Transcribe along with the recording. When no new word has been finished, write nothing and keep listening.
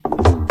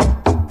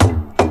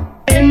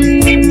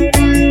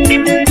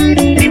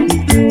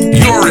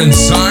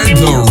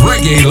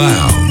Reggae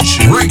Lounge.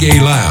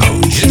 Reggae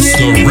Lounge. It's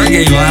the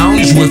Reggae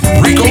Lounge with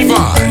Rico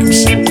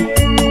Vibes.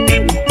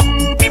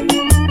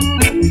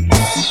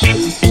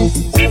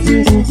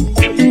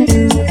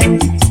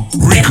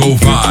 Rico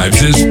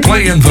Vibes is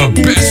playing the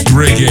best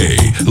reggae,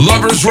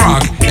 lovers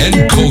rock,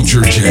 and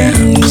culture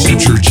jams.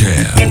 Culture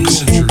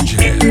jams. Culture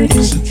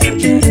jams. Culture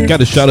jams. Got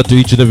a shout out to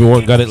each and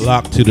everyone. Got it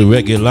locked to the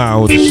Reggae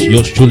Lounge.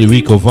 Yours truly,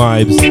 Rico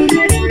Vibes.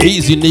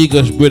 Easy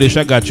niggas, British.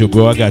 I got you,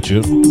 bro. I got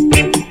you.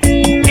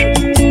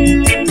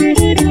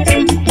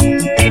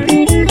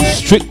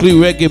 Strictly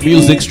reggae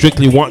music,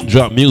 strictly one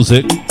drop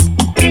music.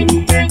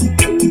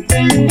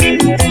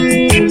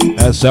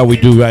 That's how we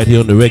do right here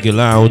on the Reggae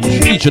Lounge.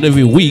 Each and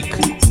every week.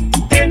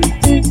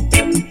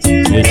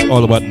 It's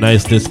all about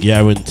niceness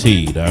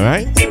guaranteed,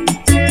 alright?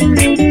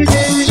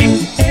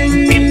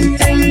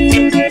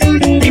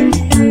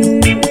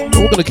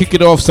 We're gonna kick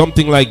it off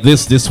something like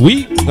this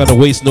week. Not gonna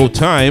waste no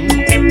time.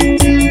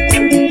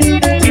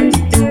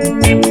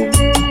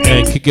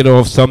 And kick it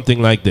off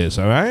something like this,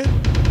 alright?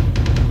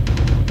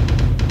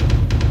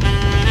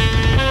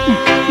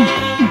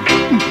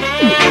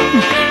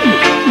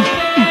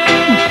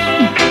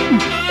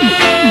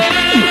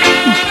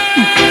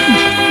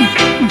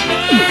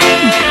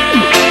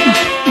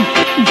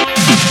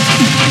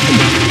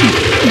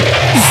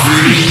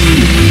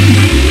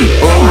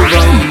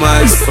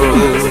 My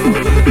soul,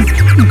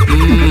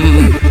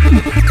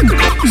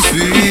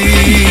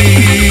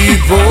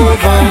 sweep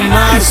over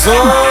my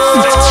soul.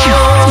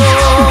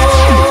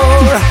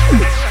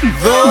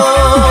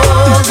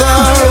 Though the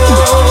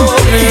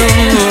road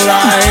in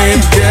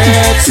life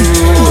gets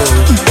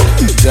rough,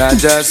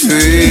 Jaja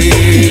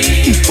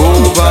sweep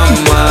over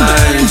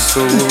my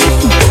soul.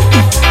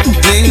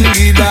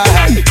 Dingy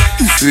back,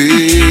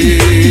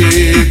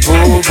 sweep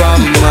over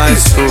my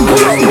soul.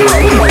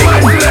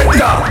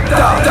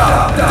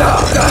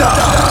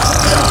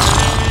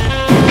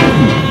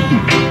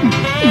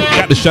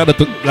 Got the shout out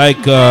to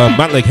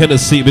man like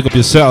Hennessy, pick up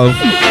yourself.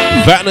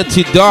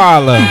 Vanity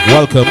Doll,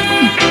 welcome.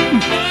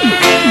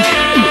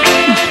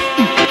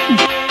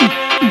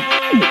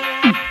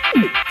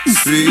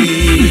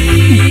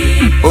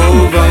 Sweep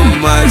over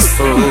my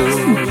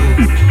soul.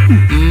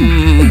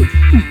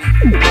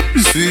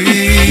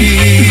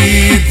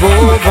 Sweep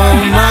over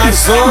my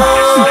soul.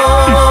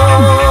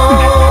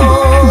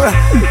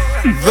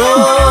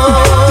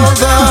 Though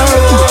the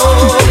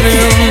road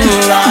in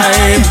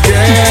life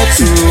gets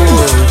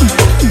rough,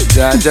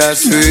 Jaja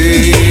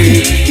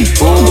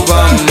sweep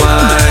over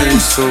my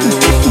soul.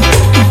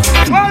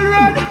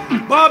 Already,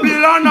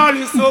 Babylon all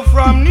is so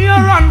from near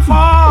and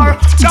far.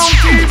 Don't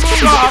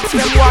people ask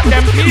them what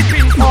them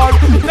peeping for.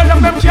 Tell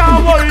them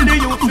can't hold the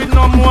youth with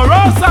no more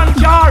house and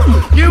car.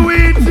 You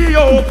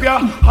Ethiopia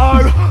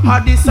or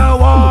Addis a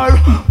war.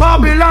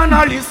 Babylon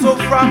all is so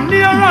from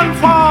near and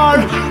far.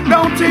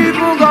 Don't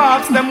even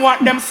ask them what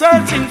them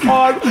searching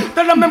for.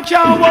 Tell them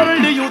can't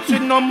hold the youth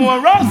with no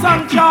more house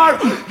and car.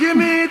 Give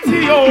me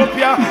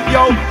Ethiopia,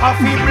 yo, a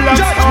feeble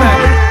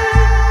star.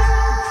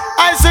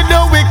 I said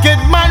the wicked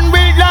man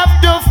will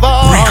have to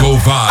fall. Rico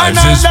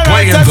Vibes is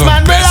playing the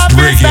best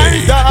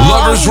reggae,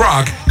 lovers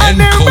rock, and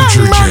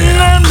culture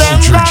jams.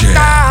 Culture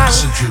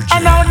jams.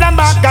 And now them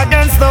back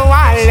against the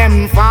wall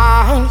them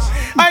fall.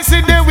 I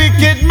said the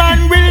wicked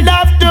man will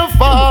have to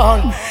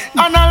fall,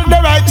 and all the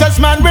righteous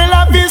man will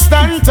have to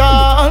stand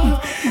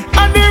tall.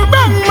 And the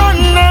wrong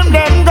man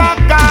them got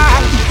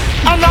caught,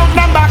 and now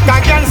them back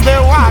against the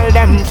wall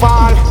them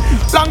fall.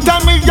 Long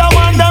time if you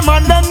want them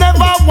and they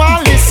never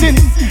want listen.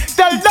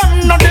 Tell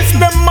them not this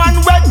the man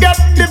will get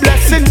the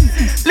blessing.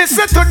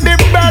 Listen to the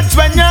birds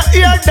when you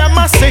hear them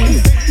a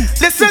sing.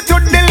 Listen to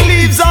the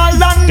leaves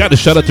all on. Got a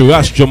shout out to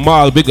Rash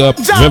Jamal, big up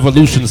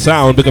Revolution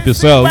Sound, big up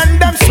yourself. When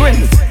them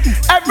swing,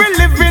 every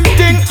living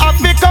thing have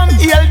become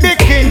heal the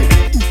king.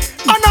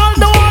 And all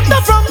the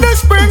water from the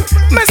spring,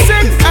 me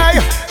sing, hey,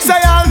 say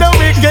all the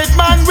wicked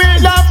man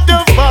will have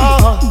to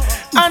fall,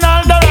 and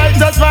all the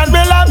righteous man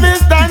will have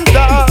his stand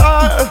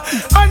tall.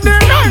 And the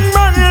wrong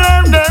man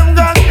them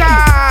got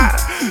caught.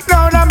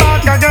 Now them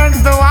back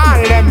against the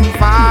wall them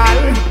fall.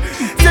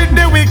 Say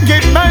the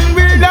wicked man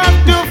will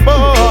have to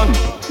fall,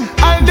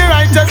 and the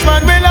righteous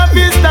man will have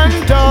his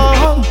stand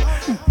tall.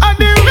 And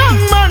the wrong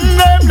man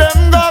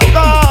them got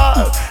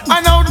caught.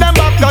 And now them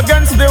back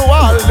against the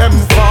wall them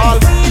fall.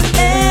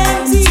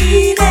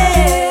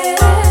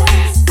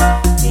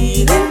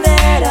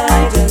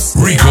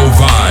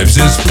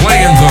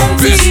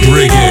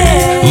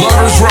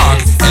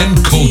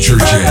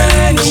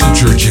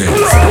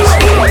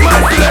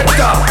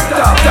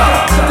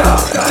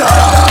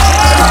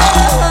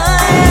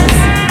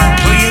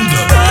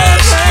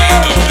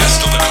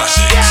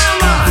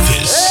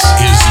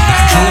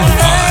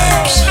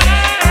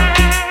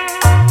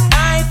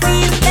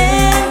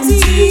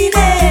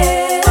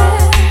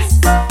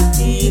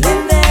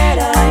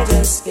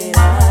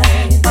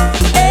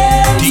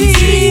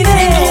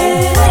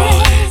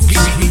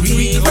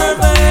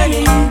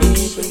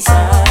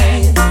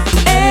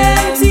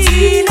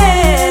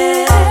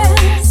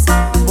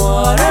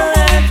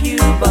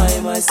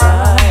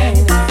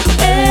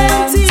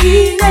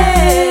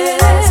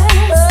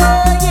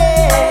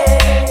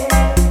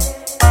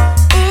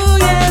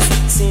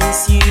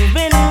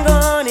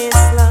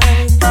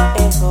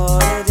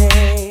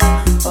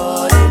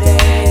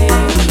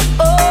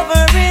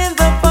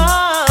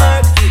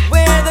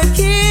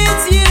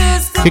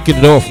 Kicking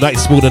it off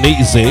nice, smooth and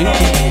easy.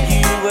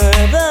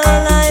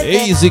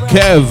 Easy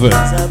Kev.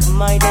 Of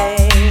my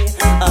day,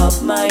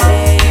 of my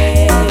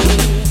day.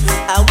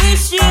 I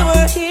wish you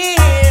were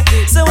here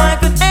so I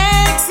could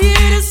ask you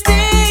to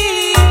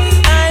stay.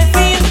 I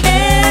feel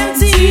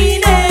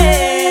emptiness,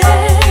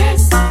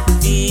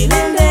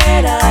 feeling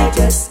that I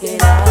just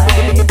can't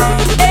hide.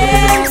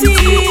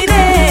 Emptiness,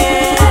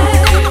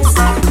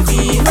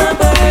 feel a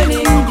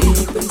burning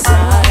deep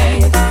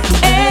inside.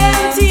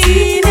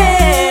 Emptiness.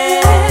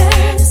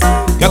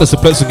 Got us a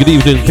pleasant good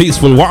evening,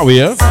 peaceful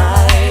warrior.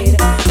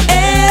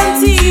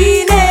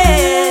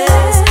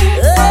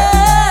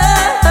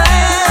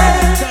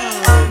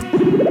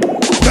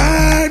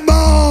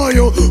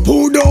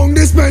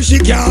 She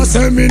can't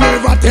say me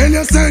never tell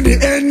you say the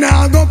end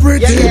now go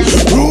pretty.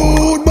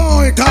 Rude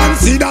boy,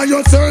 consider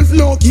yourself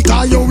lucky,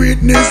 cause you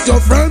witness your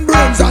friend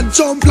brains and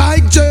jump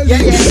like jelly.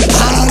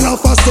 All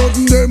of a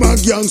sudden them a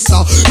gangster.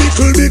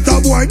 Little bit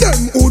of boy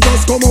them who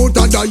just come out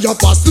and die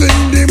up a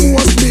sling the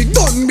most big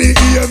gun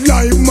behave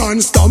like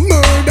monster.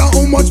 Murder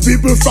how much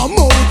people from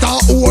out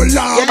a whole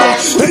lot.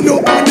 End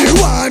up on the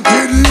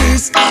wanted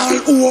list all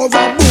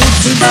over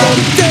books in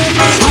something.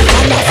 And all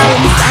of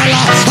them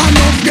dollar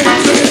enough get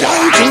paid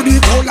out to the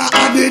color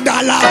of the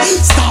dollar.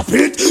 Stop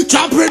it,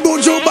 chop it,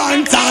 Buju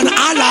Banton,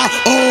 Allah.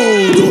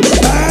 Oh,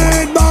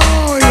 bad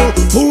boy,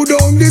 who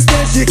down this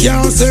place? She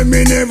can't say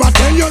me never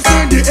tell you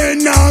say the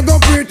end now go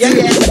pretty.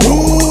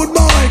 Rude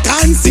boy,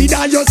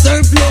 consider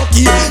yourself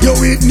lucky. You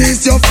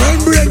witness your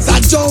friend breaks a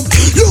jump.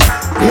 Look,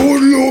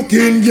 good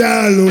looking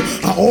girl,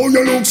 how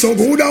you look so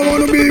good, I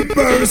wanna be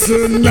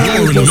personal.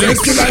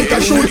 Possess you like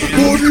a shoot.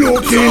 Good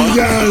looking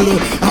girl,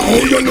 how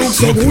you look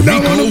so good, I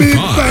wanna be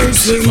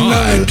personal.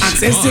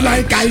 Access you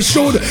like I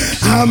should.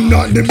 I'm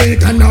not the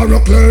baker nor a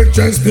clerk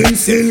dressed in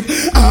silk.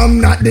 I'm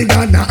not the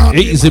Ghana.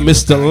 Easy,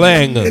 Mr.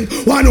 Lang.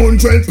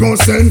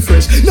 100%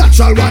 fresh.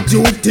 Natural what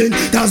you think.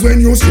 Cause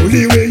when you screw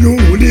the way you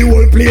rule the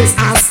whole place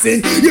I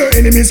sing. Your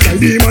enemies call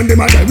demon,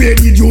 them at where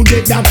did you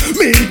get that?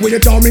 Mink with your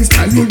charming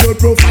style, you good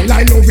profile,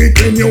 I love it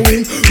when you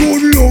wink.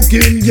 Good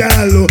looking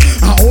girl,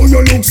 how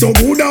you look so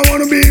good, I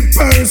wanna be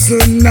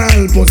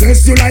personal.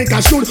 Possess you like I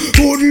should.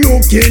 Good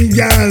looking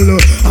girl,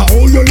 how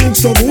you look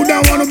so good,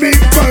 I wanna be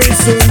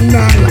personal.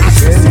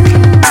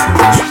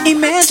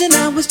 Imagine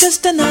I was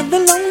just another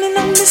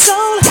lonely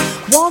soul,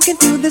 walking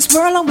through this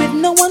world with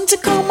no one to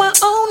call my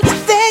own.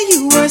 There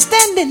you were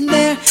standing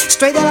there,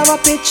 straight out of a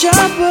picture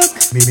book.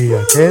 Maybe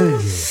I tell you.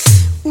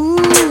 Ooh,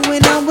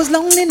 and I was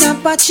lonely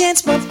not by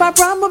chance but by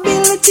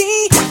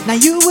probability. Now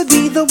you would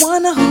be the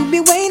one who'd be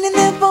waiting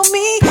there for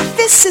me.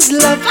 This is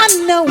love, I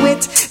know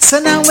it. So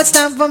now it's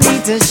time for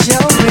me to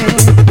show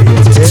it.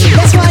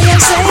 That's why I'm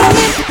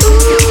saying,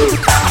 ooh,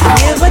 I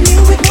never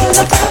knew it would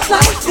have felt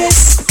like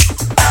this.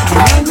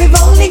 And we've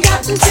only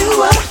gotten to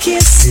a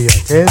kiss.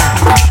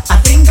 I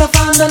think I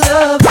found the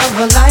love of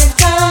a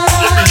lifetime.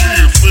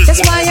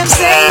 That's why I'm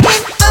saying,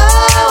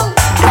 oh,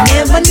 I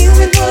never knew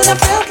it would have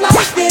felt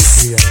like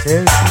this.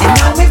 And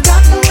now we've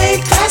gotten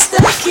way past the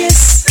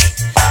kiss.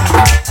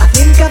 I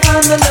think I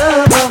found the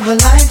love of a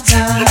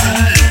lifetime.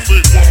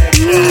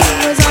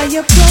 Ooh, as I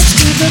approach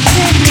to the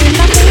pavement,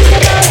 I think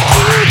about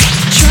you,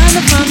 trying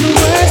to find the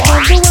words,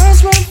 but the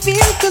words won't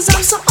feel. Cause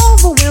I'm so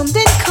overwhelmed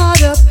and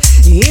caught up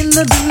in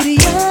the beauty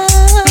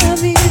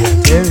of you.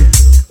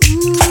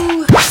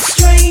 Ooh,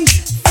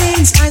 strange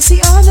things I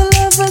see other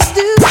lovers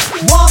do,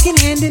 walking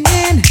hand in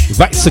hand.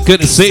 Vice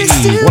courtesy,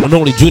 one and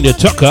only Junior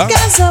Tucker.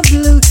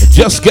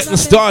 Just getting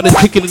started,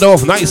 kicking it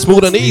off nice,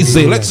 smooth and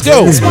easy. Let's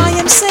go. That's why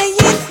I'm saying,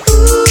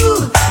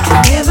 ooh,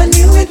 I never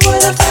knew it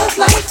would have felt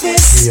like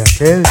this.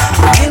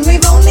 And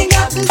we've only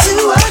gotten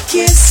to a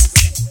kiss.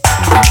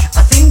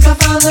 I think I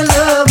found the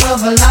love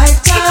of a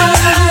lifetime.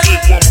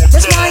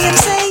 That's why I'm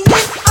saying,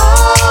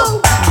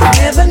 oh, I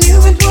never knew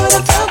it would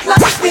have felt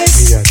like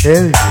this.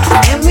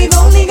 And we've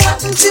only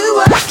gotten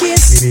to a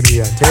kiss.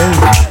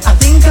 I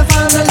think I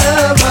found the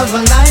love of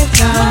a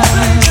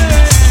lifetime.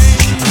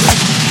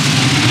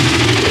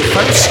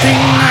 First thing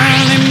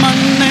early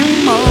Monday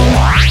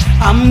morning,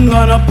 I'm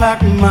gonna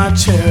pack my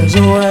chairs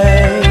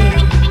away.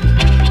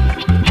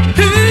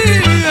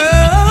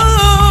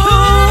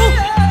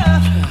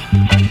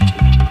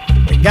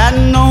 Got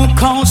no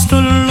cause to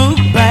look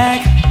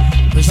back,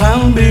 cause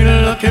I'll be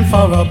looking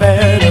for a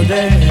better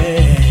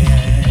day.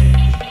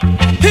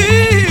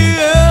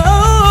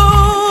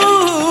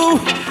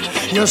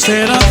 You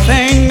said a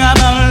thing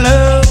about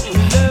love,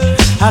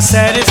 I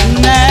said it's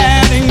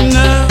not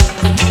enough,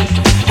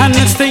 and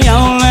it's the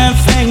only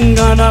thing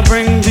gonna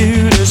bring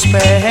you to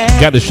despair.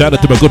 Got a shout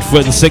out to my good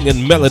friend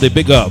singing Melody,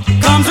 big up.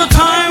 Comes a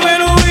time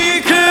when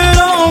we could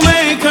all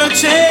make a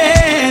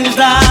change,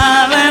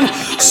 darling.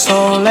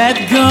 So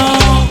let go,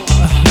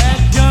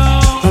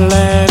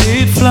 let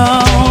it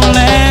flow,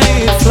 let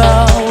it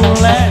flow,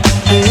 let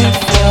it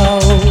flow.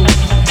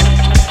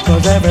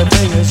 Cause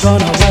everything is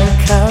gonna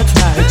work out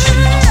right, you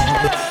know.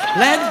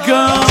 Let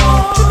go,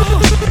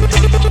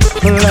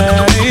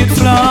 let it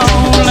flow,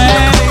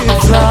 let it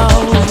flow,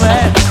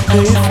 let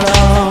it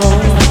flow.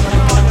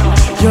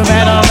 You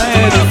better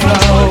let it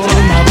flow,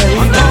 my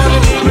baby.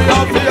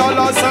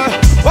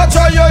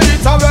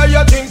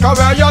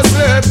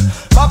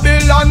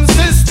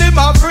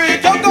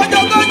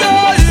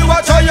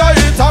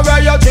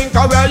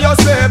 you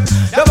sleep.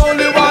 Them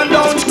only one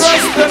don't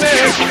trust me.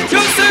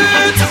 You see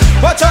it?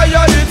 Watch how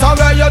you eat and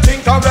where you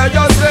think and where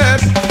you sleep.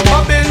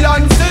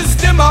 Babylon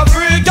system a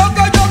freak.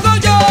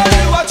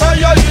 Watch how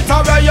you eat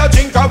and where you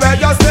think and where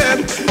you sleep.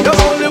 Them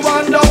only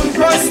one don't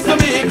trust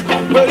me.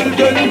 Well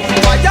then,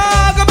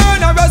 fire go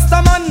burn a rest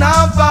of man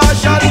now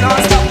passion now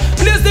stop.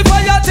 Please the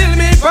fire till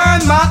me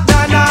burn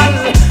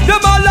McDonald.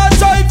 Them all a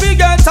try to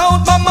get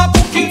out, mama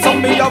cooking so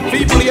me up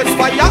people it's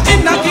fire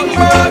in a King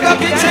Burger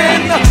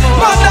kitchen.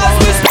 Mother's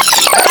whisper.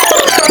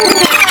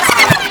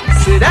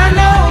 Said I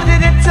know that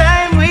the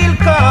time will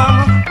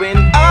come when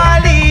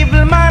all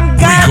evil man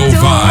got Rico to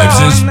Vibes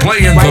run. is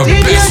playing Why the did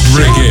you best shoot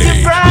reggae,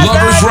 your brother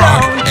lovers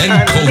rock, down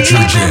and culture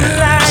leave him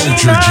jam. lying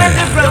Culture on jam.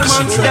 the ground?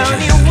 Culture Down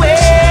jam. your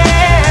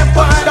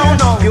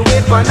weapon, your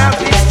weapon of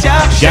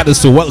destruction. Shout out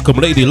to welcome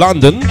Lady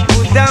London.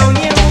 Put down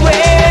your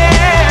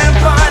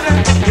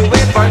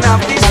weapon of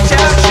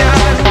destruction.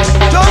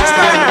 Don't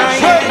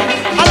cry.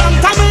 A long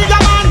time we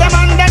demand them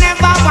and they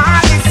never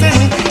want listen.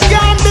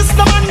 Can't diss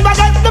the man but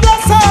get the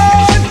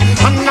blessing.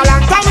 And a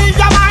long time we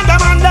demand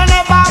them and they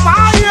never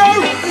want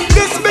you.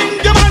 This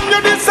big man you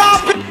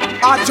disappear.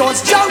 I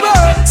just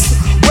chariots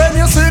when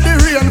you see the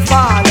rain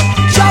fall.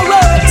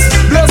 Chariots,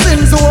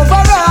 blessings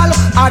overall.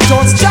 I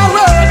just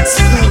chariots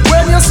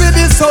when you see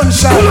the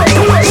sunshine.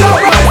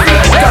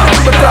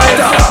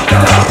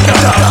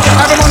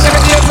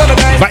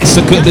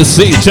 Bicycle to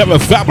see Trevor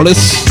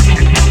Fabulous.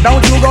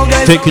 Don't you go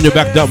get Taking you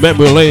back down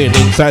memory lane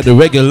inside the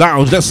reggae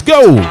lounge. Let's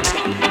go.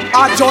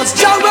 I just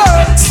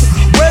chariots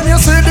when you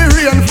see the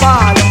rain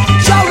fall.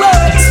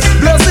 Chariots,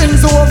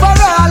 blessings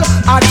overall.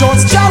 I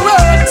just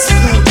chariots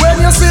when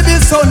you see the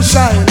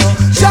sunshine.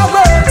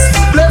 Chariots,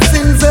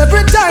 blessings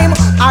every time.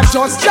 I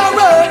just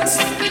chariots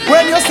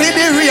when you see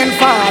the rain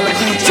fall.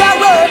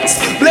 Chariots,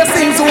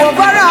 blessings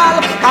overall.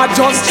 I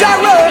just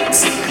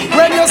chariots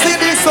when you see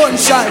the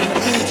sunshine.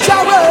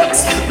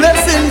 Chariots,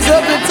 blessings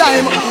every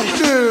time.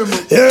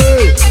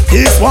 Hey,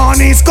 this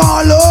one is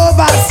called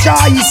Lover's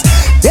Choice.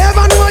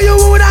 Never know you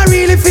would I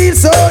really feel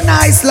so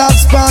nice, love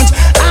sponge.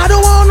 I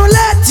don't wanna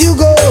let you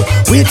go.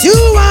 With you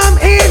I'm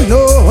in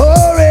no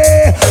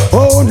hurry.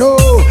 Oh no,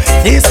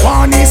 this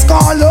one is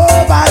called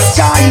Lover's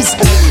Choice.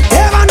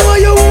 Never know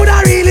you would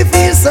I really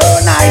feel so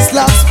nice,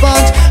 love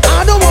sponge.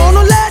 I don't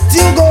wanna let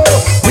you go.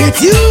 With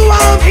you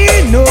I'm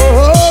in no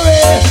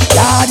hurry.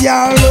 God,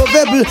 you're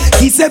lovable,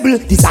 kissable,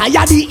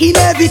 desire the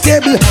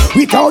inevitable.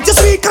 Without your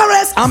sweet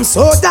caress, I'm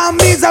so damn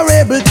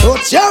miserable.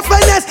 Touch your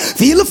finesse,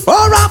 feel the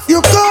fur off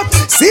your coat.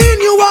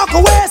 Seeing you walk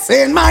away,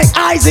 seeing my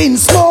eyes in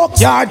smoke.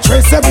 You're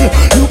traceable,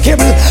 you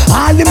kibble.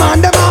 All the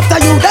man them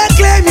after you, they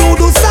claim you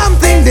do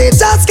something they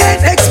just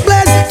can't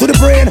explain to the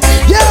brain.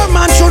 Yeah,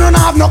 man shouldn't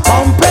have no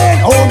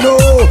complaint. Oh no,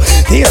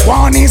 this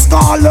one is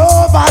called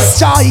Lover's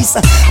Choice.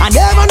 I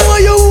never know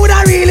you would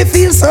I really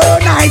feel so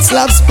nice,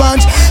 love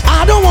sponge.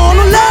 I don't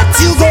wanna let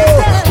you go.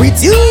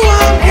 With you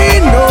I'm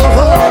in no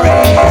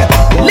hurry.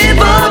 Live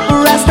up,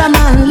 Rasta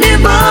man,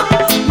 live up.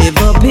 Live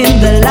up in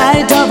the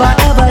light of our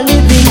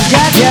ever-living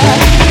Jaja.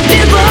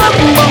 Live up,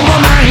 Bongo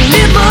man,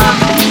 live up.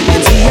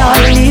 You see our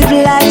live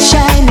light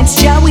shine, it's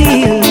Jah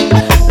will.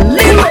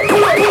 Live up.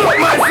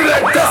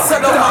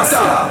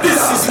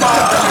 This is my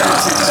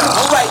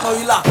alright, now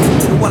you lock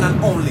the one and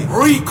only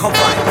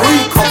Recover.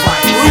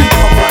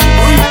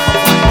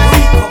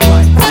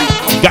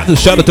 Got to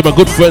shout out to my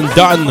good friend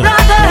Don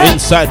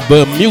inside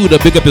Bermuda.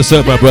 Big up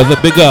yourself, my brother.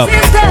 Big up.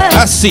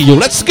 I see you.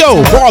 Let's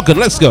go. Morgan,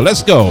 let's go.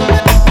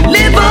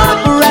 Live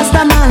up,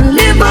 Rasta man,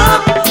 live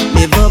up.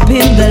 Live up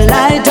in the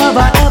light of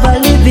our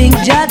ever-living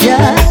Jaja.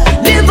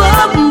 Live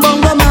up,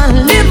 Bongo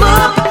man, live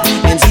up.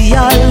 And see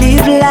our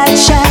live light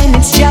shine,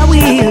 it's Jah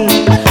will.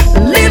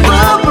 Live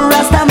up,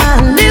 Rasta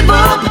man, live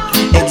up.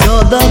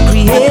 Exalt the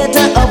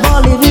creator of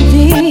all living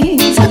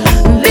things.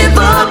 Live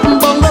up,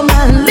 Bongo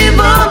man, live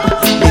up.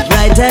 Live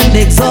right and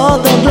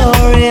exalt the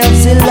glory of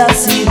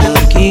Selassie the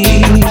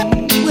King.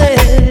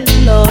 Well,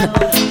 Lord,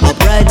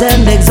 upright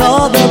and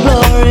exalt the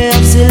glory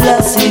of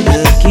Selassie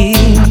the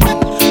King.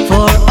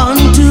 For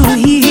unto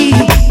He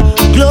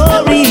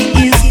glory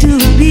is to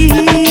be.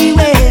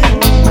 Well,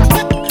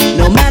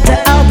 no matter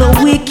how the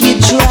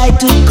wicked try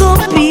to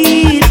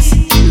compete,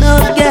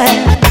 Lord God,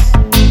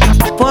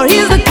 for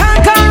He's the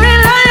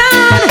conquering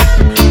lion,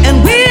 and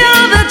we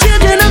are the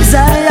children of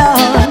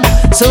Zion.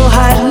 So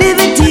high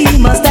liberty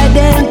must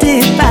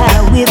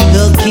identify with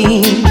the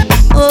King.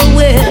 Oh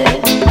well,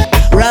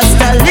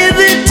 Rasta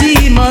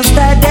liberty must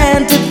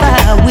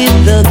identify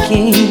with the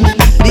King.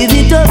 Live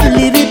it up,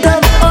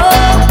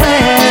 oh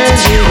well.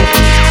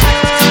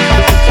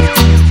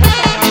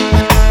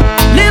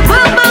 Live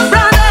up, my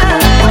brother.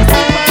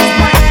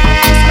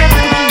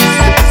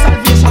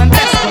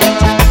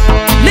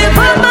 Live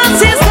up, my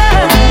sister.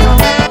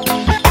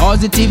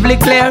 Positively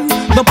clear,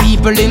 the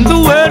people in the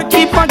world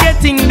keep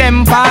forgetting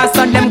them past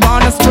and them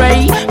gone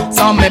astray.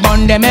 Some may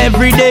burn them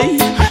every day.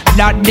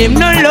 That them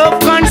no love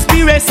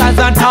conspiracies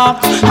and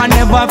talk and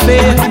never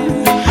fail.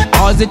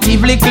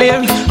 positively clear.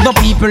 The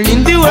people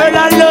in the world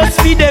are lost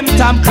for them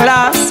top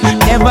class.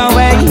 Never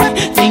way,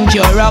 think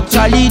you're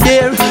actually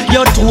there.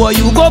 You two,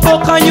 you go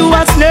back and you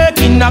a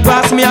snake in the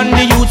grass. Me and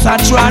the youths are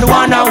trod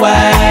one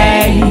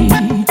away.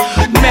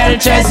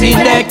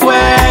 Melchizedek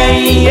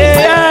way,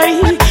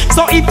 yeah.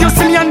 So if you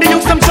see me and the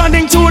youths, I'm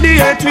treading to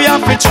the earth. We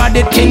have to tread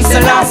it King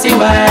Selassie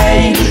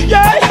way.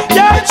 Yeah,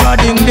 yeah,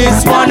 treading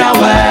this one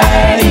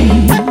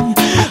away.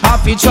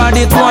 Have to tread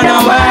it one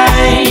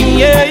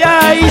away. Yeah,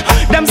 yeah.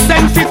 Them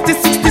send 50,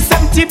 60,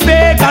 70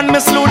 pagan. Me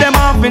slew them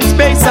off in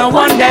space and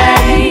one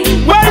day.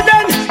 Well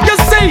then, you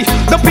see,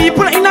 the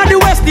people in the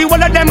West, the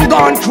one of them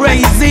gone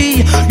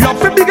crazy. Love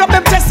to big up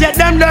them chest, yet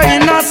them they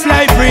in a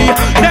slavery.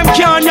 Them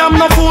can't yam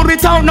no food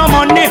without no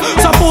money.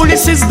 So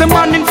foolish is the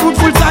man in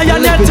fruitful tie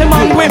and let him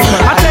hungry.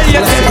 I tell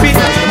you, step it,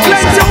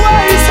 cleanse your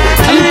ways.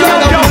 Clean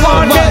up your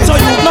heart, get so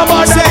you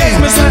nobody makes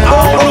me say,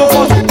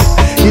 oh,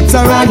 it's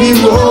a raggy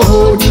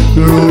road,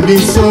 the road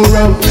is so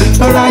rough.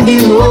 A raggy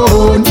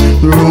road,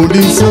 the road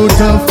is so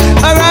tough.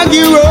 A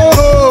raggy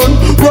road,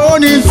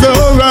 road is so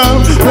rough.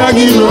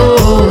 Raggy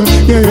road,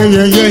 yeah,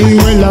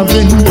 well I've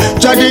been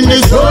treading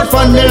this road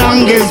for the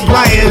longest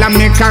while. I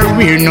make a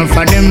career, none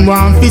for them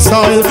want to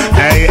solve.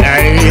 Hey,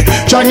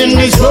 treading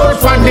this road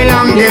for the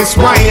longest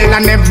while.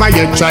 And never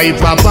you try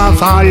papa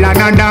fall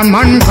another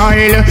man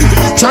coil.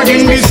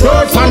 Treading this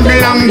road for the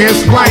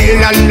longest while.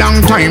 A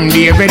long time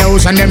David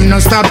House and them no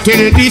stop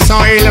till the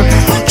soil.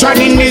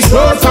 Treading this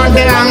road for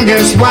the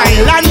longest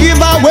while. And give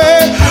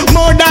away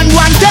more than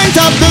 1/10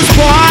 of the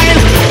spoil.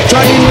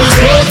 Treading this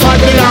road for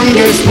the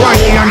longest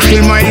while.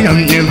 Until my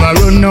love never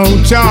run out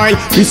joy.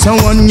 This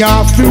one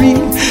you're free.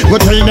 Go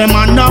tell them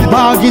I'm not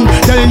bargain.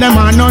 Tell them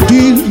I'm not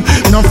deal.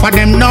 Enough for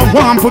them no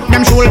one put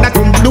them shoulder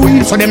to the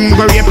wheel. So them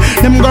go rape,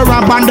 them go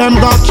rob and them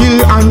go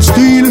kill and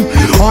steal.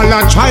 All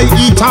a try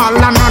eat all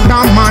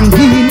another man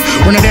heal.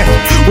 When a deaf,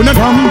 when a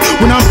dumb,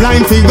 when a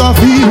blind figure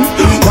feel.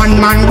 One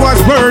man was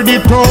worthy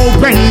to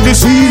bend the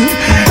seal.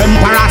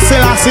 Emperor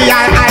Selassie,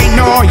 I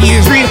know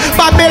he's real.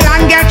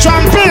 Babylon get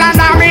trampled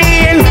and a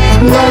meal.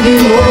 Raggy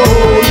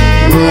road,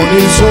 road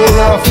is so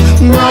rough.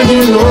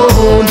 Raggy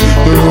road,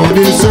 the road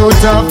is so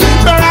tough.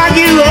 The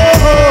raggy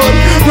road,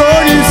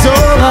 road is so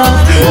rough.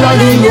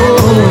 Raggy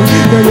road,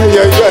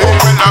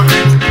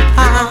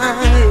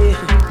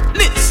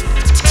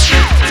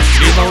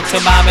 Leave out to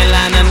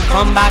Babylon and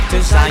come back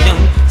to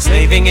Zion.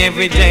 Slaving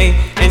every day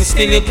and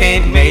still you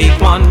can't make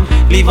one.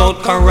 Leave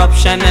out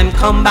corruption and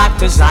come back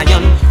to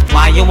Zion.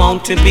 Why you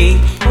want to be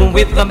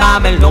with the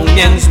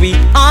Babylonians? We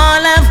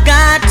all have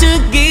got to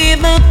give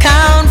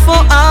account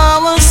for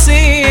our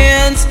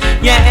sins.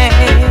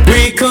 Yeah.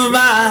 Rico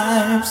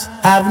vibes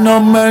have no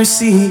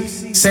mercy.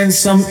 Send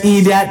some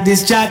idiot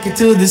this jacket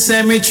to the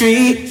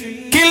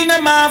cemetery. Kill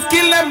them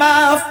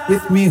off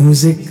with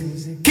music.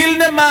 Kill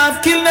them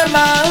off.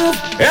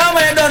 Yeah,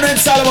 man, don't know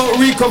it's all about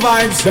Rico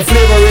Vibes, the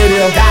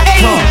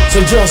flavorradio.com.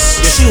 So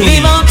just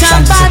leave out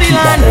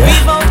Babylon,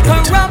 leave out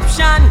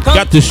corruption.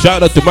 Got to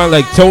shout out to man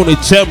like Tony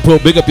Temple.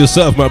 Big up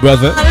yourself, my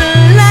brother.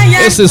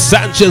 This is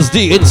Sanchez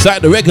D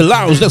inside the Reggae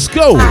Lounge. Let's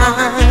go.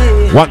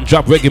 One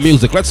drop reggae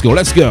music. Let's go.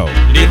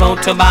 Leave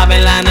out to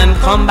Babylon and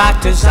come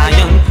back to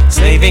Zion.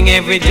 Slaving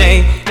every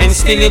day and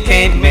still you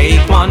can't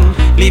make one.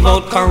 Leave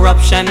out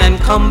corruption and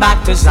come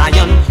back to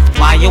Zion.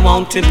 Why you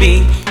want to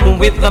be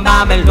with the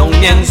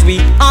Babylonians? We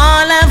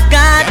all have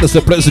got. That is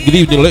a pleasant good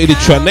evening, Lady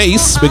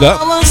Tranace. Big up.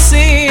 Our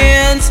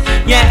sins,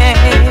 yeah.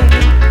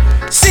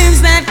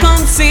 Sins that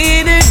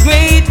considered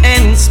great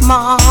and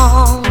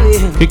small.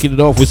 Kicking it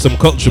off with some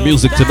culture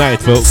music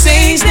tonight, folks.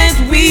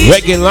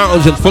 Reggae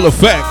Lounge in full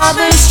effect.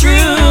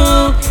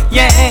 True,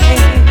 yeah.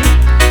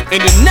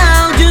 And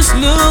now just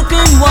look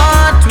at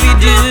what we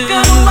do.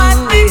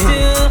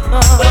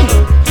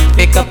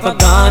 Pick up a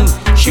gun,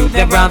 shoot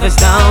their brothers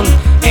down.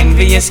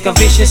 Envious,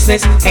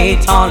 viciousness,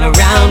 hate all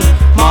around.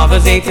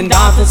 Mothers hating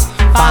daughters,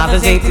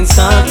 fathers hating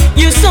sons.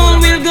 Your soul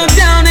will go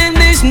down and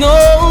there's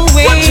no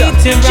way to run.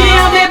 She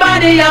have the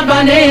body of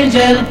an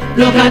angel.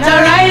 Look at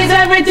her eyes,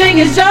 everything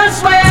is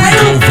just well.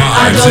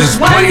 I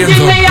just one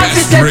thing me have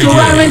to say to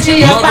her when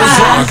she a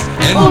pass.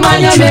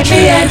 Woman, you make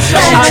me head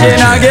swell.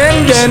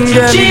 Again.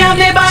 She have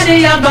the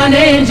body of an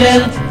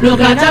angel.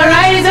 Look at her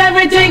eyes,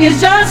 everything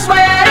is just well.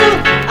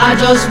 I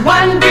just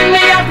one thing me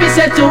have to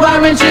say to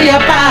her when she a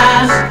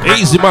pass.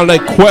 Easy man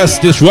like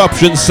Quest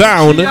Disruption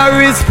Sound. A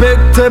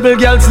respectable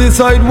girl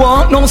decide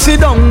want no sit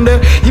down there.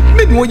 If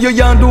me know you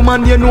can do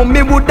man, you know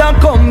me woulda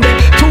come there.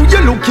 To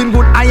you looking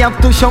good, I have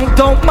to shout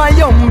out my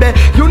yumbe.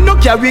 You no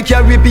carry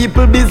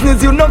people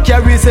business, you no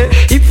carry say.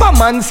 If a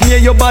man smear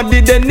your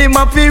body, then him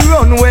a fi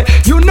run way.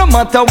 You no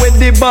matter where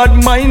the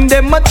bad mind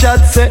them a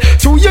chat say.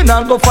 To you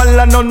not go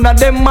follow none of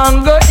them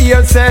man go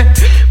here say.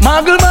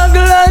 Muggle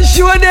and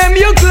show them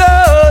you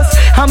close.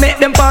 I make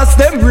them pass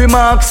them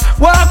remarks.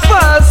 Walk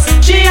fast.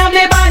 She have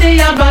the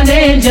body of an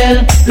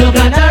angel. Look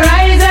at her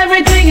eyes,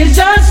 everything is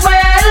just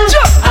well.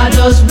 I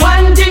just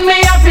one thing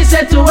me have to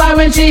say to her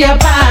when she a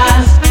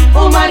pass.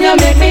 Woman, you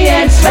make me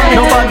head swell.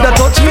 Nobody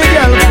touch me,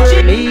 girl.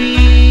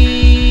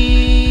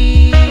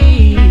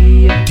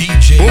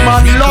 DJ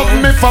Woman, love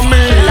me for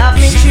me. Love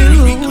me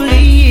truly.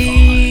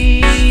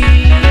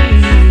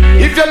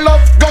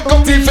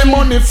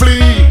 money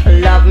flee.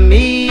 Love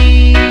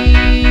me,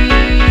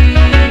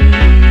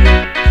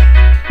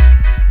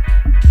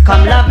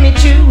 come love me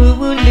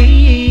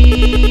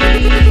truly.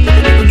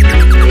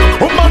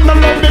 Woman I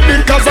love me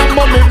because of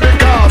money,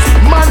 because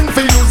man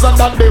fi use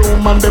that the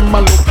woman them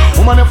a look.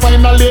 Woman you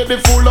find a lady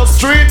full of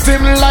street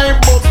him like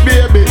bus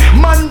baby.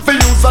 Man fi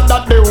use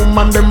that the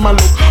woman them a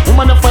look.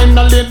 Woman you find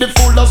a lady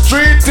full of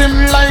street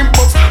him like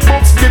bus.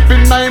 Box dip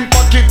in 9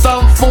 pocket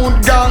and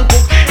food gone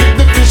cook. If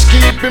the fish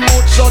keep him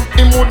out shut,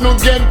 him would no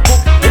get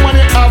cooked. Woman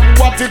you have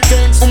what it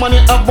takes, woman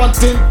you have what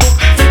it took.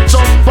 Fit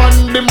jump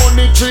on the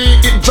money tree,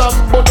 it jump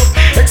but up.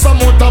 X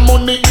amount of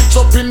money, it's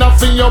up in a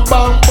fin your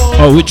bank.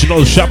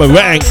 Original Shabba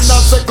Ranks,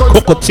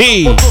 Cocoa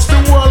Tea. Just the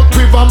world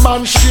quiver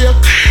man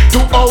shake to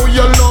how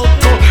you look.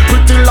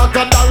 Pretty like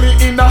a dolly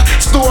in a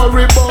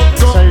storybook.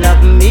 So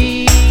love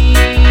me,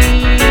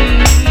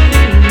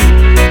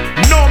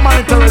 no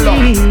monetary love.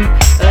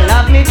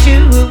 Love me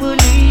truly.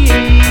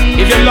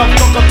 If you love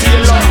Cocoa Tea,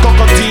 you love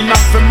Cocoa Tea,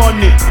 not for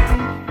money.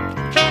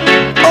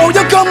 Oh,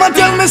 you come and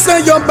tell me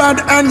say you're bad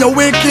and you're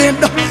wicked.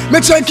 Me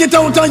check it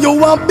out and you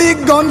want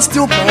big guns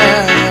stupid.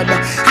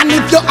 And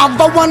if you have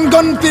a one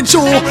gun fit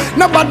you,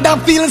 nobody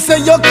feel say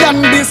you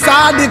can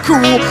decide the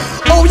crew.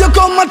 Oh, you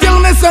come and tell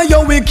me say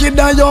you're wicked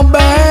and you're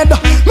bad.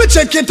 Me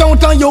check it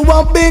out and you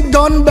want big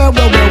gun,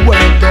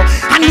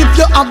 and if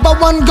you have a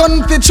one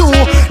gun fit you,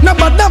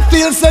 nobody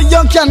feel say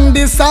you can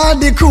decide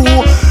the crew.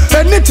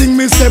 Anything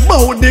me say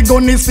about the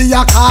gun is for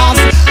your cause.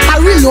 I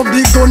really love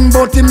the gun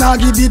but him not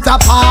give it a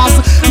pass.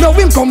 Now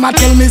him come and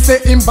tell me say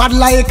him bad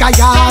like a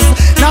yas.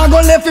 Now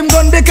go left him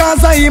gun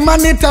because of him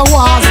and it a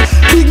was.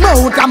 Big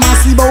mouth a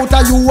massive out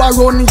a you a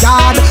run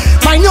yard.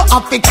 Find your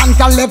African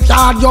to left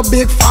yard, your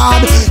big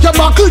fad. You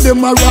buckle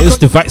them a rock. It's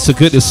the Vice of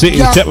Good to see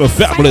you, Terror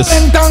Fabulous.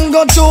 And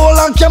tango tool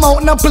and came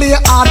out and play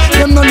hard.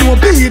 Them no know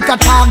beat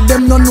attack,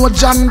 them no know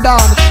John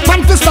Dad.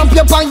 Man to stamp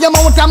you on your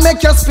mouth and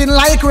make you spin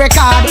like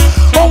record.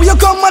 Oh, you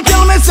come and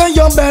tell me say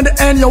you're bad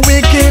and you're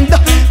wicked.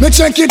 Me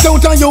check it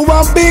out and you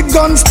want big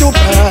guns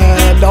stupid.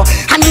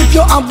 And if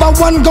you have a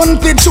one gun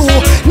fit you,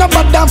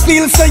 nobody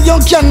feel say you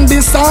can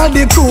decide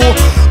the crew.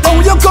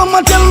 Oh, you come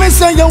and tell me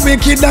say you're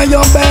wicked and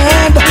you're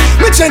bad.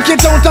 Me check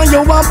it out and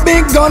you want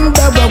big gun,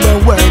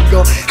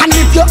 and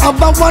if you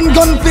have a one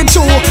gun fit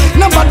you,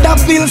 nobody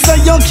feel say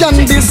you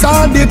can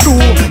decide the crew.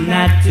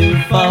 Not too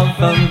far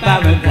from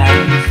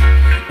paradise,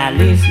 at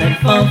least not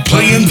far from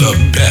playing the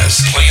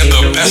best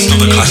of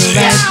the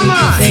classics.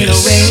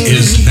 This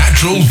is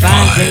Natural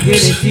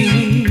Vibes.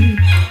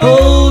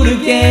 Oh, the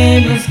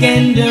candles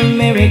can do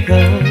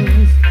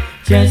miracles.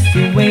 Just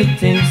to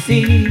wait and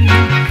see.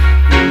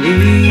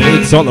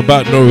 It's all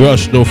about no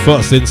rush, no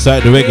fuss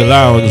inside the reggae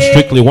lounge.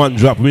 Strictly one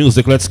drop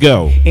music. Let's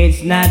go.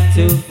 It's not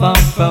too far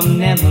from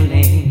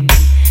Neverland,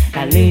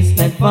 at least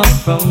not far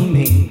from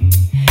me.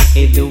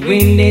 If the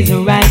wind is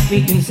right,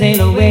 we can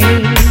sail away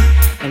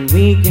and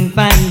we can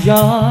find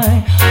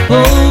joy.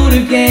 Oh,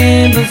 the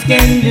canvas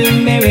can do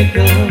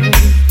miracles.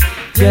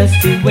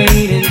 Just to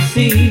wait and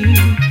see.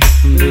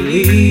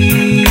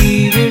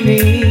 Believe in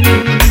me.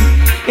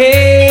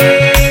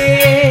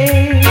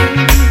 Hey,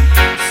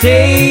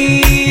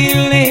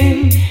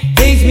 sailing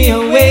takes me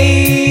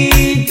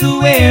away to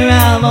where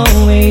I've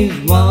always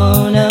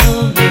wanna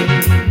be.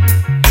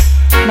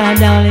 My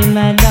darling,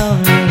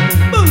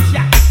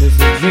 there's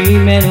a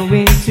dream and a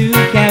wind to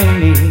carry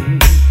me.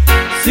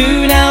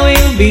 Soon I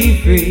will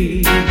be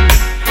free.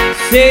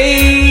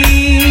 Say,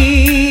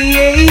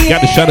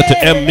 got to shout out to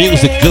M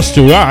Music just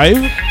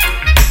arrived.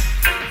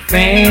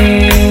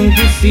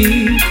 Fantasy,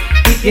 you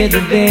get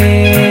the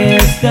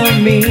best of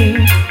me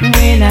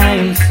when I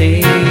am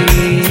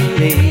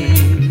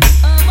sailing.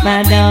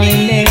 My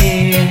darling,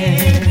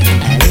 there's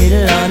a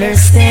little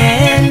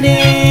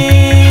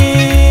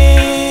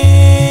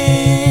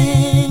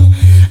understanding,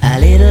 a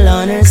little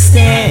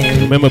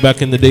understanding. Remember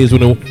back in the days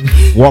when you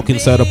walk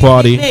inside a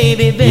party,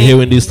 you're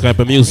hearing this type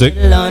of music.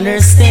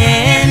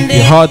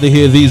 You hardly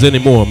hear these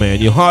anymore, man.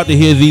 You hardly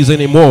hear these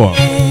anymore.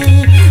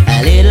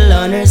 A little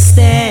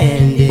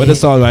understanding. But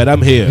it's alright,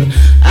 I'm here.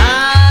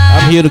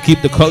 I'm here to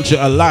keep the culture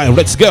alive.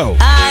 Let's go.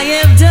 I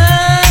have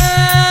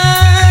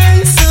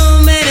done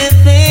so many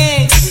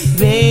things,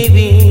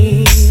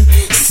 baby.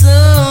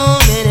 So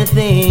many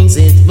things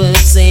it would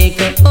take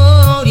a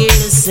whole year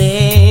to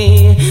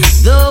say.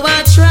 Though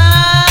I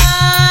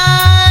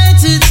try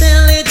to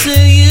tell it to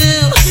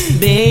you,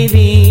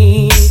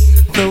 baby,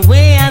 the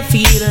way I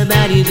feel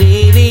about you,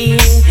 baby,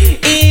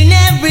 in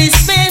every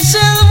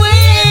special way.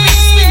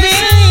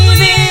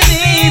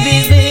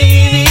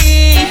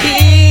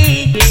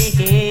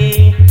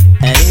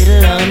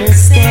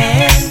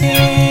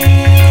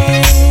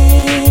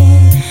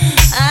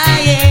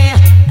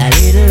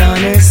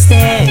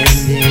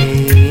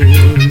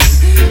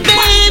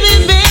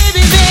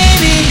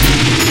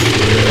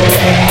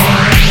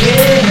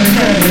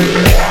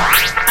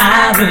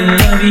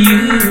 Love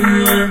you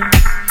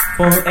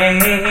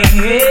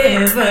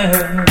forever.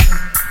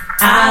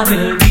 I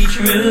will be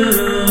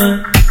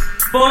true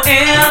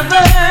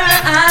forever.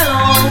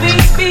 I'll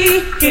always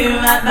be here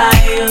right by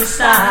your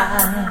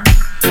side.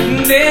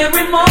 And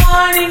every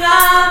morning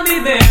I'll be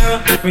there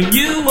when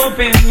you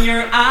open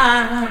your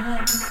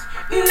eyes.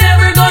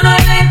 Never gonna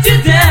let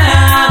you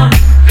down.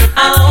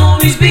 I'll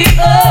always be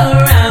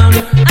around.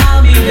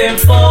 I'll be there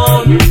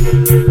for you.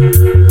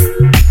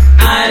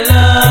 I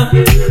love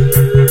you.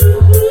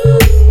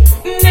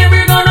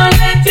 Never gonna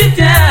let you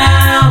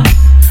down.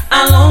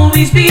 I'll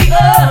always be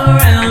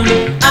around.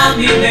 I'll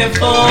be there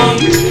for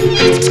you.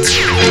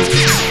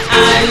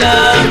 I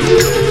love you.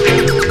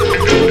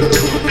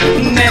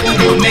 Never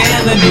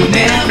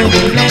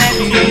will let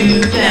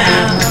you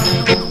down.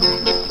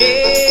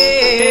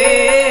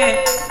 Yeah.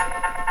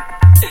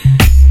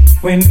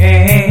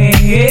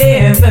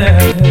 Whenever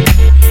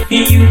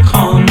you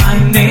call my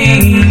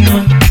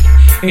name,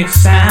 it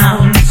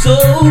sounds so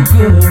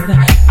good.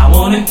 I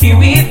wanna hear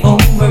it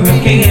over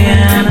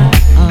again.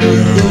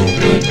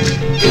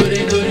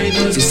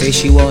 She say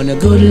she want a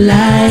good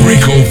life.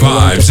 Rico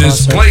Vibes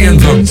is playing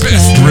the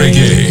best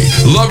reggae,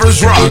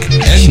 lovers rock,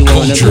 and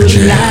culture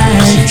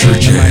jams.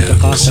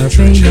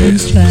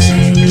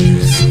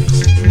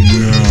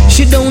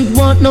 She don't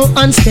want no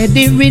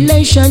unsteady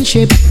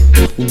relationship.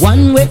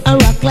 One way I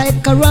rock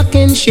like a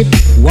rocking ship.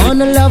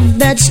 Want a love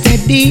that's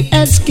steady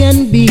as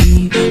can be.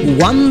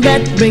 One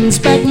that brings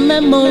back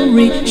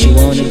memory. She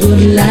want a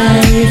good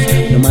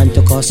life. No man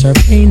to cause her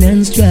pain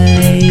and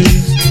strife.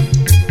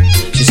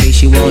 She say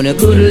she want a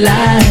good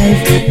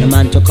life. No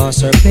man to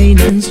cause her pain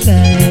and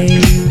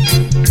strife.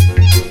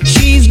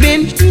 She's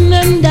been in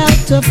and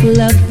out of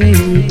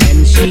loving,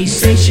 and she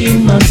say she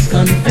must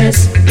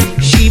confess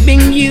she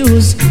been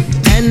used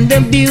and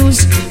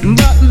abused,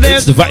 but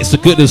there's the vice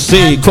of goodness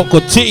say Coco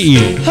T.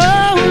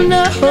 Oh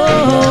no,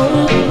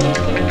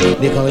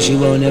 because she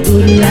want a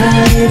good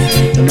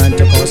life. No man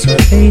to cause her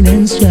pain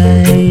and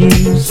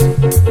strife.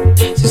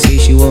 She say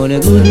she want a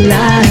good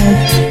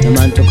life. No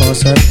man to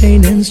cause her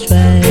pain and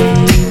strife.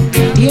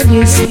 Hear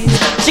this.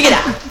 Check it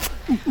out.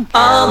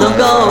 All the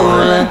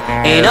gold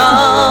in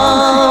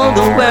all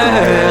the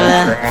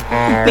world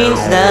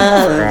means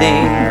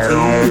nothing to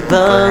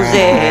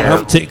possess.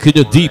 I'm taking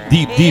you deep,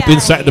 deep, deep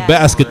inside the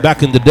basket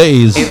back in the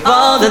days. If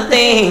all the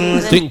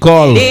things thing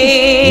called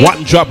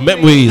One Drop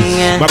Memories.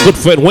 My good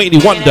friend Wayne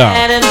Wonder.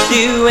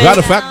 Matter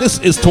of fact, this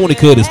is Tony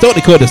Curtis.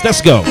 Tony Curtis,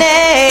 let's go.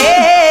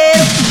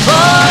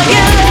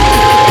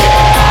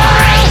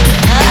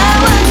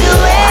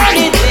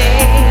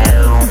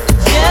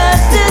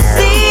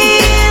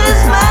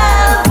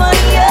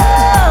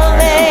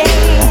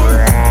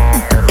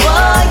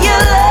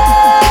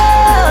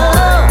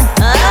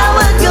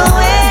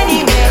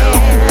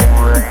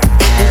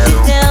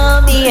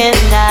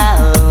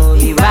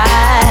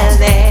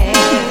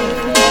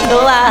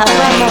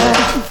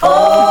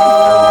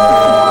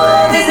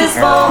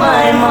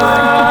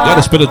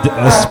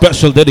 A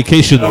special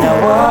dedication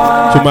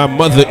to my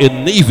mother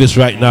in Nevis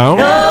right now.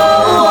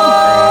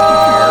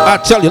 I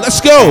tell you, let's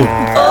go.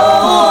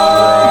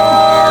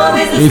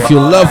 If you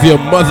love your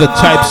mother,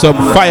 type some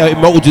fire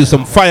emojis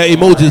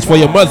for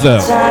your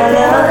mother.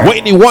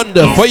 Wayne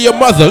Wonder for your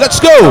mother. Let's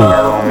go.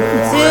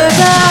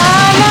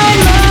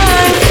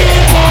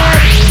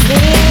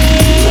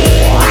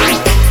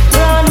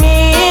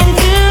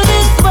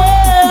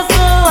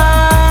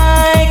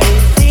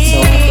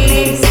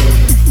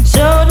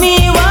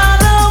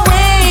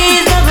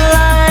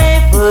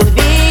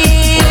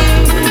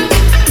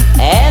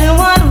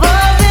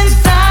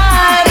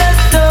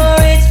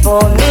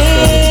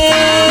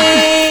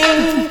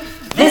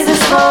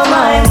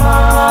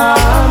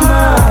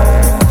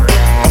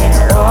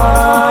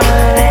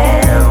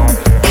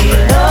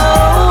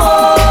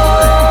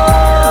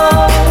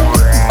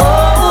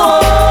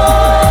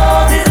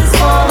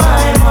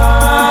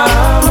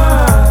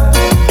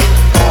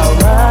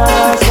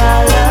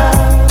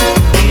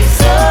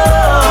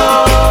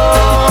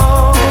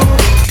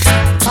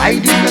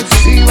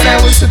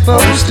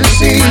 Supposed to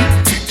see,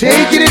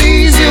 taking it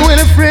easy when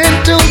a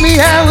friend told me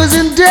I was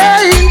in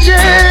danger.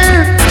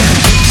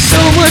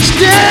 So much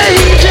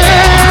danger.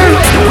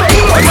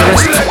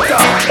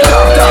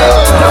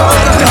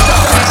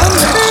 I'm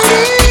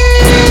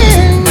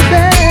hurting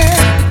bad.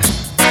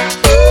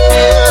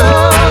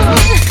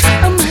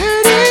 I'm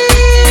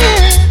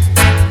hurting.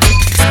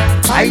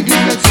 I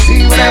did not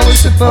see what I was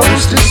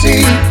supposed to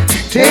see.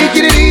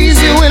 Taking it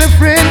easy when a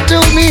friend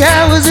told me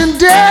I was in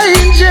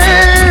danger.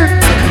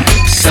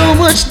 So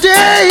much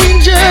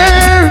danger.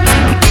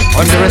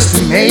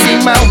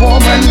 Underestimating my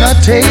woman,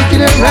 not taking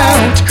her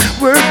out.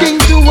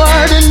 Working too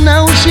hard and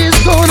now she's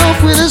gone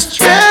off with a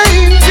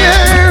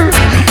stranger.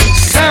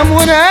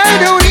 Someone I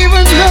don't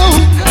even know.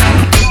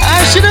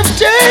 I should have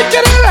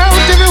taken her out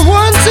every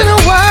once in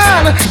a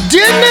while.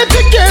 Dinner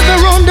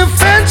together on the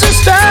fancy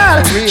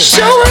style.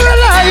 Show her a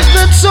life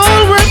that's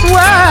all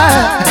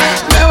worthwhile.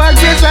 Now I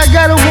guess I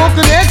gotta walk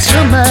an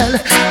extra mile.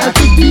 I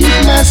could beat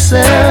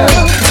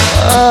myself.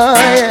 Oh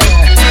yeah.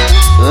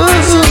 Ooh,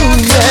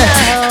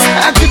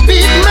 yeah. I could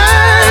beat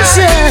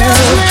myself.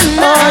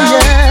 Oh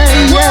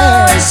yeah,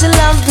 yeah. She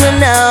loves me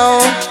now,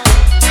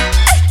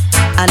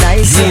 and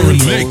I sing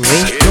glory,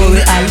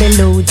 glory,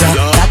 hallelujah.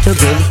 That to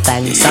give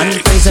thanks and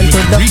praise unto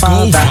the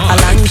Father. A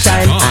long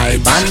time I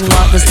man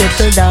walk with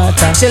little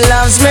daughter. She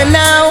loves me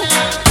now.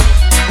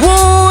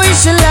 Woo,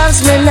 she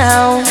loves me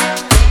now.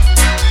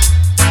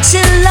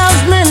 She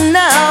loves me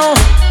now.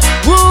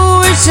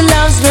 Woo, she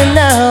loves me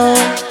now.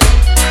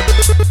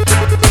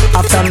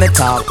 After me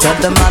talk to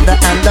the mother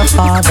and the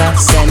father,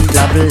 send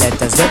love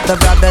letters with the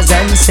brothers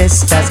and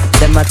sisters.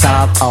 Them a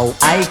talk, oh,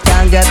 I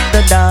can't get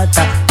the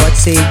daughter, but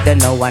see, they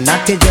know one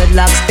naughty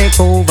dreadlocks take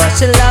over.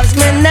 She loves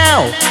me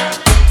now.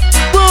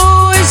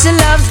 Boy, she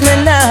loves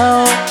me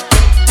now.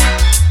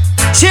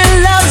 She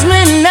loves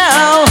me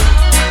now.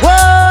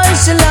 Boy,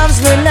 she loves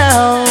me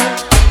now.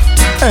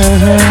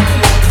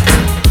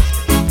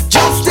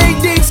 Just take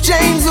these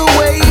chains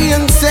away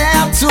and say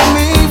to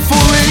me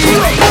for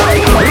real.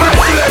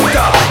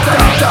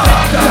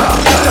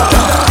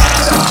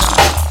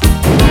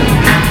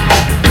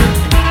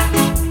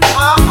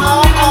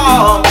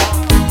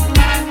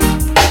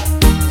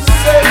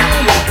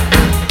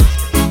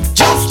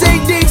 Just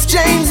take these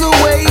chains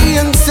away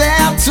and say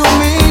to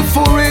me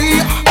for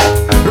real.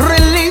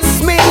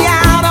 Release me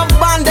out of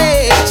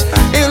bondage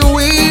and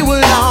we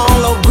will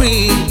all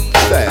agree.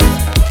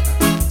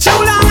 Too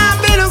long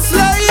I've been a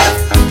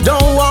slave,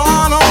 don't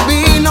wanna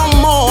be no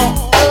more.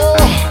 Oh,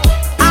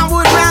 I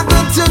would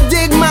rather to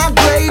dig my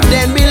grave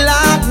than be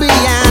locked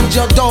behind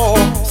your door.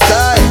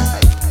 Say,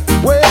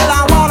 well,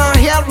 I wanna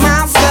help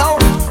myself,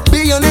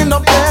 be an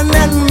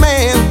independent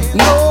man.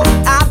 No,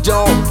 I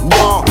don't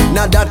want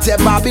now that's a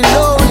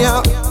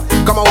Babylonia.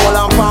 Come on, hold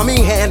on for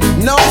me hand.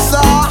 No,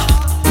 sir.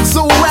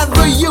 So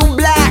whether you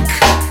black,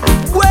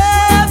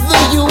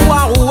 whether you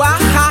are white,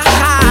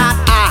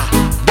 I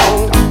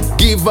don't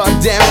give a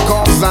damn,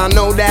 cause I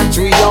know that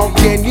we all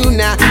can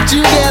unite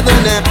together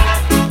now.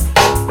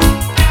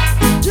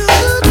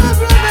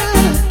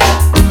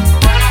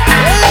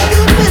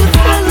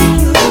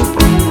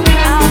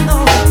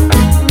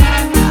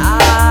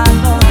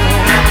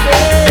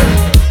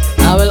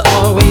 I will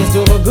always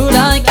do the good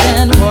I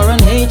can for an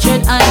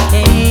hatred I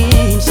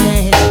can't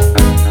stand.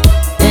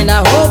 And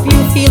I hope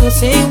you feel the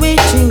same way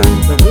too.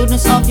 The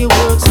goodness of your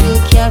works will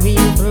carry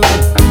you through.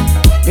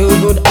 Do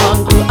good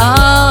unto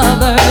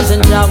others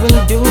and I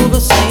will do the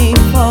same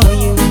for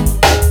you.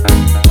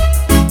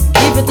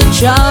 Give it a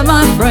try,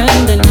 my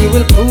friend, and you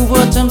will prove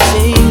what I'm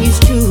saying is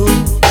true.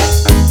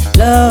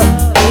 Love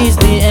is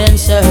the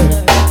answer,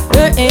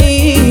 there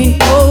ain't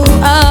no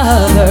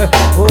other.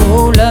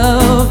 Oh,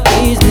 love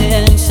is the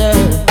answer,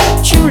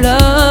 true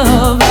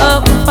love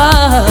of the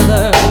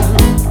Father.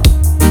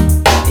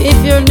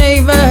 If your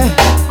neighbor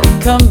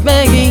come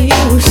begging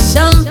you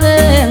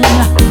something,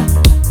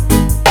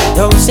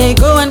 don't say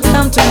go and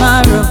come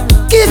tomorrow.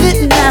 Give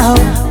it now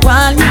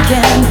while you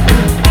can.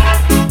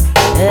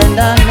 And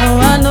I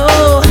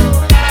know,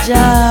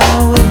 Jah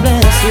will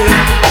bless you.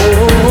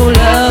 Oh,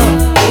 love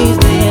is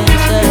the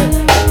answer,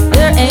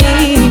 there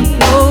ain't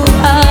no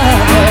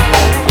other.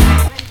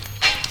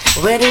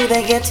 Where do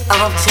they get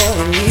off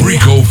telling you?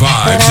 Rico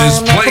Vibes is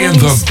playing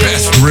the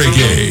best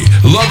reggae,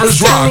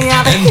 lovers rock,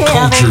 and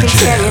culture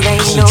jam.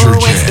 Culture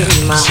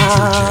jam.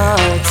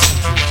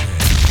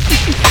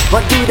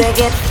 What do they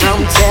get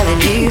from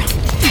telling you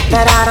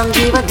that I don't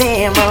give a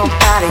damn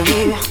about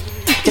you?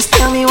 Just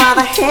tell me why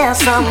the hell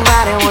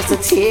somebody wants to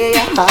tear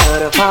your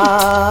heart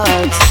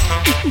apart.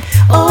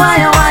 Oh, why,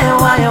 oh, why, oh,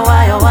 why, oh,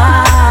 why, oh,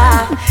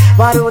 why?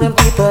 Why do them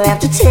people have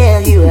to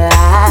tell you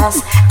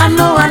lies? I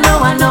know I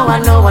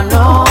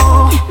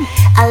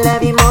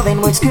love you more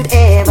than words could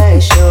ever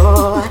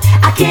show.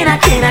 I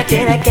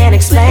can't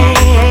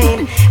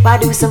explain. Why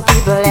do some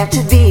people have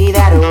to be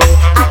that way?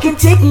 I can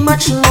take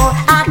much more,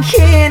 I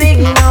can't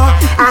ignore.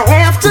 I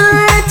have to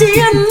let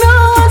you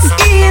know what's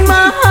in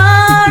my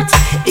heart.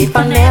 If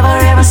I never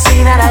ever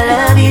say that I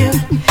love you,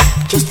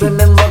 just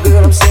remember,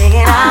 girl, I'm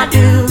saying I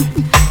do.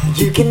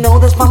 You can know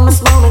this from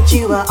this moment,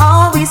 you are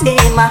always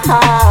in my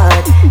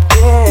heart,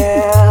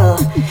 girl.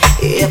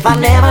 If I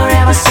never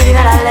ever say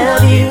that I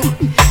love you,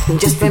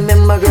 just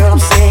remember, girl, I'm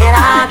saying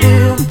I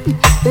do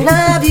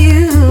love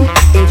you,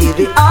 and you'll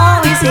be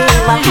always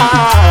in my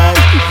heart,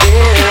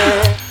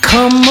 girl.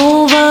 Come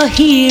over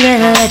here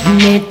and let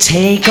me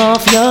take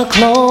off your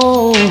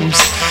clothes.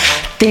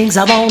 Things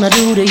I wanna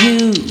do to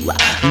you,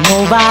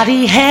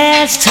 nobody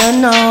has to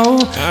know.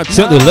 I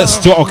tell you, let's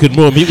talk and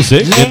more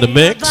music in the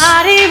mix.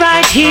 Nobody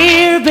right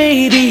here,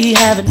 baby,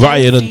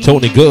 Ryan and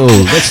Tony Gold,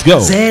 let's go.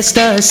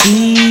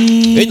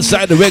 Ecstasy.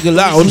 Inside the Reggae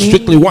Lounge,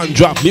 strictly one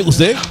drop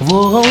music.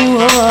 Whoa,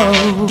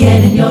 whoa.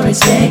 Get in your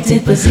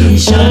expected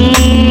position.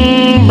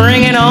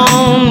 Bring it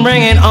on,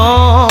 bring it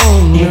on.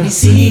 Any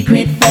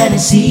secret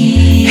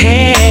fantasy,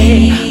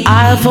 hey,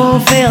 I'll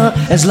fulfill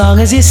as long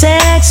as you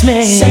sex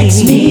me.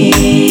 Sex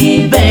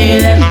me,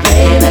 baby,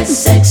 baby,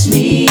 sex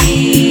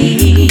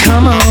me.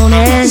 Come on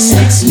and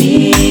sex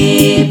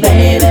me,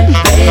 baby,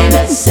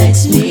 baby,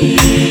 sex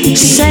me.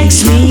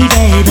 Sex me,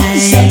 baby.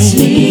 Sex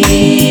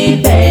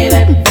me,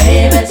 baby,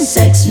 baby,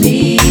 sex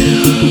me.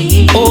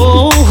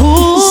 Oh,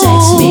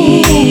 sex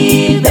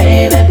me,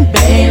 baby,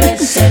 baby,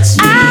 sex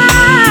me.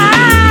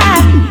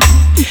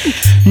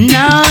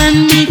 Now let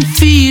me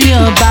feel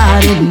your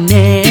body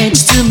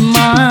next to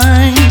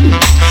mine.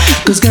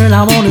 Cause girl,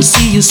 I wanna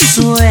see you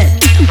sweat.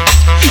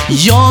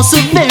 You're so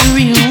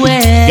very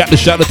wet. Got the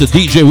shout out to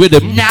DJ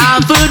Rhythm. Now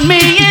put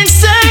me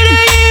inside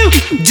of you.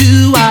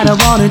 Do what I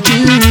wanna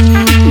do.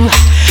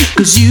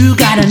 Cause you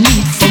got a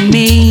need for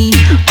me.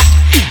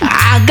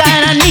 I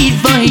got a need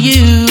for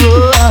you.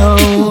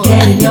 Oh.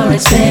 Get in your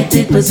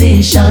expected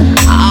position.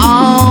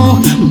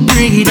 Oh,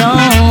 bring it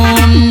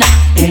on.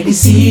 Any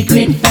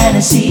secret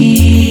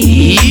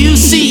fantasy. You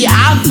see,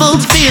 I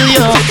fulfill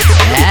your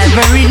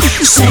every.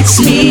 Sex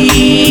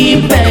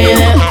me, baby.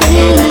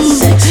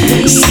 Sex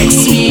me,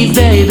 sex me,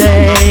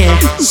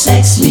 baby.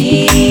 Sex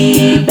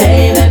me,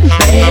 baby,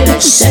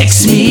 baby.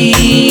 Sex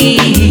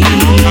me.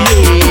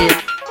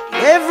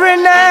 Every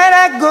night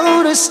I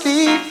go to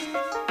sleep,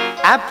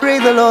 I pray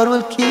the Lord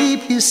will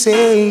keep you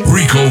safe.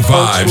 Rico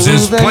Vibes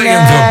is playing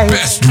the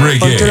best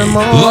reggae,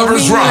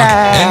 Lovers Rock,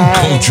 and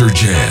Culture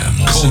Jam.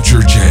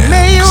 Culture Jam.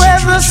 May you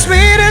have the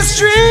sweetest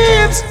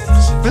dreams,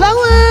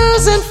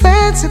 flowers and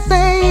fancy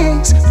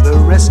things the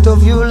rest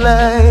of your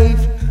life.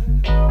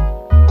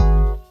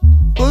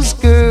 Cause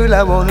girl,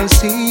 I wanna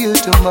see you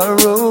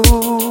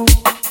tomorrow.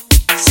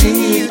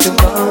 See you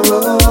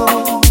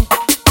tomorrow.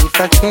 If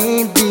I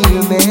can't be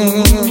your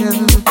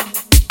man,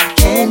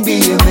 can't be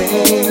your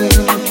man.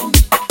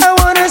 I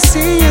wanna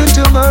see you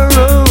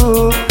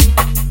tomorrow.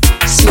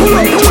 See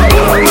you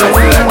tomorrow.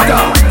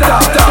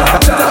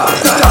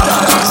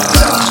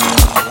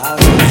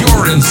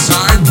 You're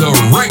inside the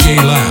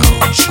Reggae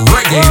Lounge.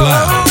 Reggae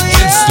Lounge.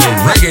 It's the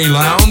Reggae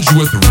Lounge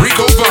with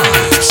Rico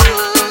Vibes.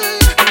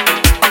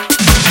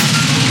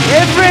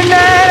 Every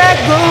night I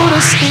go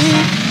to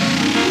sleep,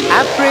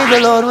 I pray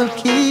the Lord will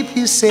keep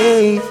you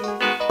safe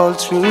all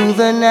through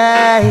the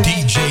night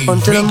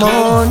until the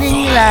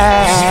morning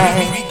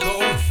light.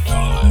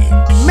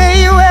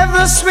 May you have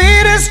the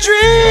sweetest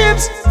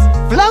dreams,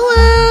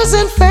 flowers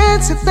and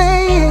fancy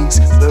things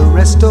the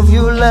rest of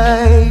your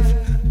life.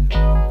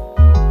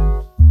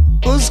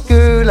 Cause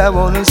girl, I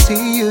wanna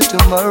see you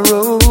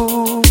tomorrow.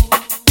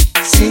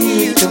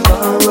 See you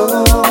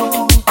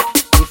tomorrow.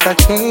 If I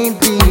can't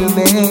be your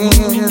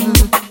man,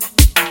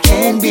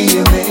 can't be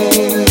your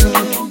man.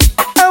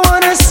 I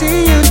wanna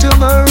see you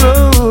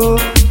tomorrow.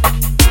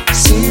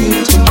 See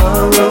you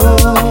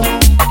tomorrow.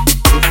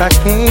 If I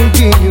can't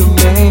be your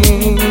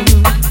man,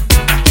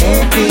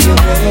 can't be your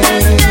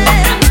man.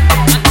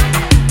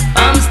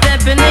 I'm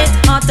stepping it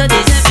hotter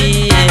this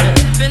year.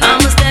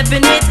 I'm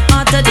stepping it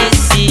hotter this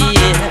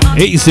year.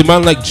 Easy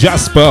man like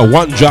Jasper,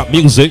 One Drop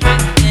Music.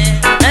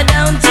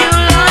 Don't you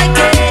like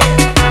it?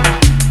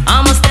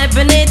 I'm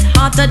stepping it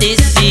hotter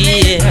this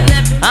year.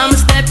 I'm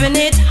stepping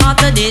it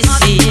hotter this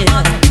year.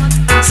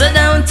 So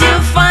don't you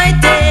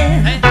fight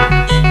it.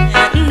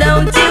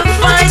 Don't you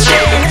fight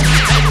it.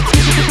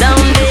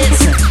 Don't miss,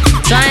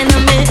 trying to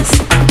miss.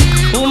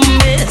 Who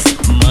miss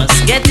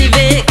must get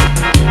evict.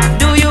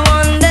 Do you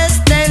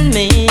understand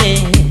me?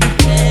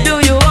 Do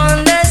you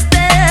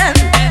understand?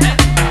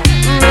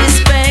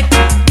 Respect,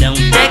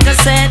 don't take a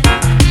set.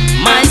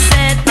 My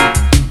set,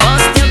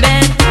 bust your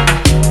bet.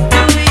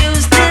 Do you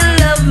still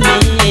love me?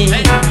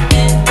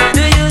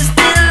 Do you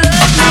still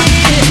love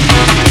me?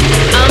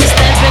 I'm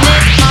stepping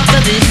it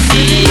hotter this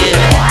year.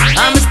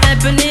 I'm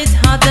stepping it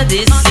hotter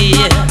this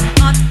year.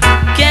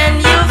 Can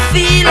you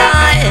feel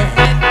it?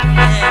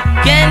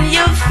 Can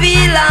you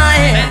feel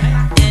it?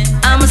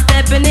 I'm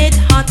stepping it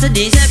hotter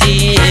this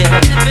year.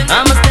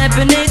 I'm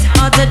stepping it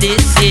hotter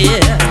this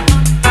year.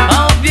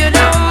 Hope you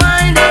don't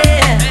mind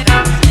it.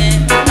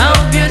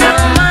 Hope you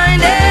don't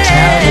mind it.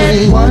 Tell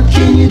me, what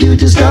can you do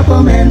to stop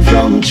a man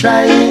from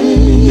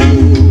trying?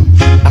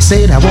 I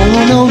said I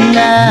wanna know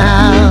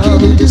now. What can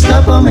you do to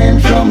stop a man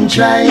from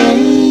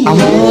trying? I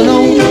wanna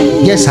know,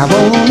 yes I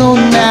wanna know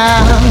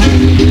now. What can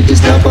you do to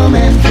stop a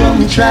man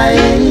from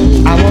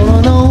trying? I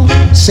wanna know,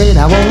 said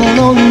I wanna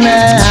know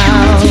now.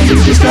 What can you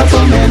do to stop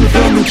a man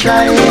from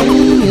trying?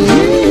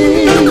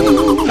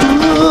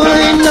 Oh,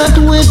 not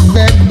with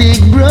that big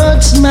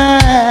broad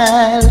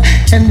smile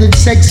and the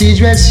sexy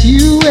dress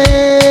you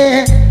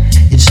wear.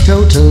 It's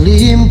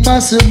totally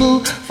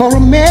impossible for a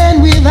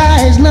man with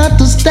eyes not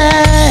to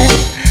stare.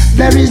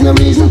 There is no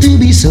reason to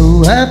be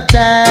so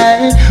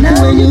uptight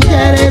when you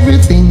got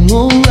everything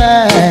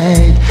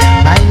alright.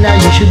 By now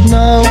you should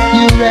know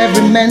you're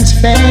every man's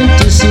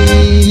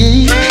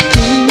fantasy.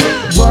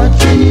 What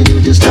can you do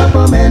to stop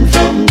a man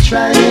from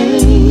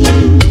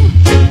trying?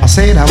 I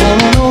said I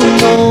wanna know.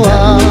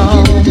 What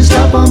can you do to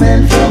stop a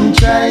man from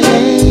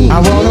trying? I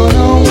wanna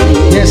know.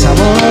 Yes, I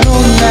wanna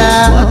know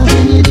now. What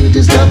can you do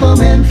to stop a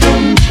man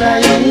from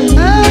trying?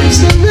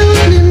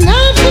 Absolutely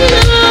nothing.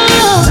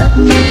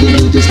 Nothing you can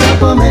do to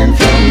stop a man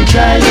from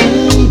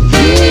trying.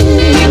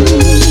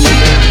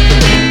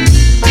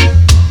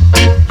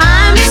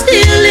 I'm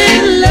still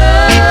in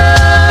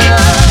love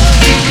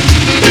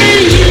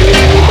with you,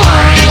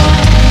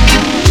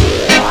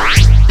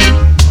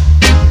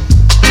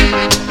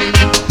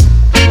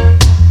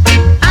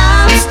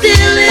 I'm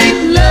still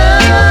in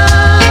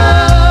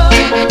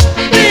love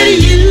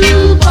with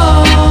you,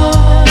 boy.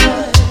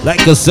 Like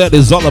cassette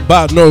is all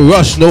about no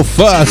rush, no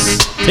fuss,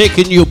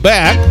 taking you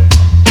back.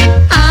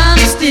 I'm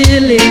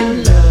still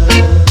in love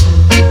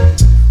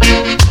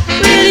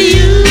with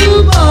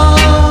you, boy.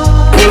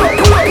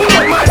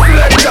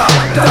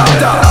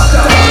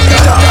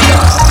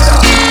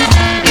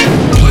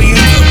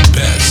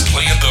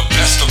 Playing the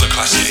best of the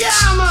classics.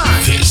 Yeah,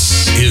 man.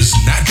 This is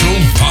Natural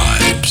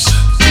Vibes.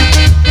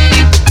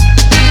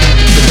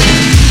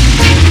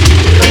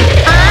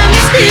 I'm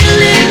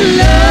still in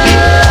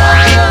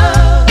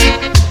love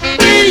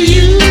with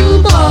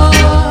you, boy.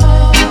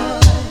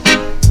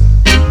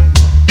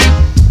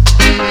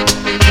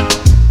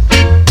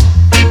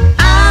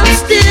 I'm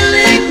still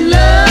in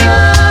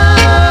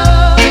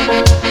love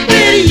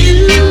with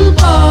you,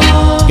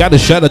 boy. Got a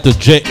shout out to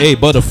J.A.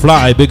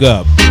 Butterfly, big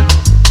up.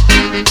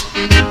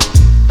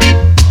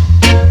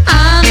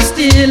 I'm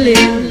still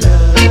in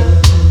love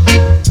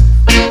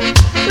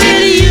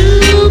with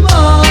you, boy.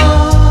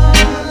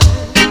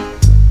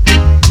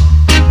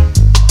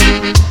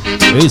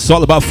 It's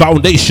all about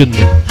foundation.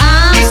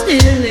 I'm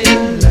still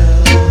in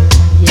love.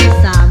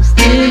 Yes, I'm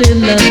still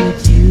in love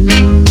with you.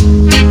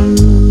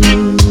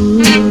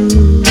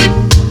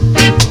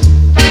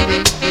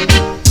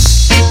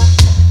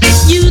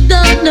 You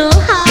don't know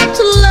how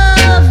to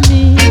love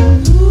me,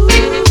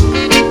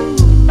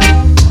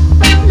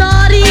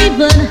 not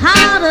even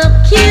how to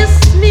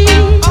kiss me.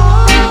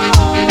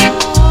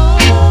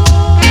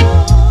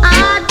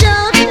 I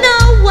don't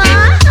know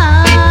why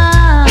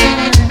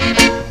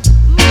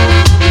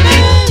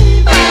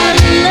I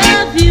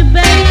love you,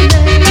 baby.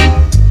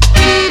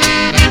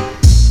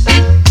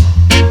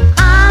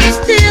 I'm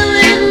still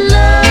in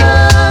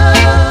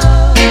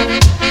love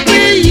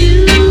with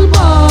you,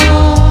 boy.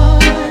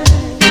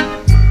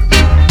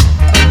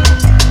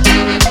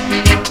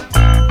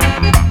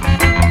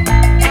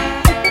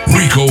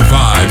 Rico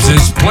Vibes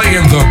is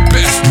playing the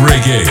best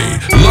reggae,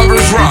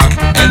 lovers rock,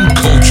 and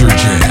culture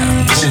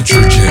jams.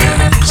 Culture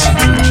jams.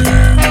 Culture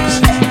jams.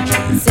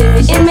 See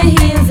me in my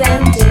heels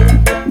and ting.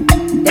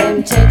 Them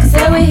checks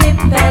say we hip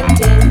and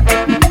ting.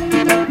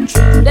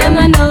 True them I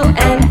know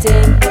and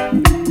ting.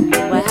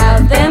 We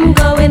have them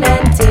going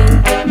and ting.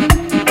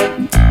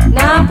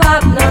 Now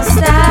pop no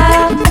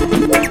style.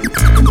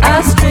 I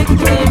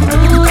strictly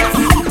roots.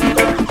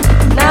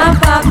 Now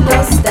pop no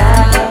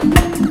style.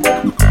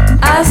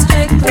 I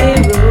strictly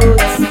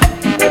roots.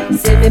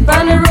 See me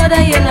on the road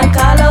and you not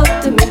call out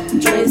to me.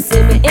 Try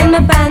see me in my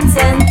pants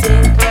and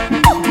ting.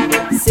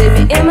 See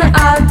me in my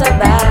altar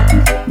back.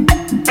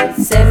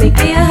 Say me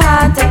give a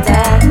heart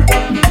attack.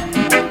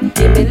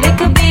 Give me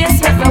little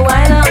bass, make me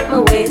wind up my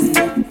waist.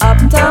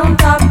 Uptown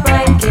top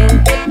ranking.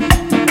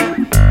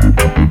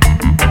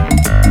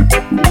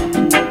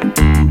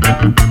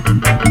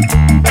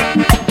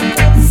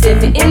 See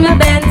me in my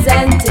Benz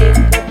and ting.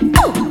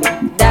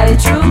 Daddy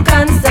true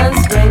constant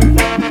spring.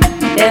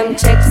 Them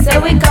checks say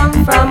we come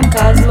from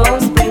Cosmo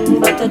Spring,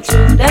 but the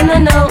truth them I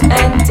know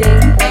and ting.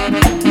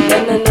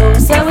 Them I know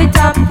say we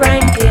top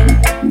ranking.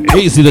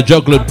 Easy, the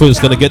juggling puss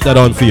gonna get that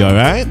on for you,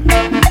 alright?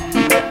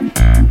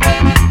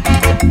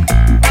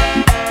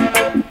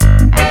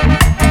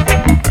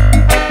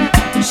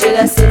 Should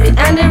I see me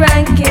and the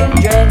ranking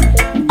dread?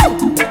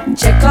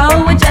 Check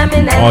out with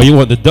jamming and Oh, you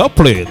want the dub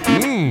plate?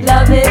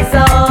 love is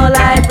all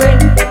I bring.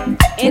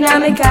 In a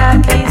me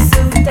khaki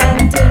suit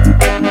and ting.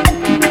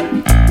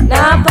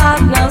 Now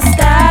pop no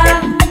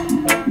style.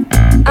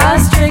 I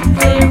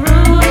strictly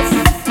roots.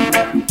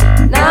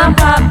 Now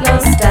pop no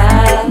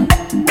style.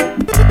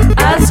 I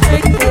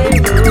strictly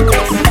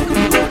roots.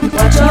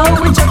 Watch out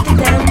we chuck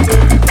it and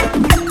ting.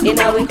 In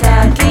a we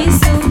khaki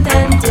suit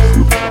and ting.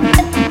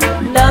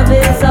 Love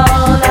is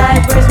all I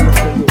bring.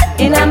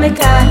 In a me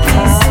khaki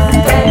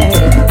suit and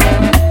ting.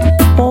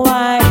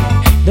 Why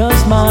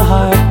does my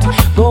heart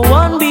go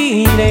on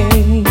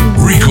beating?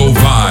 Rico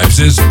Vibes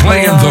is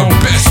playing the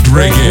best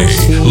reggae,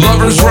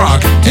 lovers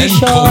rock, and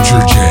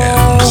culture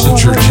jams.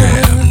 Culture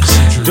jams.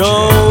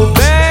 Don't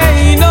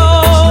they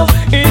know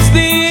it's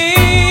the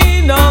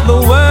end of the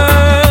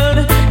world?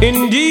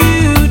 And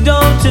you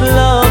don't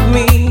love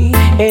me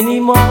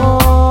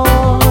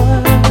anymore.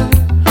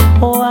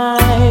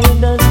 Why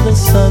does the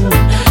sun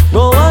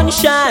go on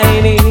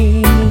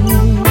shining?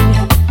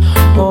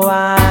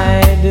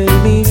 Why do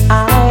these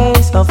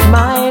eyes of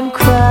mine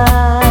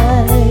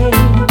cry?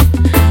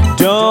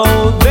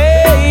 Don't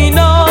they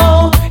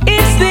know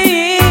it's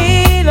the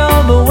end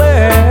of the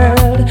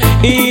world?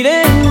 It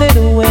ended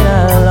when I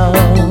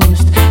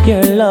lost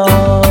your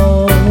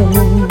love.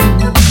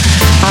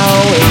 I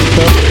wake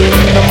up in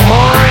the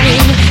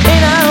morning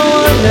and I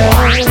wonder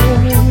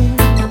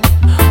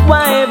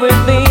why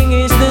everything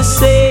is the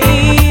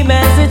same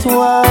as it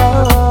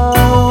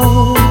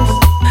was.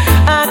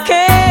 I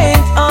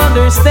can't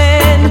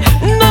understand,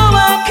 no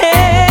I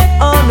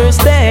can't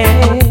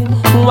understand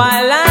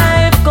why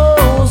life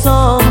goes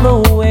on the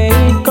way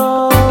it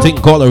goes. Thing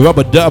called a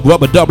rubber dub,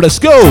 let's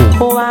go.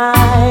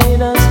 Why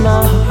does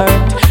my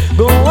heart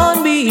go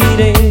on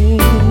beating?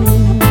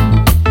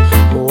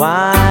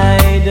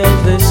 Why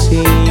does the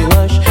sea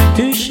rush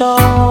to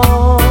shore?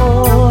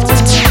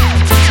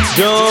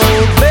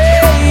 Don't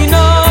they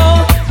know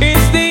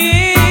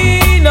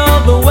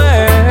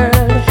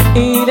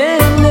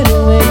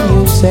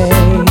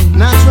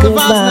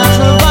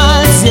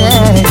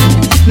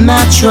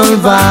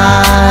Natural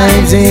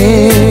vibes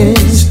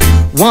is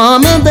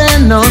warmer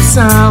than no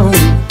sound.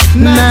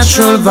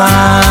 Natural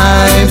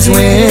vibes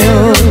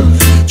will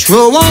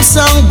throw all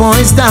song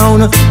boys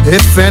down.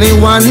 If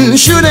anyone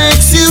should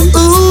ask you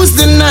who's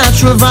the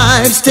natural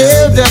vibes,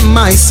 tell them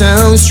my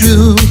sound's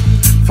true.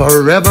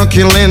 Forever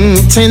killing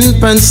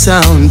 10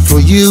 sound for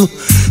you.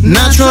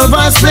 Natural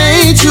vibes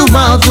play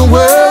throughout the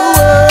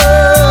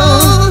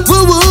world.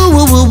 Woo woo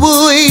woo woo woo.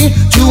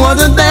 To all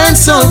the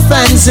dancehall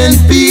fans and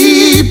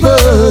people.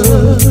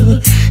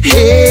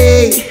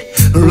 Hey.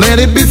 Let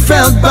it be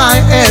felt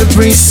by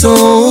every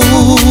soul.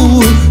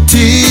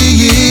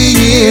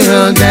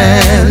 Till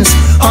dance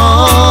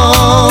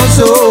all's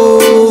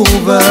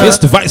over.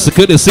 Mr. Vice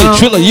could say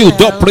Triller, you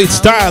don't play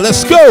style.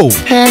 Let's go.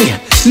 Hey,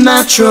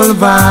 natural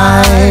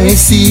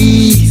vice,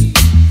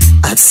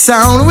 a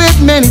sound with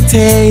many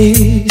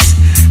tastes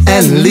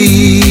and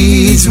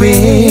leads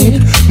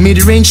with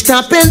mid-range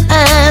tapping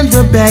and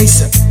the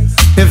bass.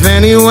 If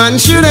anyone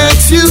should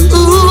ask you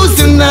who's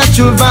the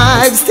natural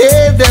vibes,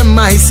 tell them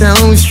my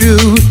sound's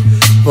true.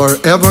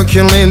 Forever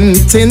killing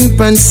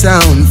 10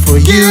 sound for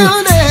you.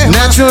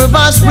 Natural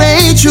vibes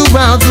play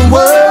throughout the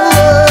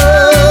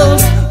world.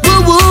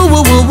 Woo woo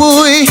woo woo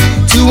woo.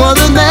 To all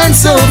the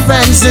dancehall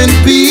fans and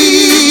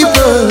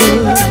people.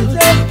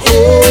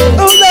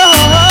 Oh yeah.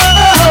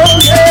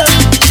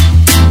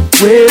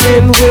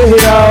 Winning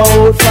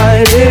without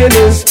finding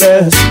is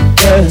best.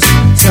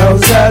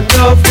 Sounds that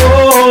the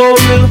foe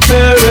will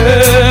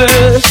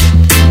perish.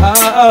 I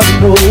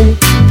know.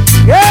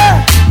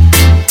 Yeah.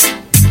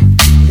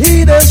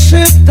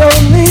 Leadership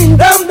don't mean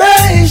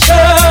damnation.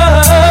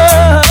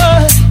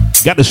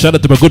 Got to shout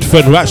out to my good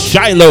friend Rash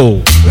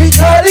Shiloh.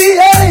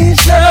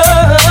 Retaliation.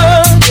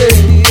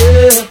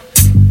 Yeah.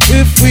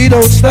 If we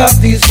don't stop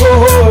these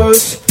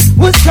wars,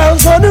 what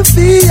sounds gonna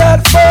be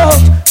at fault?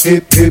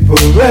 If people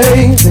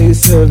rain, they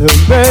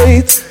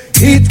celebrate.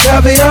 Eat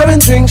caviar and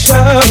drink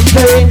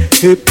champagne.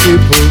 If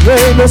people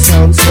rain, the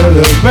sound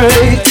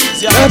celebrate.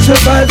 Natural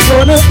vibes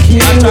gonna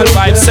kill. Natural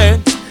vibes say,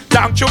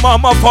 thank you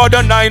mama for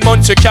the 9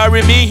 months you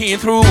carry me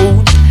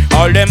through.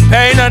 All them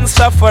pain and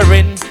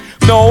suffering.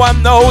 No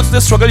one knows the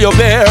struggle you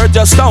bear,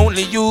 just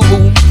only you.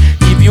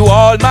 Give you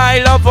all my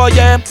love, oh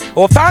yeah.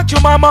 Oh thank you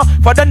mama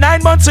for the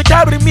 9 months you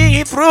carry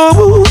me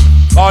through.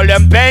 All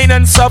them pain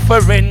and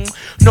suffering.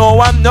 No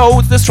one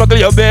knows the struggle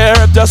you bear,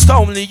 just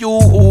only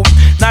you.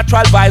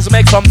 Natural vibes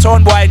make some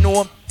town boy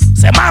know.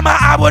 Say mama,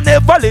 I will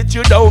never let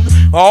you down.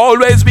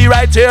 Always be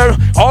right here,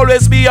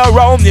 always be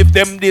around. If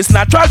them this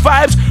natural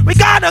vibes, we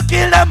gonna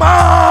kill them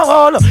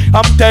all.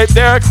 I'm take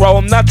their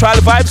crown, natural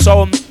vibes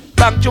sound.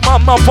 Thank you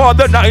mama for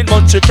the 9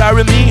 months you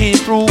carry me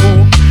through.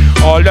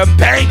 All them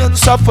pain and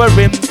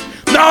suffering.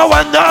 No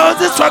one knows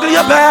the struggle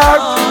you bear.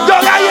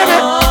 Don't I hear me?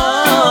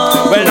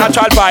 Well,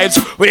 natural vibes,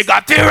 we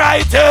got it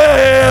right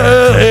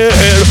here.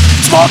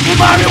 Smoking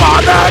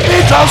marijuana,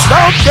 we just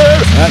don't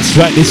care. That's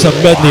right, it's a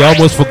medley. I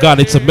almost forgot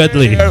it's a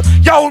medley.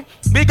 Yo,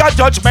 we got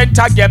judgment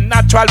again,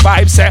 natural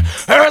vibes.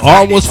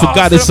 Almost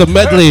forgot it's a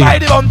medley. By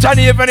the mountain,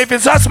 even if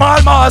it's a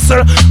small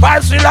muscle.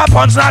 Vibes still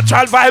happens,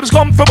 natural vibes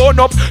come from bone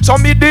up.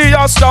 Some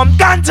idiot, some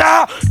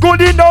ganja.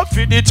 Good enough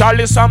for the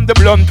chalice and the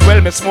blunt.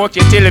 Well, me smoke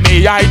it till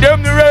me eye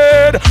them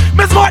red.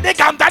 Me smoke the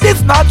ganja,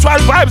 this natural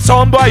vibes.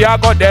 Some boy, I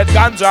got that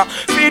ganja.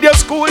 Feed your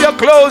school, your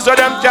clothes, so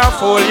them can't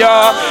fool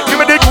ya. Give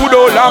me the good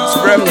old lamp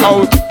spread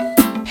out.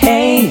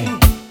 Hey,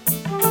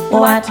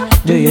 what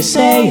do you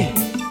say,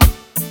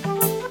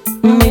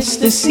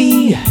 Mr.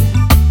 C?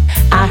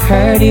 I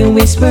heard you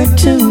whisper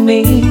to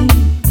me.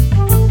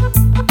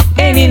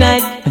 Any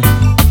night,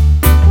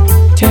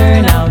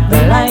 turn out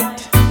the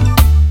light.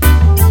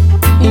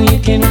 You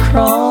can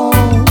crawl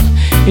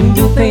and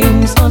do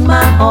things on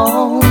my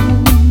own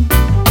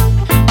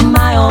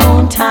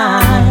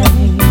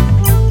time.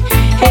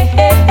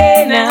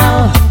 Hey,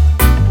 now.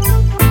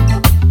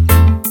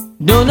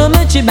 Don't know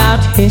much about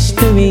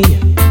history.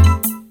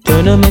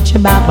 Don't know much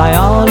about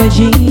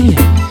biology.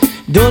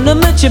 Don't know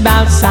much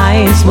about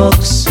science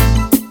books.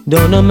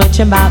 Don't know much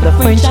about the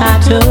French I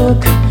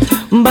took.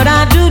 But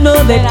I do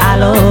know that I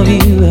love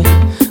you.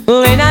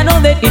 And I know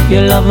that if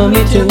you love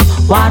me too,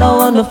 what a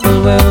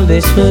wonderful world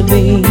this would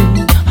be.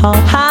 Oh,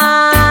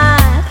 hi,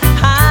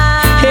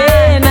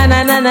 hey, na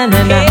na na na na,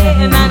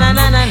 hey, na na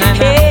na na na,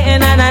 hey,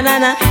 na na na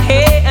na,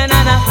 hey, na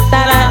na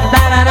da da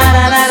da da da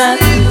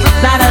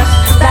da da da da.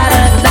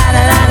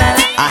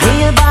 I hear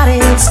your body,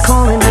 it's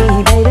calling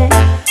me, baby.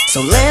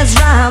 So let's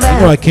drive out.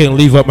 You know I can't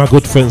leave out my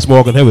good friends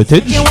Morgan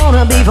Heritage. You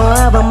wanna be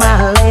forever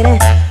my lady,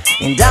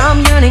 and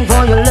I'm yearning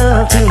for your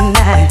love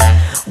tonight.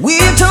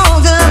 We've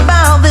talked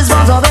about this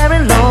for so very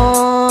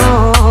long.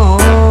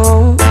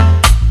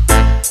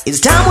 It's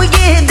time we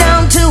get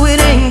down to it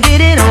and get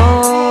it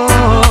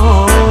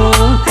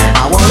on.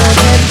 I wanna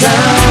get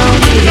down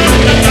with you,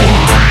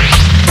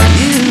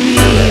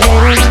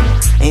 baby,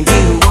 and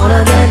you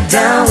wanna get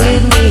down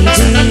with me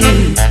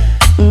too.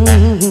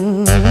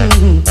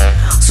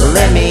 So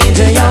let me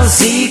into your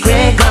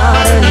secret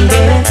garden,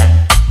 baby.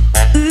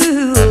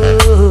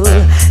 Ooh,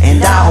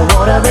 and I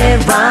wanna be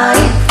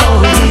right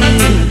for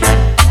you.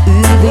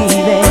 Ooh,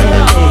 baby.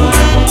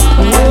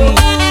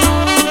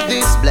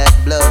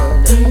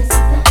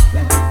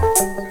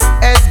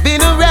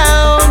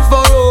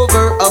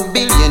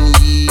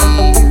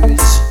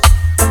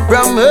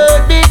 from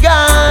hurt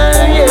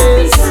begun,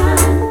 yes.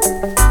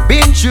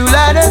 Been through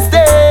lot of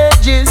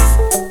stages,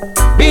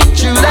 been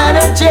through lot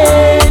of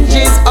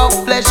changes of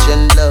flesh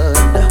and blood.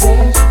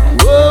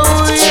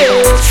 Oh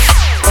yes,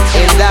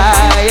 and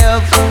I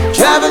have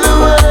traveled the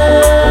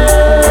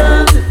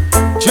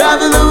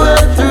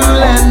world through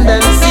land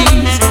and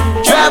seas,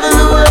 travel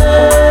the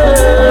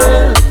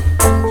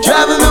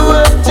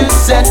world to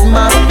set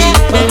my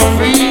people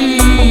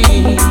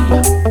free.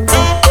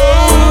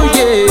 Oh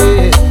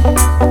yeah.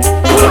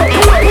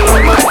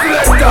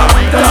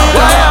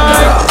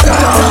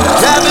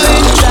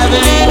 Traveling.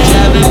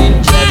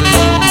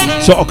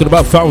 Talking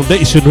about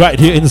foundation right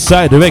here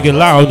inside the Reggae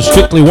Lounge.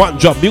 Strictly one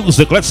drop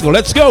music. Let's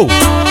go.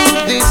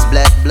 This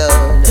black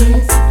blood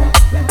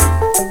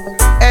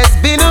has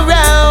been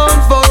around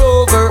for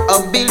over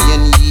 1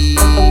 billion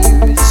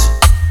years.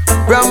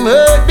 From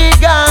hurt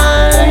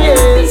begun,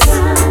 yes.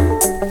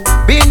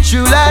 Been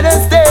through lot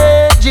of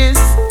stages,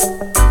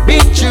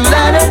 been through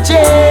lot of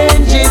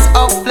changes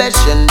of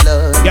flesh and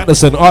blood. Got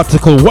us an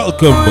article.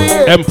 Welcome,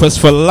 Empress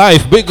for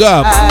Life. Big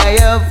up. I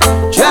have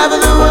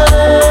traveled the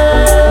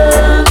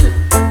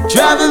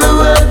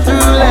world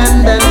through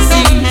land and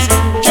seas,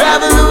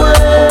 travel the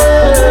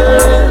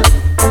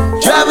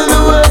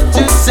world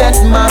to set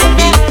my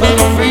people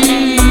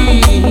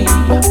free.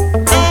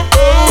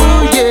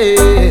 Oh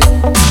yeah.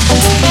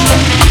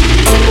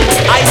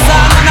 I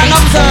saw and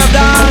observed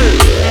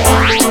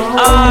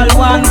all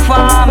one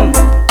farm.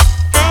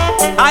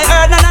 I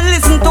heard and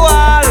listened to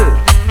all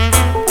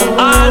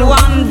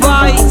one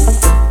voice.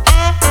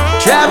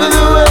 Travel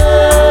the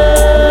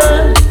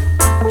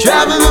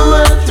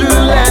world through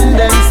land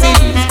and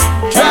seas,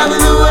 travel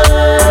the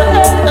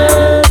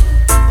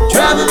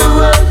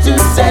world to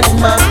set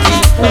my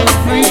people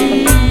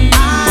free. I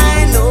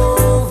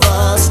know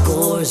the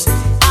scores,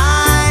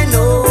 I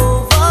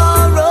know the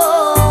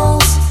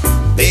roles,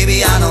 baby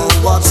I know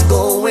what's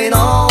going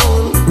on.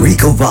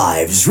 Rico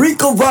vibes,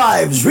 Rico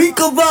vibes,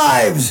 Rico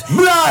vibes.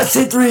 Blast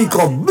it,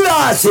 Rico,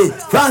 blast it.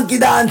 Frankie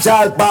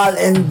Dancehall Pal,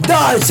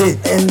 endorse it,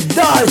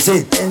 endorse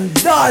it,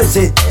 endorse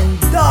it,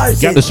 endorse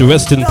it. Got us to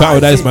rest in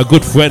paradise, my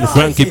good friend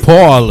Frankie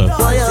Paul.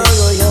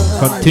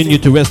 Continue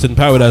to rest in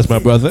paradise, my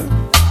brother.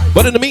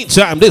 But in the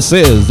meantime, this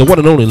is the one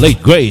and only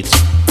Late Great.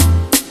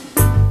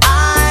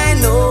 I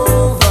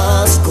know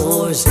the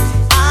scores,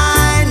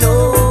 I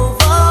know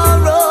the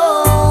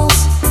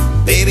roles,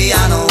 baby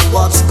I know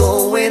what's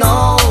going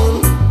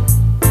on.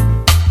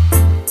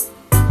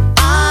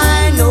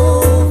 I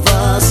know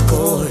the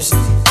scores,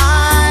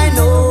 I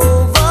know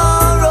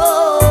the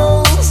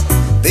roles,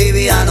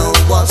 baby I know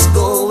what's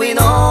going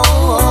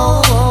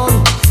on.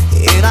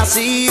 And I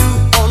see you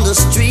on the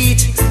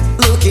street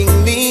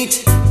looking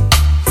neat,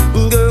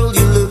 girl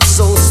you look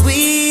so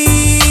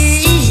sweet,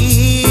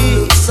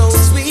 so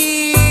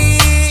sweet.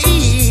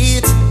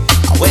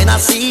 When I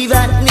see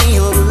that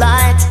neon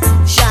light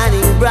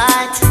shining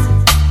bright,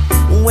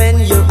 when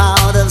you're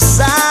out of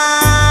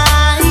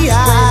sight,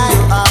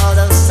 out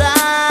of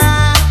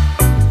sight,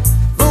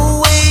 the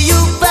way you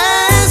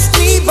pass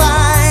me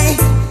by,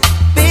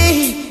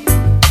 babe,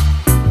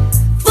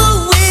 the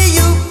way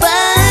you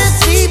pass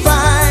me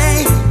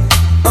by,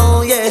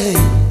 oh yeah.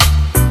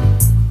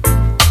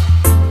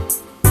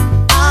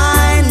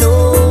 I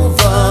know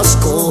the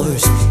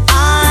scores,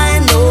 I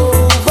know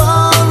the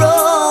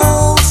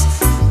roles,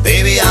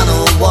 baby I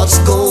know what's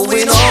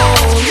going on.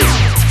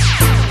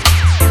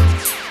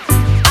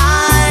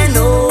 I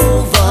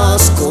know the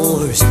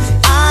scores,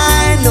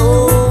 I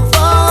know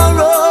the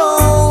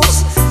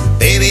roles,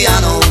 baby I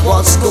know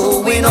what's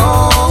going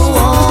on.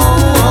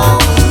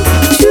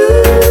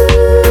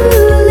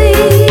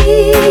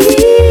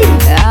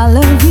 I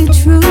love you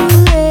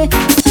truly.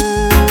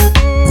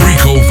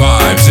 Rico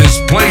Vibes is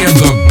playing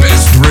the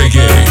best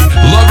reggae,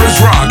 lovers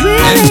rock,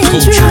 and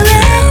culture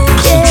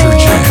jams. Culture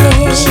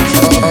jams.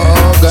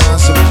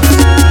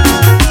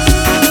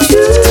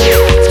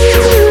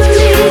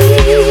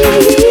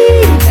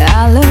 I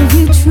love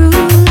you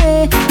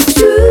truly,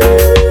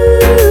 truly.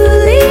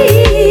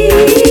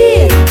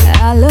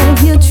 I love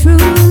you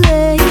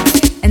truly,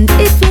 and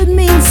it would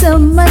mean so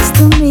much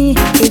to me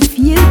if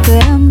you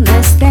could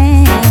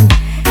understand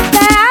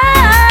that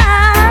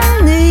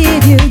I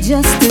need you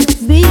just to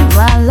be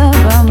my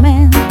lover,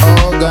 man.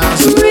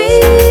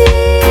 Really,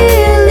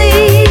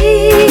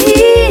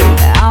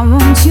 I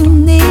want you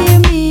near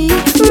me.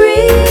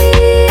 Really,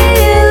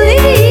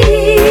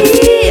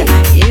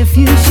 if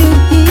you should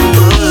hear.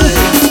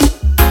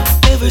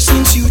 Ever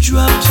since you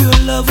dropped your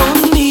love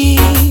on me,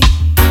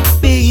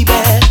 baby,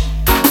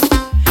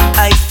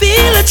 I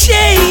feel a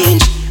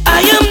change.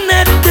 I am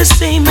not the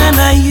same man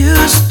I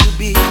used to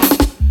be.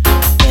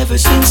 Ever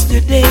since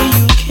the day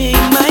you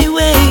came my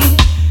way,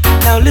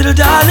 now little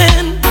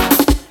darling,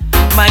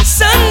 my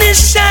sun is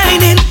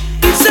shining.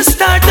 It's the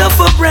start of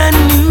a brand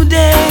new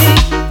day.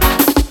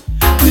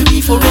 We'll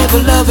be forever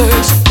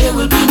lovers, there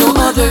will be no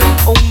other.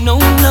 Oh no,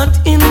 not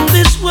in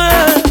this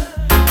world.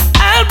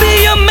 I'll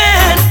be your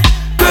man,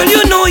 girl,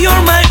 you know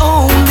you're my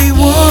only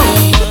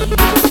one.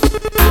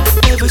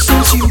 Ever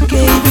since you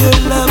gave your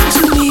love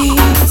to me,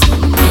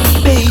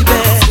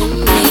 baby,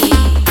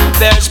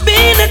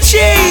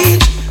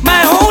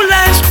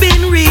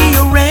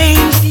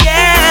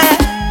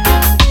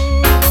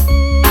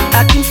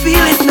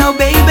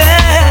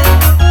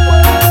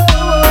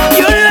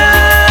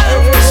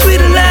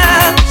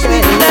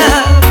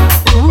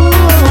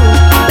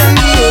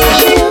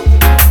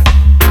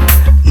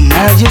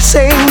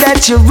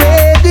 that you're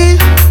ready.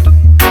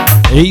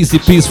 Easy,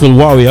 peaceful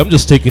warrior. I'm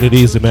just taking it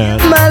easy, man.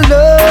 My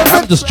love,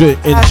 I'm just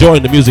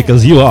enjoying the music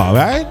as you are,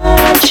 right?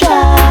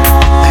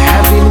 I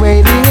have been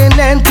waiting and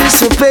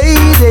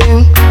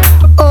anticipating.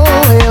 Oh,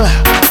 well,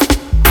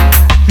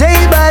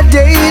 day by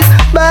day,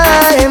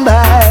 by and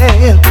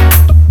by.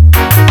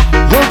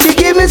 Won't you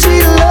give me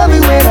sweet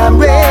loving when I'm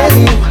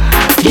ready?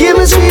 Give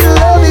me sweet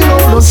loving,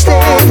 hold on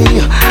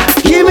steady.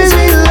 Give me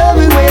sweet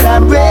loving when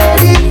I'm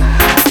ready.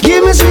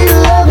 Give me sweet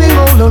loving,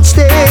 hold on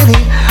steady.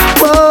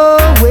 Oh,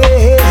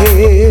 well,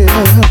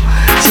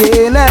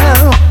 yeah,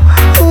 now.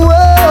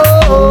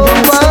 Whoa,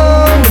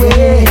 well.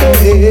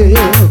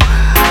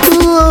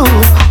 Ooh,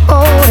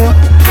 oh, well.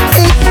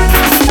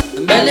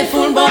 Belly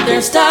full, but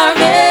they're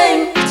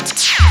starving.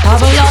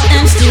 Have a lot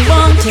and still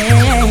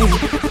wanting.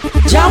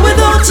 Jah,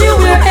 without you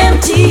we're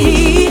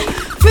empty.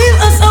 Fill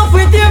us up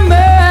with your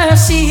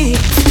mercy.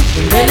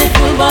 Belly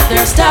full, but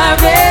they're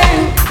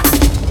starving.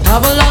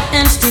 Have a lot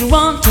and still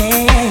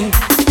wanting.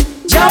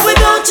 Jah,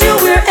 without you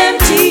we're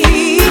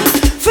empty.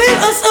 Fill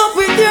us up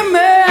with your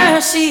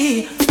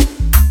mercy.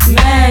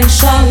 Man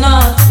shall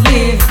not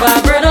live by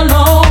bread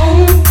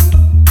alone,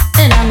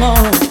 and I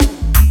know,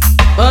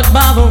 but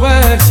by the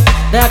words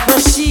that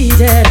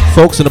proceeded.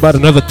 Folks, in about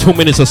another 2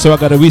 minutes or so, I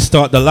gotta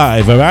restart the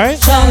live, alright?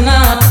 Shall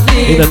not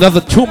live. In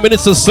another 2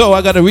 minutes or so,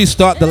 I gotta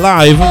restart the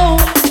live.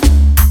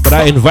 But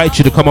I invite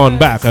you to come on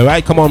back,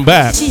 alright? Come on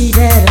back.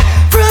 Proceeded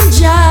from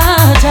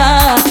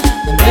Jata.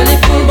 The belly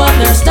full, but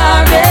they're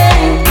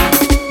starving.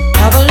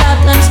 Have a lot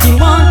and still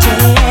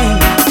wanting.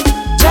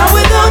 Jah,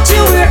 without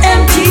you we're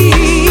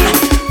empty.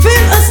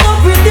 Fill us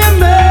up with your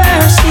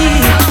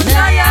mercy.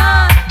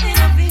 Zion in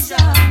a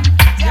vision.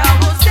 Jah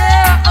was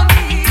there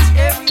amidst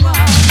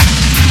everyone.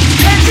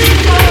 Getting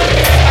for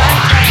this right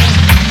time.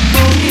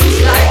 Movies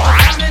like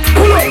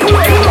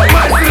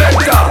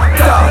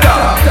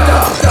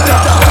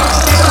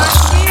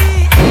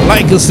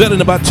Like I said,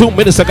 in about 2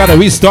 minutes, I gotta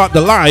restart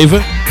the live.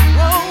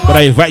 But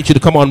I invite you to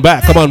come on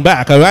back,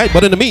 alright?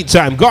 But in the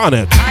meantime, go on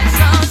it.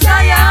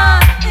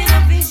 Zion in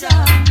a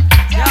vision.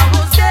 Jah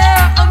was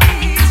there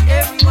amidst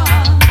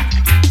everyone.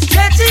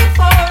 Stretching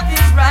for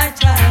this right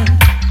time.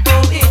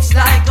 Oh, it's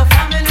like a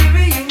family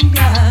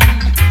reunion.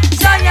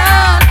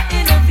 Zion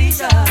in a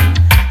vision.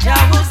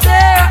 Jah was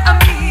there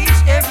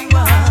amidst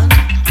everyone.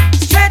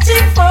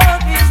 Stretching for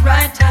this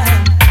right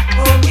time.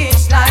 Oh,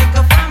 it's like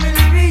a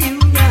family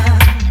reunion.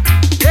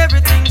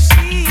 Everything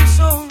seems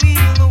so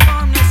real. The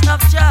warmness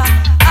of Jah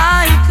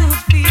I could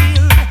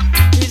feel.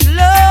 His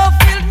love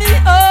filled me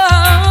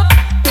up.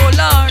 Oh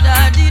Lord,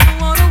 I didn't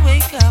want to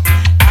wake up.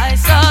 I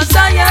saw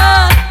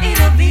Zion in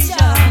a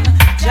vision.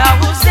 Jah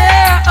was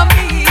there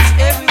amidst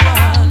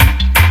everyone.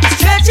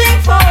 Stretching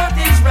for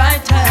this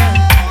right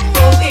time.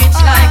 Oh, it's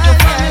like a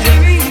family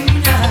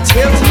reunion.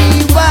 Tell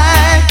me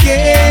why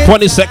can't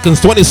 20 seconds,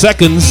 20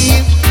 seconds.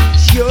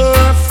 your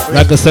friend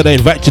Like I said, I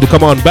invite you to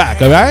come on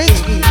back, alright?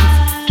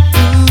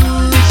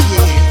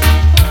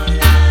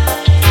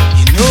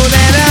 know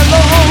that I'll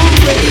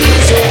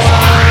always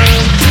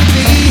want to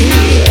be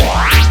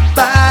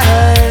by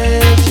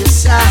your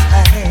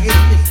side.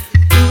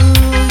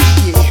 Ooh,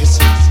 yes.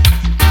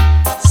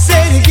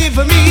 Say to give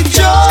me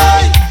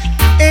joy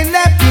and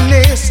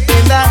happiness,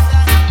 and I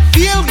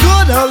feel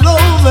good all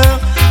over.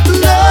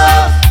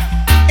 Love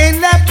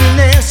and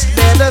happiness,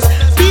 let us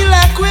be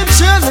like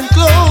witches and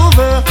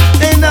clover.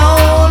 And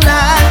all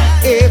I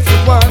ever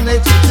wanted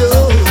to do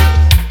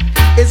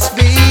is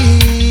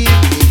be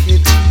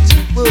with you.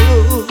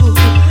 Ooh,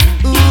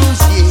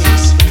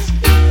 yes.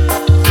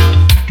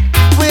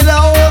 With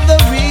all the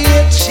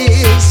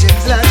riches and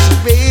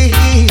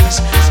luxuries,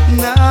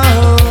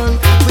 none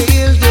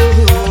will do.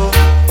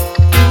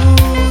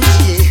 Ooh,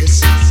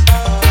 yes.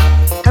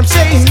 I'm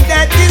saying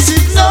that this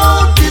is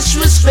no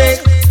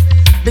disrespect,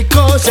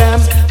 because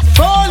I'm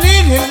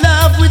falling in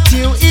love with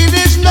you. It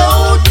is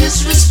no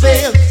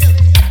disrespect.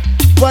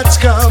 What's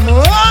come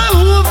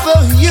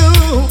over you?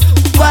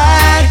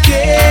 Why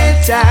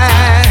can't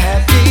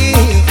I be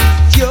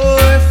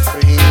your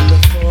friend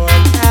for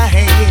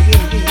life?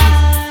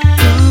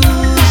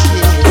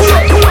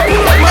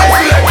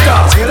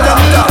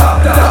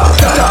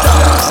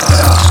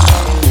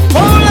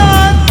 Hold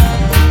on,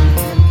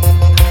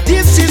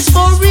 this is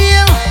for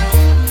real.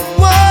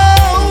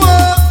 Whoa,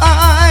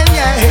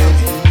 yeah.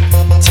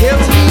 Tell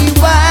me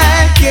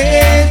why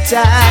can't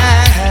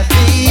I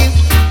be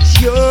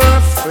your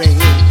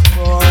friend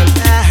for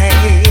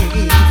life?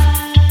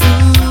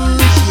 Ooh,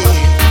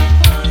 yeah.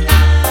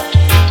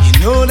 You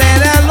know that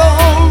I'll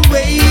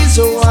always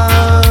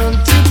want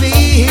to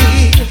be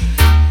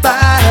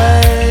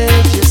by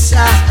your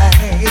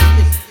side.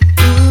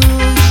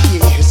 Ooh,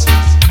 yes.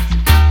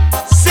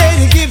 Say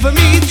to give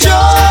me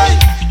joy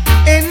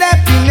and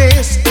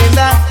happiness, and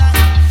I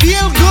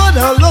feel good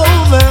all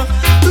over.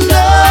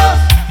 Love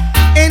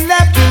and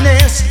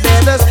happiness,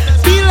 let us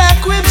be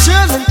like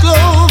witches and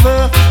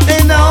clover.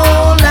 And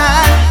all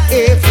I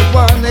ever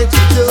wanted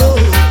to do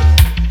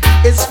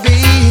is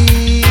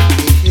be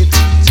with you.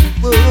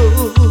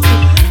 Ooh,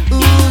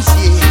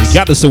 yes.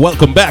 Got to say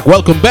welcome back,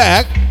 welcome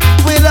back.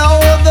 With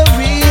all the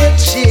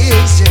riches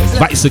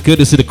Vice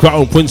courtesy the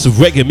Crown Prince of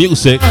Reggae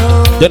Music,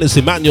 Dennis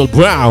Emmanuel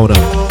Brown.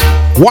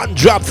 One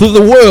drop through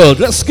the world.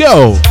 Let's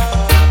go.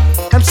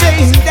 I'm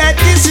saying that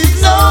this is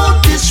no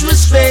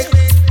disrespect,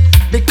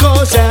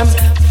 because I'm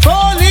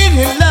falling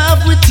in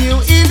love with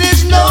you. It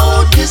is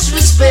no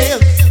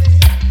disrespect.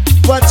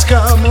 What's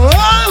come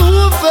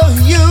over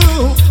you?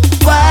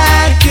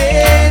 Why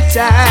can't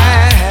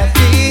I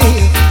be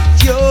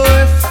your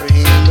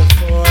friend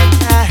for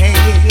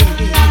life?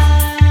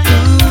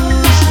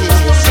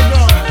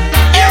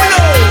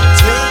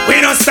 We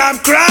don't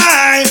stop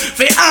crying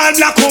for all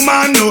black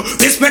woman.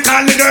 Respect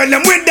all the girl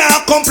them with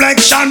dark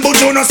complexion, but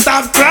you don't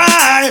stop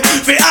crying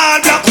for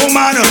all black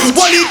woman.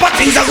 One heap of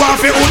things are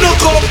going for uno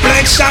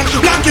complexion.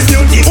 Black is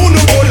beauty, uno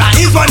cola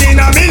is one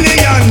in a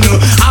million.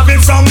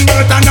 Having from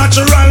birth a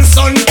natural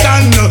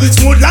suntan,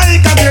 smooth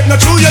like a grape, not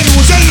true you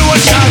use a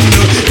lotion.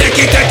 Take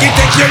care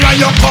of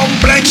your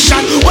complexion.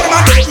 What am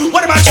I doing?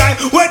 What am I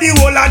trying? Where the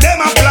whole of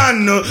them a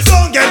plan?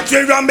 Don't get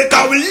me wrong,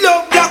 because we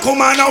love black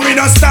woman and we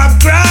don't stop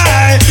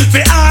crying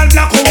for all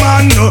black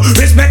woman.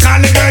 Respect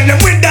all the girl them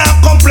with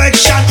dark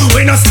complexion.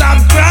 We don't stop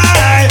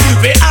crying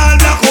for all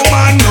black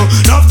woman.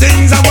 Enough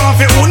things I want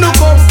for uno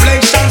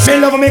complexion. Me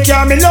love me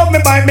car, me love me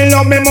bike, me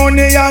love me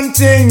money and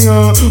thing.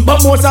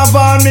 But most of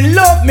all, me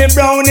love me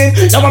browning.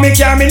 Love me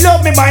car, me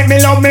love me bike, me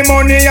love me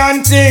money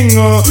and thing.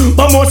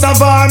 But most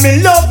of all,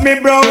 me love me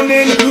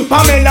browning.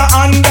 Pamela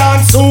and Dan,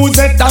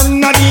 Suzette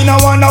and Nadine, I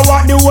wonder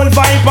what the whole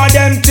vibe of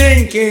them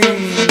thinking.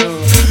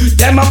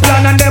 Them a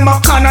plan and them a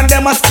con and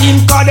them a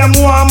scheme, cause them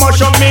want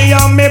much of me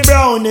and me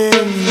browning.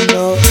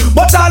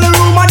 But all the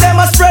rumor them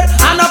a spread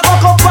and a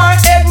fuck up her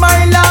head,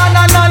 my land,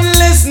 and not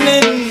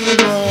listening.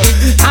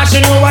 And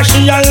she know what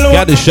she alone.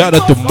 Got a shout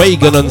out to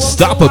Megan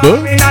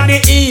Unstoppable.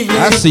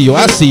 I see you.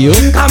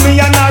 Cause me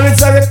and her is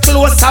very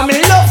close, and me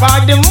love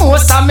her the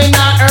most, and me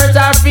not hurt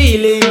her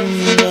feelings.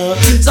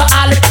 So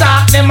all the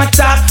talk them a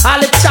talk, all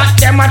the chat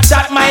them a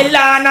chat, my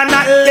land and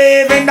not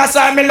living. That's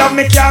why me love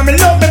me car, me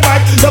love me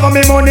bike, love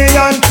me money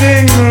and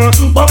thing.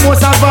 But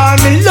most of all,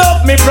 me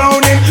love me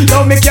browning.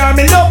 Love me car,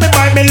 me love me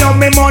bike, me love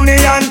me money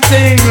and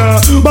thing.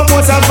 But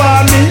most of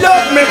all, me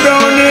love me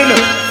browning.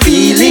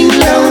 Feeling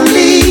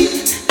lonely,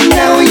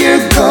 now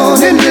you're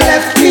gone and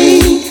left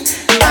me.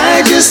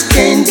 I just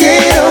can't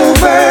get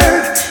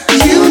over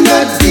you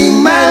not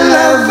being my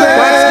lover.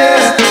 What's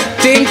this?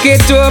 Think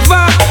it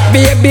over,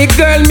 baby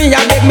girl. Me a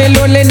beg me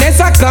loneliness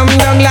I come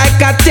down like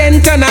a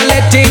tent and I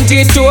let think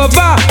it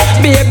over.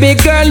 Baby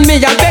girl,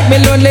 me a beg me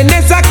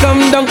loneliness I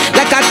come down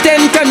like a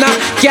tent and I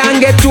can't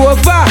get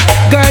over.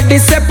 Girl,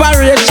 this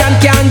separation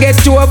can't get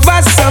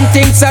over. Some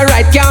things are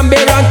right, can't be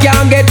wrong,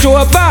 can't get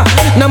over.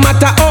 No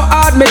matter how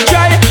hard me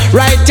try,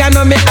 right you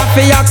know me have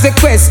to ask the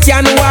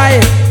question why.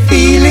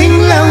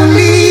 Feeling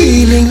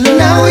lonely,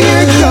 now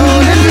you're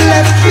gone and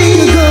left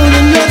me.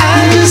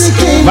 I just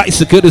can't.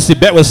 Vice courtesy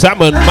Barry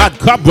Salmon, Mad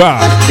Cobra.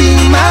 Be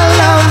my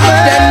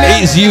lover.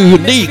 He's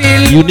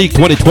unique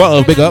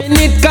 2012, big up.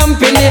 Need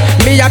company,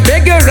 me a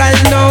beg you right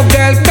now,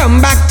 girl,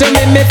 come back to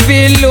me. Me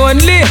feel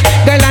lonely,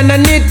 girl, and I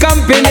need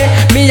company.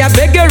 Me a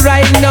beg you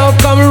right now,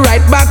 come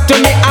right back to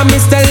me. I'm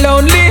Mr.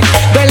 Lonely,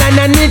 girl, and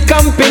I need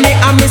company.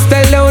 I'm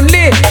Mr.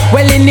 Lonely.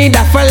 Well, you need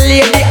a for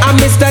lady. I'm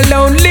Mr.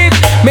 Lonely.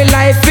 Me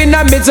life in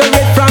a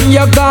misery from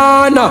your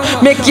gone.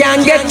 Me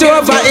can't get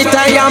over it.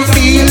 I am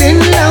feeling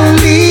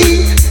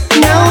lonely.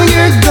 Now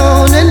you're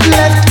gone and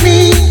left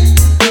me.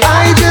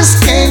 I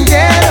just can't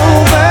get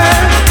over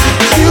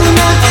you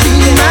not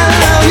being my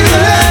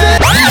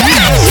lover.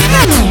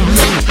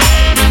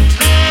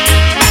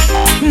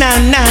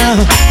 Now,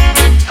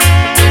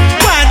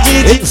 what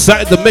did you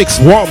Inside the mix,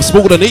 warm,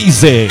 smooth and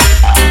easy.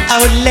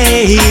 Oh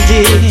lady,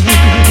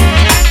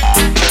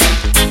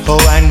 oh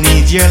I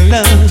need your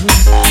love.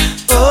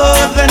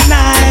 Oh the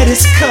night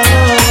is cold.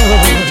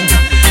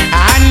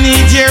 I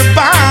need your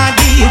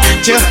body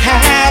to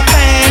have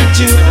and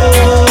to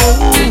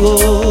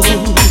hold.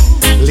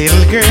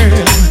 Little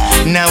girl,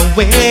 now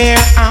where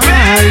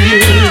are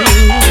you?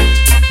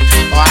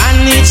 Oh, I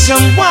need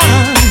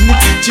someone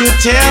to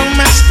tell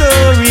my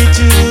story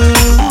to.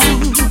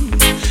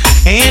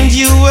 And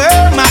you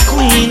were my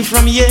queen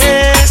from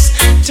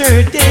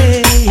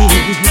yesterday.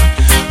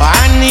 Oh,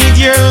 I need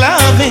your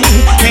loving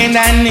and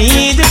I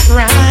need it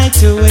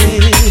right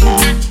away.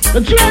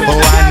 Oh,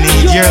 I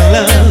need your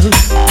love.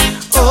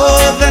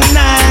 Oh, the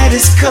night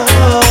is cold.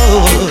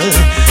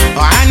 Oh,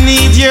 I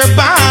need your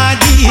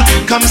body.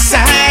 Come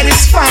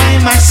satisfy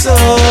my soul.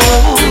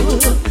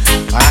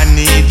 Oh, I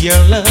need your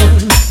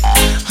love.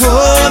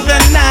 Oh, the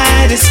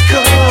night is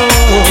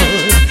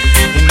cold.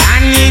 And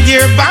I need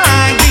your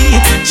body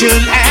to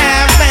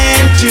laugh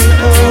and to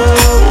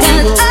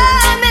hold.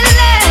 I'm in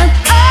love,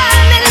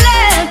 I'm in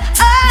love,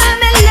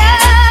 I'm in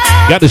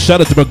love. Got to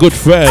shout out to my good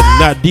friend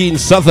Nadine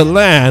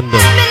Sutherland.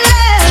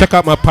 Check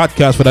out my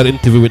podcast for that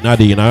interview with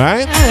Nadine,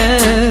 alright?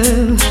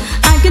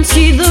 I can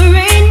see the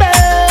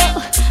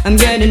rainbow. I'm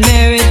getting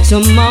married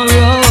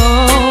tomorrow.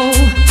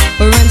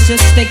 Parents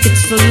just take it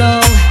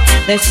slow.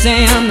 They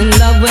say I'm in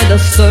love with a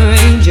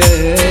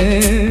stranger.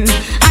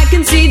 I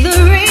can see the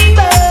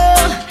rainbow.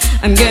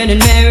 I'm getting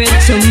married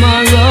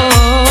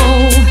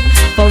tomorrow.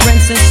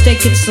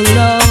 take it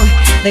slow.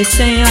 They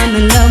say I'm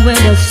in love with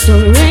a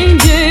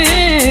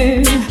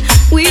stranger.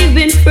 We've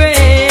been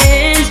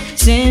friends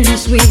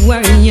since we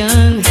were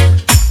young.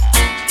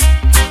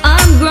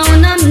 I'm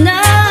grown up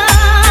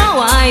now,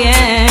 I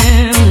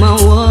am a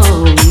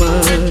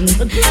woman.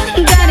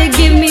 Gotta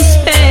give me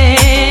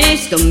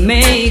space to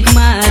make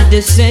my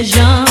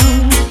decision.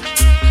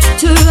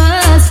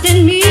 Trust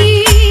in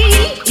me,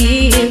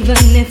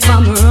 even if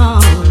I'm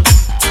wrong.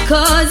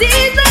 Cause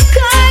he's the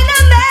kind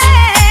of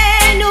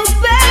man who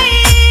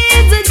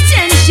pays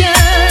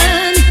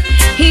attention.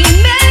 He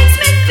makes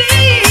me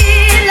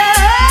feel a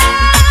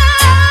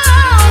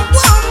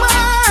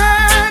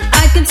woman.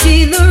 I can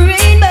see the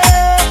rainbow.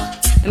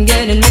 I'm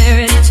getting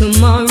married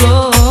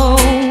tomorrow.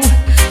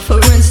 For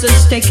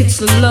instance, take it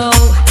slow.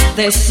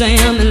 They say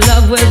I'm in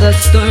love with a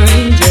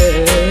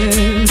stranger.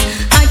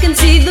 I can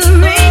see the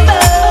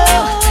rainbow.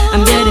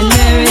 I'm getting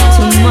married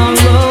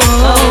tomorrow.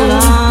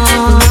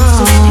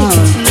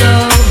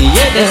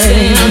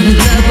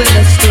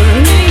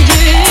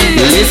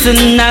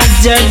 Listen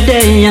as your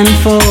day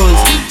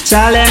unfolds.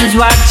 Challenge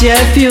what your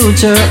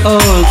future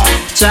holds.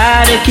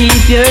 Try to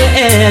keep your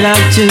head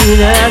up to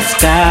the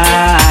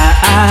sky.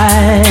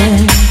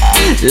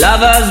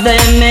 Lovers, they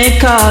may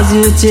cause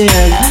you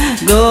tears.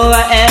 Go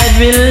ahead,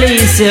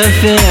 release your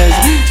fears.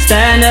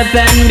 Stand up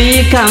and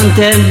be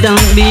content.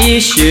 Don't be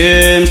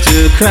ashamed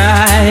to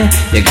cry.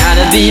 You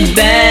gotta be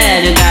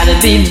bad, you gotta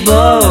be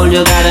bold,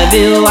 you gotta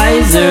be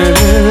wiser.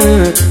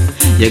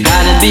 You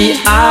gotta be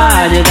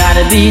hard, you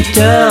gotta be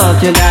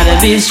tough, you gotta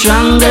be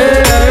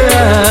stronger.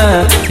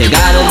 You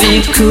gotta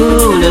be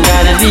cool, you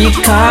gotta be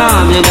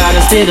calm, you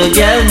gotta stay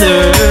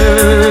together.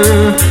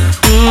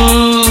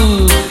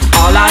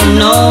 All I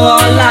know,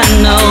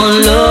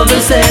 love will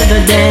save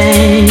the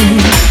day.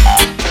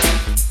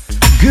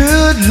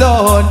 Good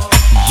Lord,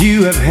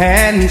 you have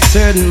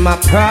answered my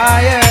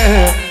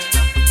prayer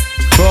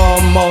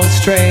from all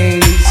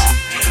strains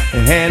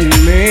and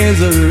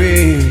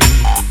misery.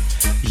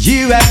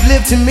 You have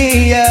lifted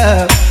me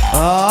up,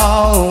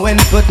 oh, and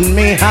put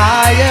me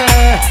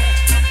higher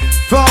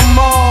from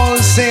all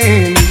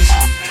sins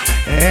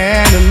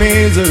and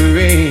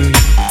misery.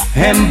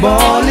 And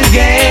born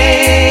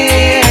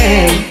again.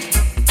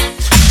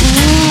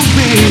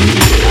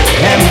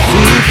 I'm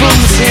free from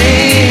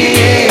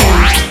sin.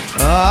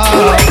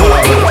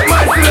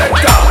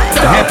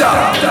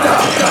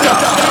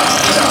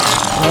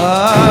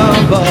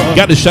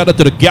 Got to shout out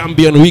to the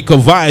Gambian Rico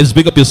Vibes.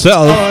 Big up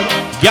yourself.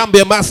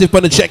 Gambia massive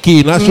on the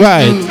check-in. That's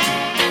right.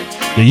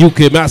 The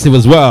UK massive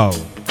as well.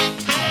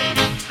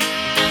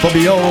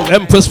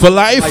 Empress for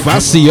life. I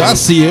see you. I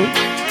see you.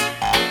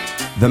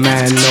 The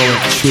man know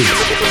it true.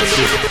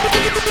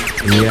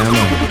 Yeah,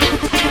 man.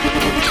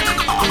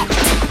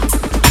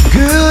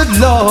 Good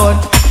Lord,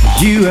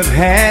 you have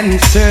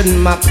answered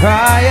my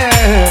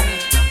prayer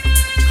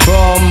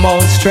from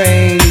all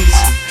strains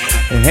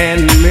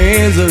and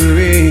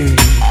misery.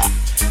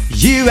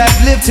 You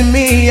have lifted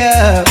me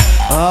up,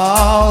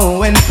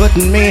 oh, and put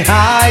me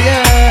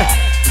higher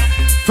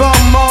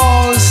from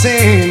all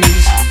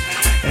sins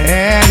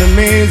and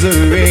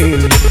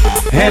misery.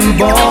 And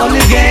born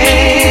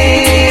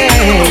again.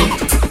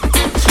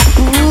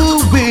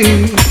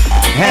 Ooh-wee.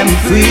 I'm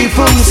free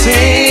from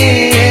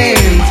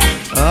sin.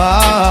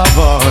 Oh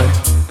boy,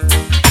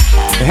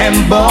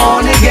 I'm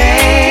born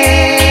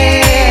again.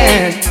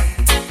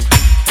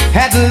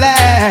 At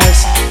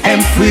last,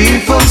 I'm free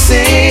from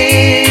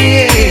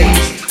sin.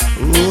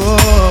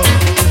 Whoa.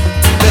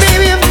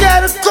 Baby, I've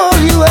gotta call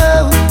you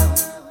out.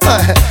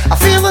 I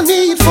feel the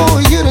need for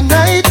you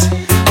tonight.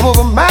 I'm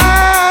over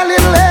my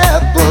little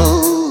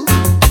apple.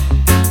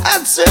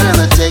 I'd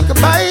certainly take a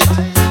bite.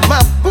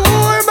 My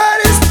poor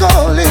body's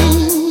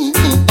calling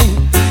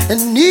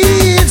and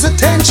needs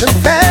attention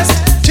fast.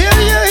 Till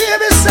you're here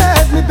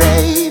beside me,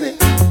 baby.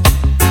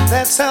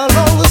 That's how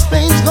long this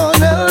pain's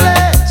gonna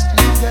last.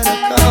 You gotta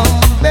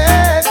come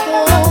back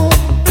home.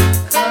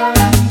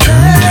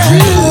 Turn down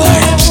the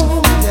lights.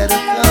 You gotta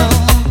come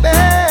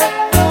back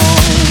home.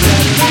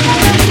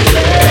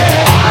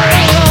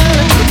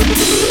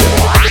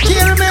 I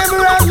can't remember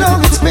how long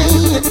it's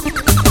been.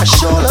 I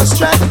sure lost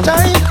track of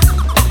time.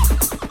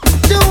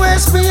 Don't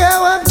ask me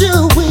how I'm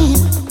doing.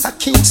 I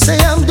can't say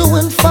I'm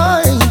doing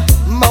fine.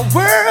 My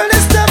world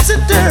is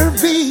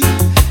topsy-turvy.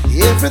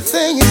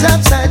 Everything is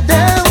upside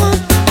down.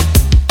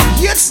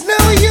 It's no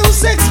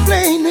use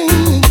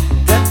explaining.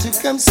 Got to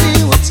come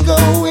see what's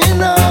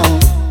going on.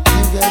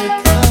 You gotta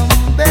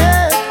come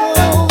back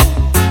home.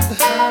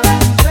 Oh,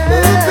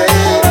 baby,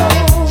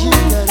 you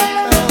gotta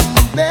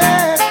come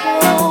back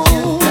home.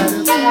 You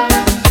gotta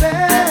come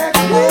back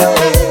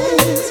home.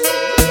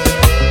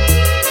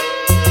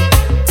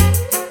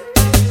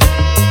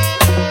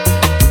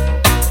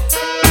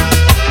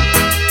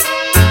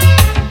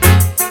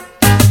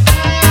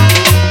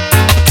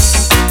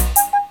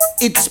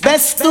 It's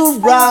best to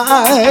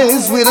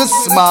rise with a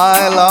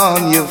smile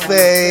on your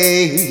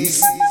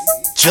face,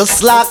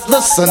 just like the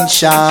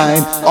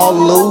sunshine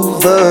all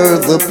over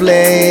the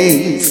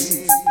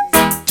place.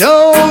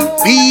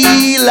 Don't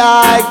be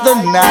like the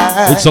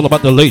night. It's all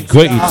about the late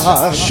great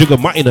Sugar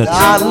Minott.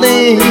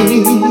 Darling,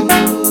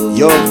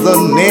 you're the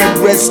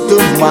nearest to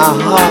my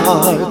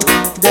heart.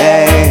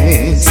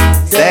 Dance,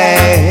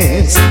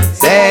 dance,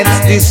 dance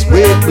this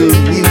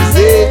rhythm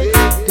music.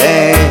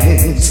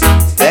 Dance,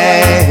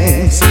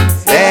 dance,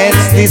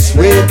 dance this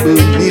rhythm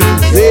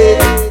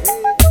music.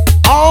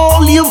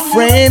 All your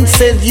friends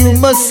said you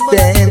must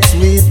dance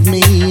with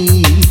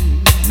me.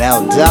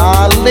 Now,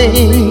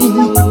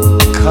 darling,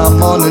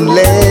 come on and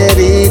let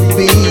it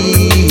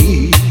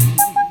be.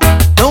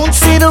 Don't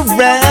sit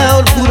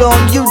around, put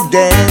on your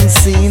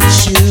dancing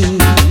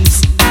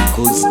shoes.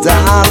 'Cause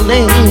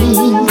darling,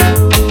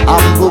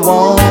 I'm the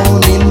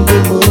one in the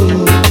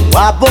mood.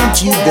 Why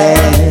won't you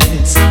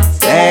dance,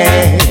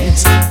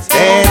 dance,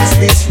 dance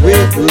this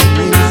rhythm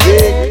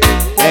music?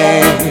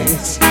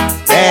 Dance,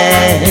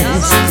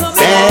 dance,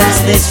 dance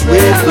this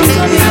rhythm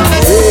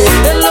music.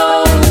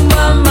 Hello,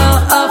 Mama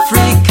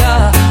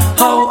Africa,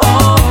 how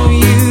are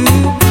you?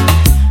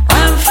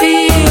 I'm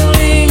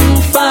feeling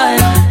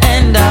fine,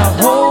 and I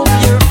hope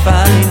you're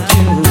fine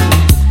too.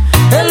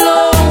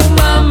 Hello,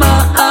 Mama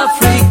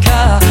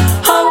Africa,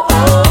 how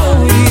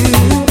are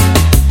you?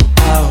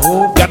 I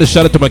hope. Got to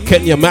shout out to my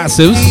Kenya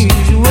Massives.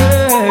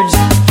 Words,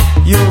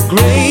 your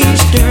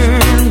grace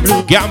turn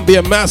blue.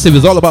 Gambia Massive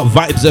is all about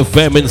Vibes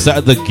FM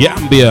inside the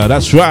Gambia.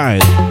 That's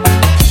right.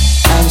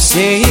 I'm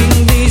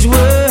saying these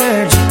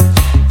words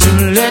to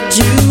let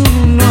you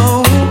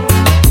know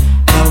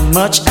how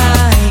much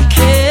I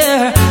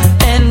care,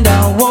 and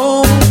I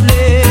won't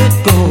let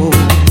go.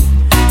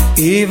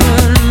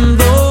 Even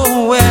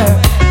though we're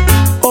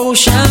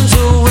oceans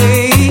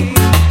away,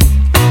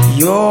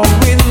 you're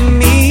with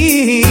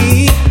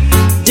me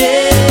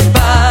day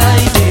by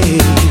day.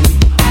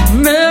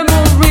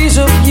 Memories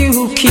of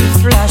you keep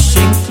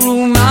flashing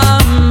through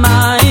my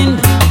mind.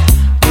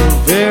 The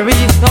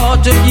very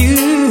thought of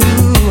you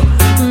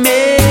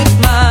make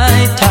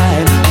my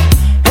time.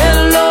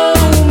 Hello,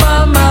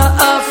 Mama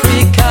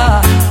Africa,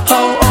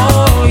 how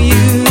are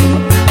you?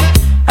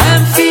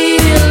 I'm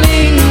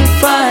feeling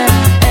fine,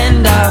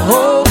 and I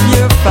hope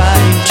you're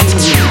fine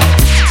too.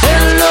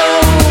 Hello,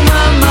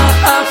 Mama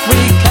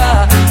Africa,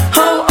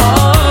 how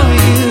are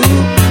you?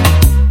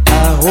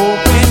 I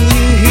hope when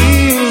you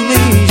hear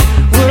these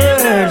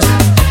words,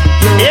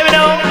 Here we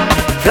go.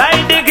 Fly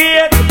the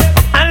gate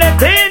and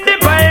let in the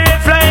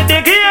pirate fly the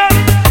gate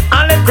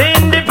and let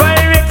in the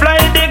pirate fly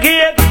the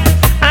gate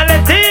and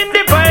let in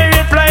the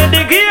pirate fly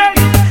the gate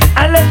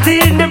and let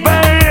in the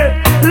pirate.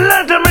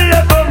 Let me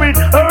come with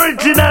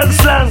original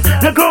slang.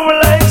 They come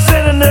like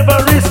saying never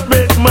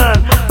respect man,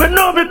 but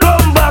now we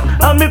come back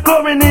and me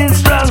coming in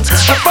strong.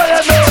 I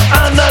fire down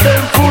under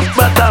them foot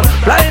bottom.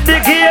 Fly the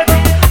gate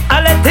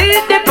and let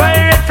in the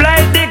pirate fly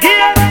the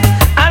gate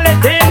and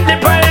let in the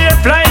pirate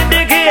fly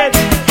the gate.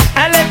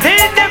 And let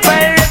in the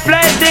pirate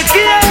fly the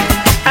gate.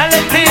 And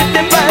let in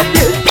the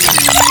pirate.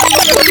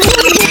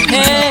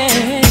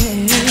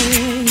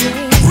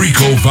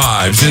 Rico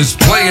Vibes is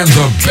playing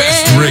the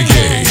best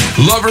reggae,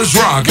 lovers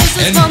rock,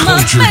 and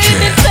culture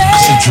jam.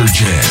 Culture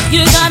jam.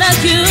 You got a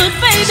cute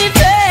baby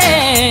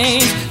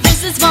face.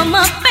 This is for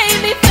my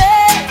baby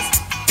face.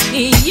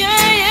 Yeah, yeah,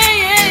 yeah,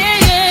 yeah,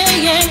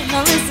 yeah, yeah.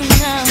 Now listen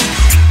now.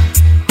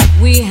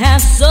 We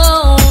have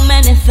so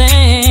many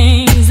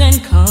things in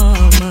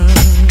common,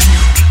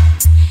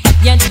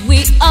 yet we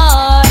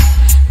are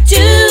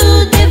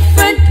two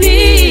different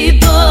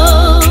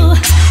people.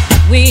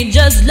 We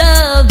just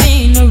love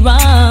being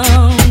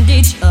around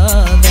each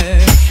other,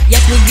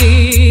 yet we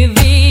give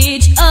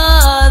each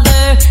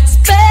other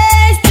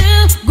space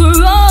to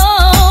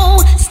grow.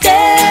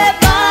 Step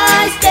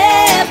by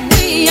step,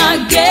 we are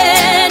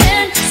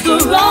getting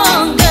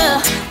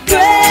stronger.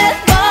 Breath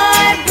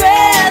by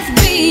breath,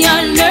 we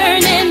are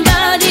learning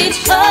about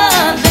each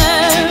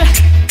other.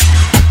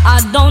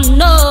 I don't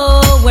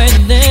know where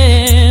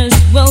this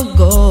will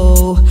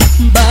go,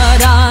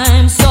 but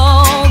I'm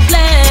so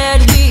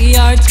glad we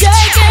are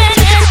taking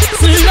it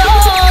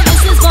slow.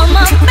 This is for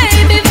my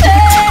baby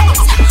face.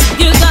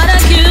 You got a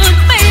cute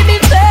baby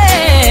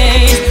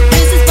face.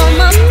 This is for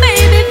my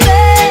baby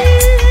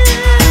face.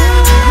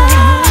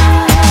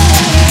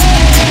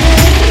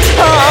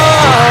 Oh,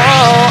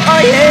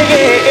 yeah,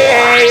 yeah,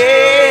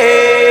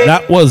 yeah.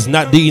 That was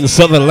Nadine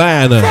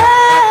Sutherland.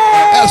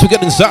 As we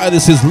get inside,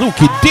 this is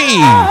Lukey D.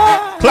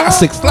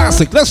 Classics,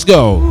 classic. Let's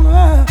go.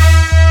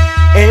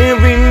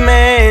 Every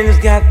man's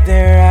got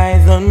their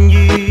eyes on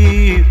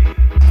you,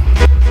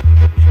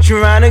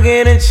 trying to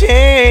get a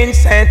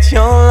chance at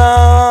your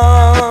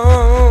love.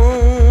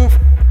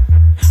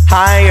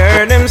 I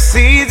heard them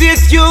say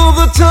that you're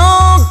the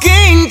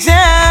talking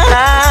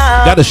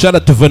town. Got a shout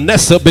out to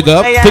Vanessa. Big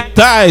up. Thick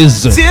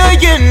Ties. Till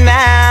you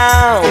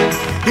now,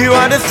 you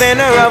are the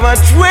center of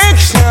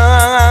attraction.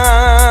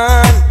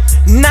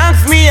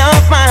 Knocks me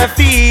off my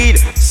feet,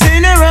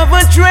 center of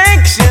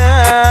attraction,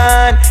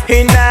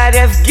 and I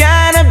just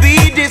gotta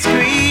be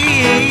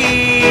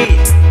discreet.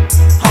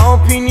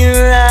 Open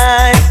your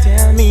eyes,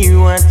 tell me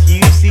what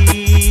you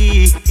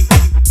see.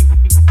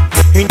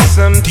 It's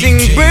a something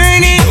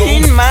burning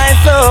in my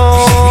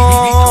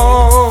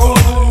soul.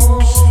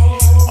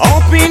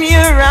 Open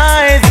your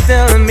eyes,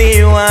 tell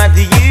me what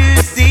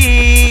you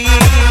see.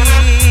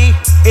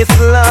 It's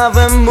love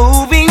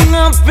moving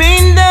up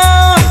and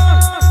down.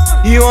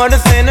 You are the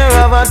center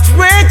of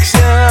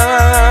attraction.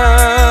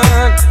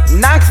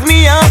 Knocks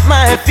me off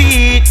my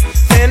feet.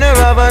 Center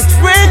of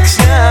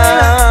attraction.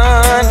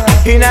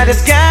 And I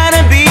just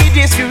gotta be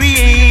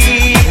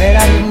discreet. But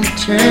I didn't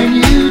turn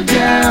you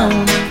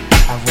down.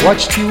 I've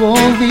watched you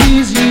all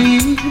these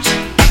years,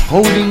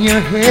 holding your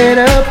head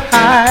up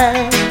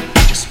high,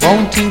 just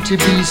wanting to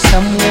be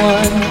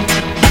someone.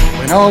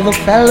 When all the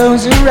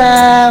fellows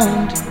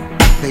around,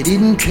 they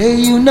didn't pay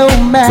you no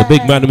man. The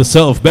big man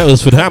himself,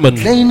 Beresford Hammond.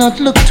 They not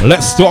look.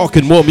 Let's talk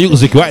and more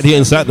music right here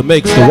inside the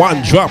mix. The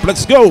one drop.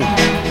 Let's go.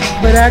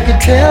 But I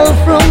could tell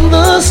from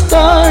the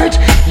start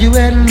you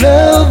had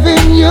love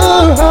in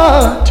your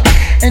heart,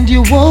 and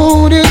you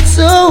wanted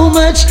so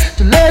much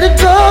to let it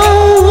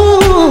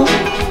go.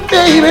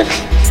 Baby,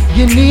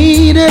 you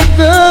needed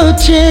the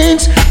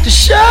chance to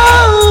show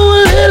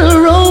a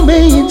little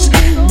romance.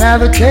 Now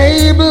the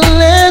table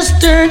has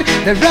turned,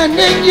 they're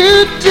running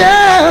you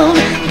down.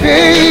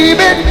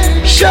 Baby,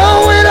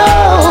 show it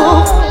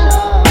all.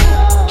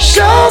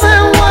 Show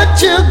them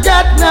what you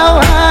got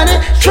now, honey.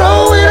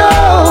 Throw it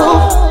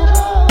off.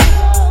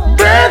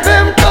 Breathe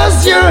them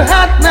 'cause you're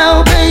hot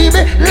now,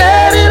 baby.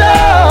 Let it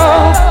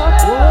off.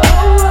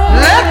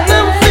 Let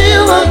them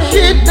feel the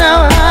heat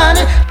now,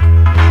 honey.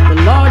 The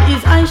Lord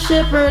is my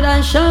shepherd,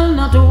 I shall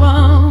not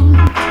want.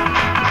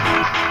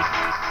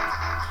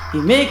 He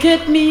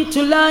maketh me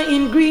to lie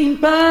in green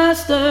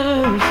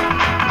pastures.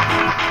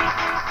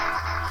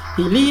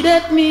 He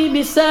leadeth me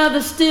beside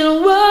the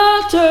still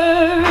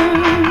waters.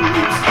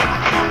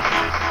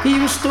 He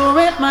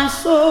restoreth my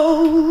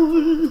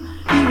soul.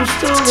 He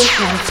restoreth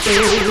my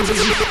soul.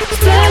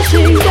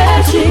 Splashing,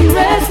 dashing,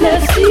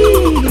 restless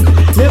sea.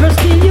 Never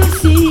still you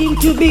seem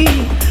to be.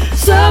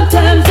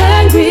 Sometimes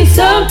angry,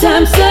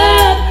 sometimes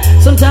sad.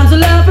 Sometimes you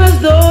laugh as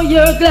though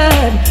you're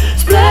glad.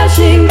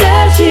 Splashing,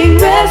 dashing,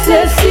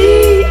 restless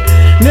sea.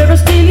 Never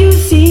still you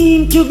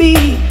seem to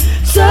be.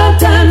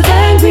 Sometimes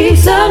angry,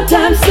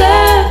 sometimes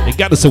sad. You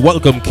got us a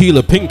welcome,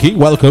 Keela Pinky.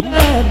 Welcome.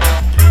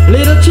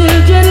 Little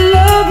children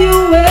love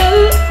you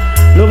well.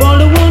 Love all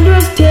the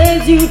wondrous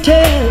tales you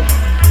tell.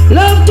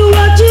 Love to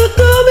watch you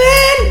come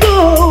and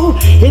go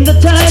in the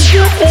tides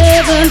of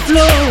ebb and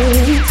flow.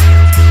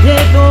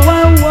 Yet though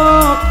I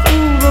walk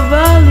through the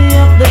valley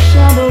of the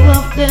shadow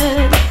of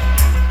death,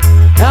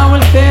 I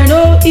will fear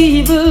no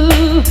evil,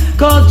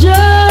 'cause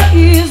Jah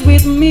is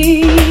with me.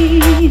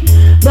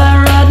 Thy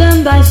rod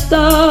and thy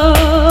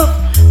staff,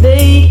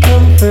 they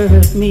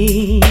comfort me.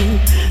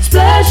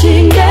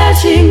 Splashing,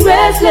 dashing,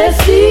 restless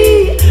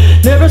sea.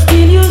 Never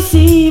still you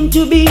seem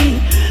to be.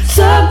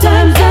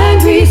 Sometimes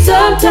angry,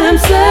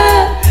 sometimes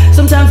sad.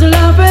 Sometimes you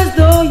laugh as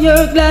though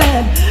you're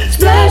glad.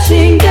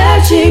 Splashing,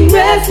 dashing,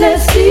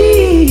 restless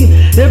sea.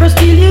 Never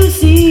still you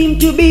seem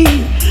to be.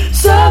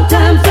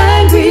 Sometimes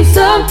angry,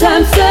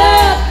 sometimes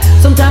sad.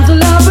 Sometimes you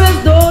laugh as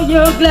though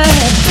you're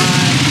glad.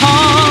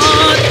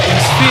 Heart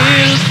is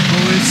filled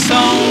with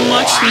so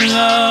much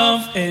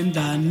love, and I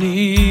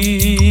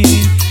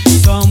need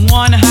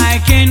someone I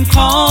can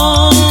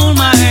call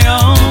my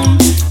own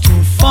to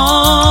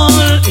fall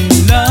in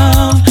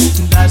love.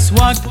 That's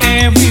what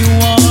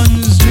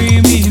everyone's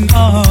dreaming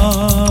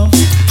of.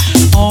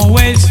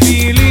 Always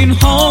feeling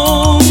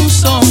home,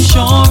 so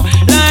sure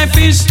life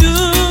is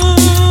too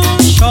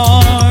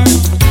short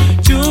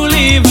to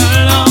live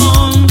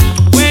alone.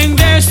 When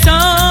there's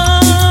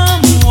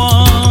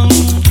someone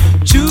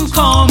to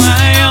call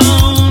my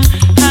own,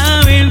 I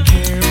will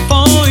care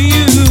for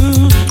you,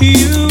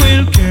 you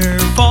will care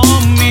for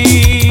me.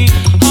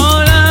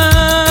 Our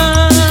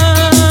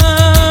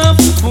love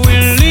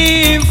will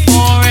live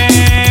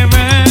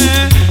forever.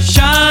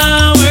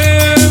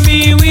 Shower me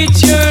with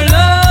your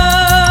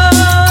love.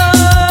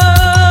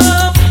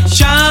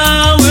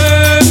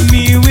 Shower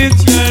me with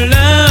your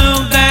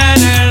love that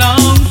I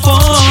long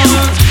for.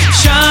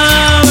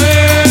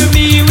 Shower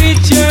me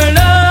with your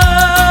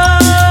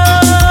love.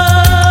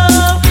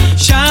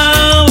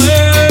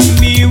 Shower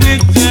me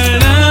with the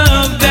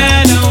love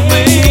that I'm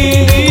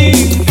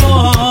waiting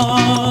for.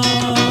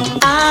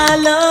 I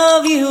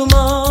love you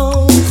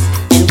most,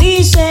 and we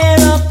share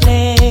a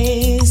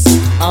place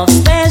of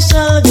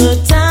special good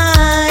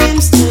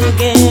times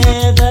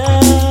together.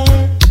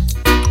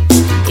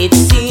 It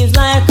seems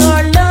like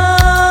our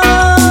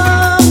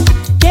love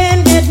can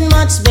get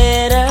much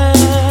better.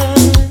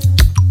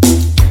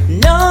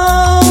 No,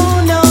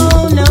 no,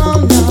 no,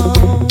 no,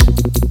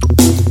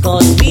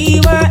 'cause we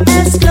were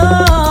as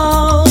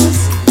close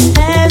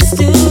as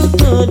two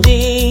could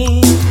be.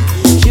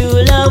 True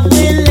love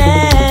will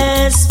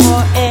last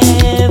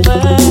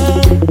forever.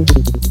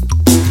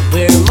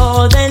 We're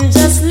more than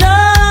just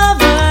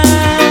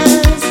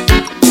lovers.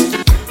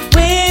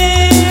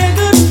 We're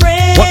good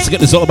friends. Once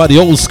again, it's all about the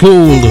old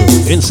school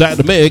inside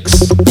the mix.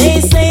 They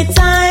say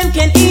time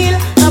can heal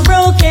a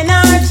broken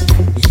heart.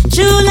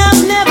 True love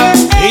never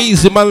ends.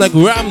 easy man like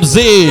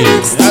Ramsey.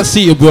 I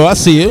see you, bro. I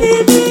see you.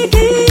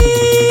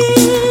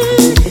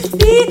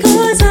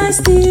 Because I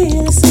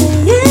still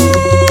say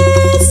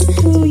yes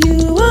to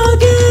you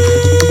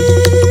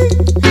again.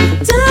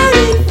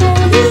 Darling,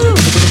 for you,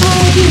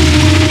 I'll do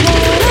it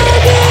all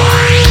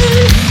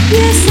again.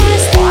 Yes,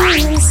 I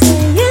still say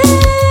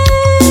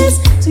yes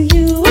to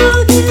you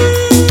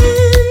again.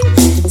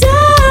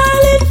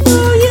 Darling,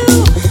 for you,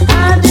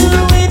 I'll do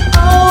it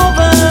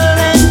over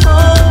and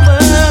over.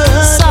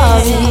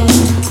 Sorry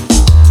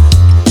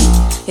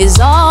is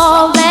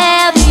all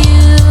that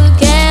you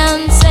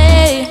can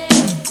say.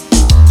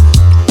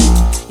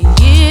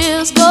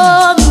 Years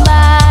gone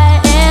by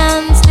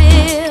and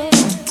still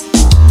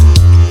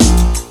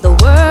the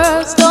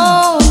words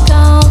don't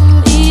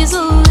come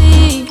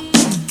easily.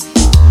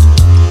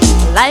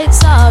 Like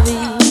sorry,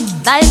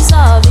 like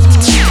sorry.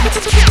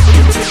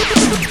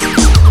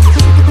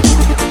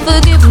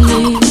 Forgive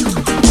me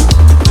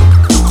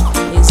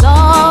is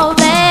all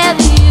that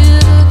you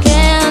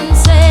can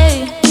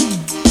say.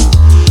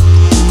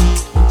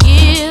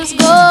 Years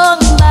gone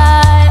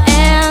by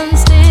and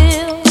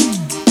still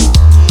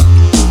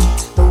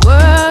the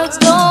words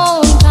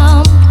don't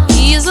come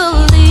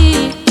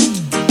easily.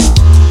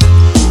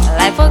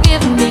 Like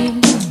forgive me,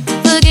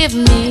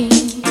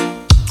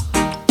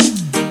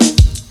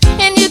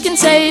 and you can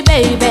say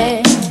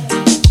baby,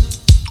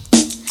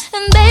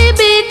 and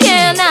baby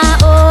can I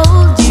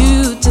hold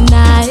you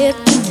tonight?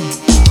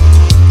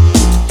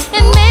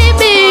 And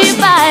maybe if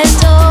I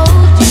told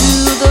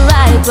you the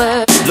right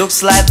word.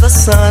 Looks like the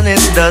sun,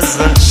 it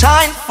doesn't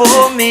shine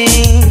for me.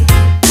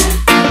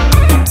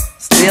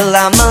 Still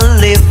I'm a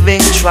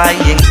living,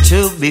 trying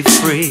to be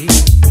free.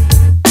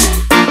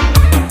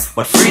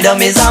 But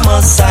freedom is a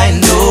must, I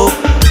know.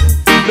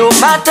 No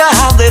matter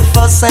how they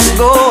fuss and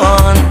go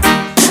on,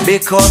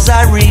 because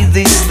I read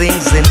these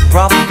things in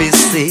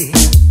prophecy.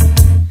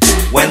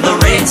 When the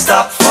rain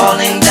stops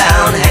falling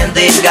down and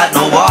they've got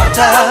no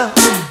water,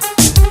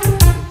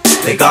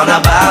 they're gonna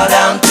bow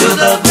down to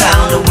the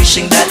ground,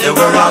 wishing that they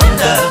were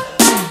under.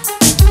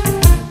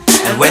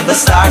 And when the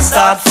stars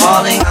start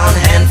falling on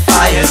and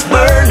fires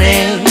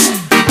burning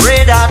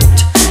red hot,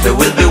 there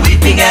will be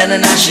weeping and a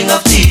gnashing of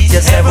teeth.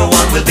 Yes,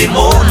 everyone will be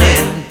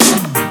mourning.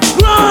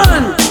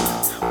 Run!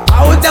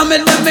 Out of me,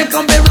 let me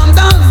come be rum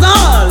dance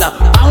all.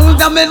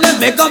 Out of me, let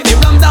me come be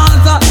rum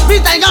dance all.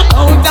 Me take up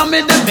out of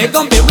me, let me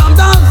come be rum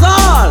dance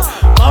all.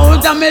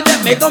 Out of me,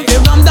 let me come be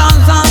rum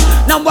dance all.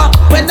 Now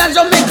when the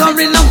Jamaica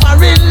in a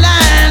foreign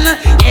land,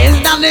 yes,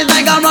 that is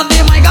like a run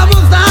the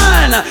microphone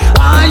stand.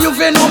 Why you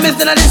feel no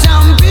Mr. the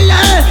champion?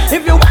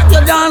 If you want to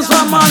dance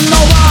from man, no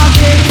one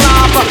big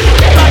clap.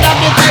 Because of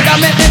the tiger,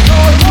 make me go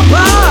to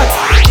work.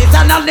 It's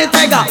another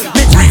tiger,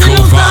 me take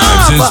you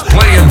Vibes is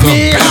playing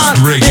the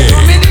best reggae,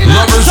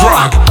 lovers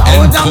rock,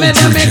 and culture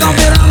jams.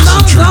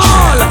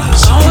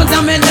 Out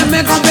of me, let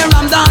me come be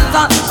rum dance.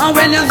 And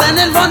when you're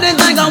sending for the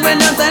tiger, when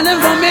you're sending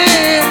for me,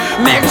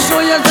 make sure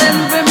you send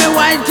for me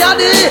white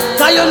caddy.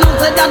 Cause you know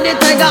say that the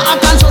tiger I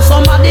can show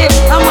somebody.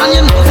 And man,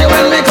 you know say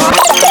when me come.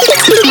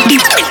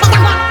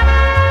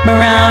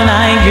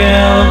 Brown-eyed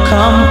girl,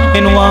 come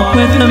and walk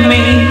with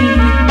me.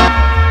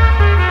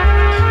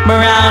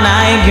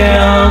 Brown-eyed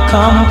girl,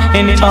 come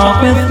and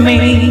talk with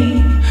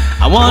me.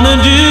 I wanna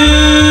do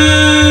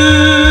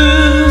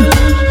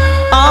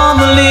all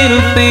the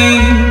little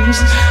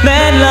things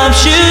that love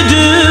should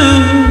do.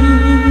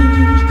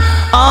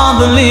 All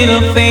the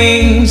little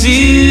things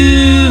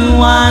you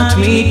want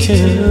me to.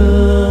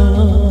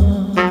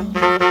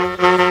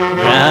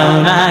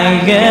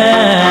 Brown-eyed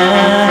girl.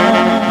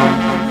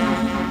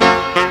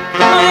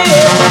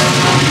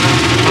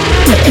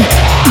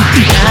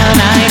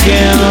 Brown-eyed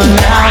girl,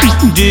 now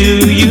do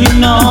you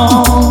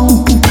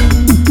know?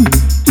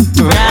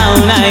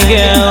 Brown-eyed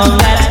girl,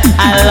 that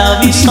I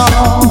love you so.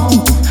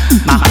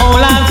 My whole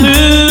life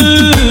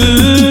through,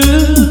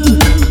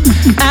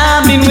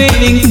 I've been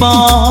waiting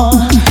for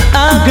a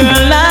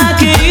girl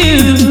like you,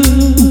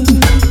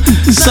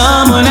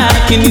 someone I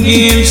can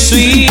give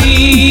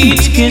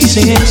sweet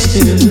kisses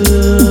to.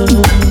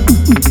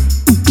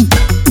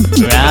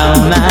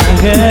 Brown-eyed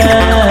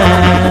girl.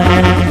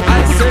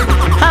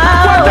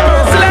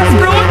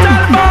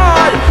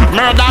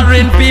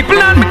 Murdering people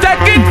and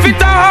taking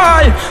fit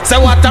high. Say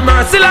what a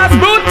merciless,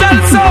 brutal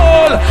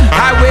soul.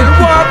 I will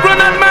walk,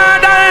 run and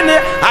murder any.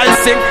 I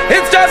sing,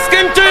 it's just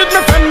skin treat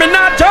me from me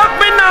not joke,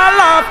 me not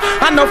laugh.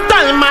 Enough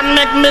time and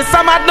make me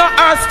some at no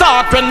earth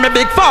start. When me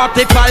big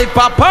 45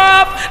 pop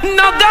up,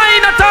 no guy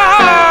not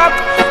talk.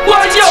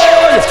 What yo?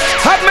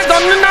 Have me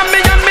gun in me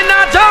and me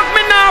not joke,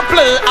 me not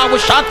play. I will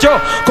shot you.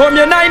 Come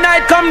your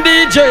night, come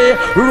DJ.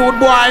 Rude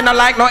boy, no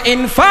like no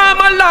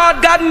informer,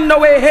 Lord God, no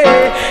way.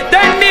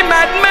 Then the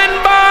madman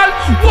ball.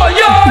 Whoa,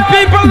 yo,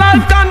 people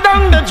have gone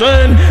down the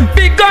drain.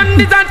 Big gun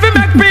designed to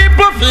make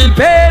people feel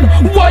pain.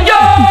 Whoa, yo,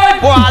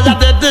 boy, you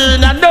did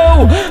I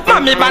know.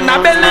 Mommy ban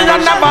a belly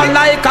and a ball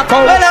like a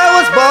cow. When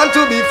I was born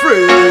to be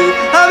free,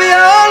 I be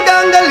all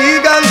gangali.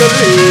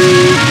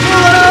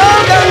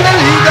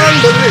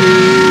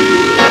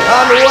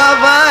 And who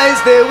have eyes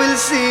they will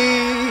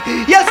see.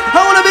 Yes, I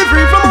wanna be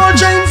free from all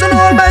chains and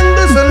all bang.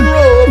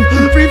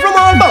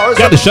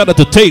 Got a shout out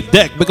to Tape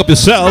Deck. Pick up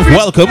yourself.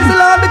 Welcome. Praise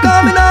the Lord,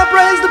 becoming I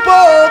praise the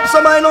Pope.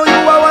 Some I know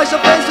you are wash your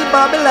face with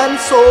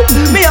Babylon soap.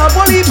 Me have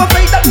one leap of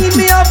faith, that means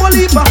me have one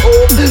leap of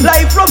hope.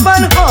 Life rough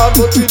and hard,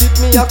 but with it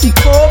me have to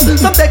cope.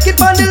 Some take it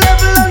on the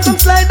level and some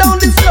slide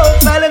down the slope.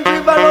 Silent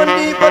river run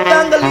deep, but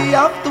gangly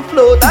have to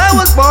float. I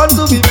was born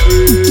to be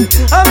free.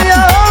 I'm a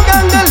whole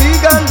gangly.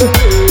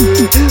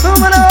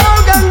 I'm a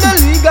whole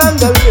gangly.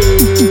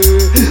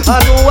 I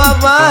know a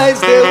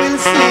voice they will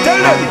see. Tell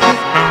them.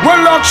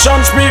 Well,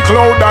 action speak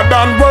louder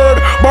than word,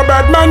 but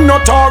bad man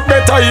no talk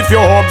better if you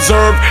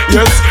observe.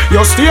 Yes,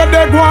 you stay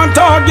there, go and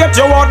talk, get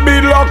your what be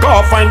lock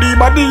off, find the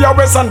body your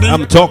west and the.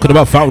 I'm talking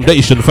about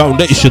foundation.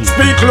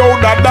 Speak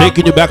louder than.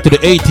 Taking you back to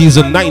the 80s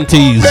and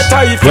 90s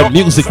when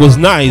music was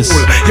nice.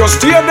 You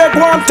stay there,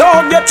 go and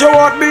talk, get your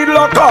what be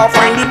lock off,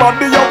 find the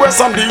body your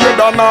west and the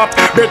other not.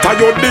 Better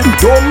you ding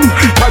dumb,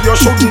 cause you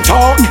shouldn't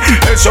talk,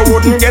 else you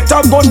wouldn't get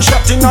a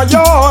gunshot in a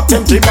your heart.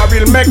 Empty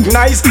will make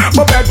nice,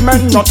 but bad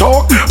men no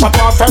talk, but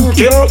off and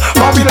kill,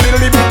 but we little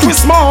bit too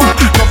small.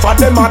 Enough of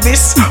them are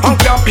this, and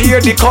can't pay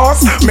the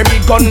cost. Maybe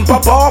gun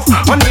pop off,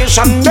 and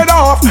nation dead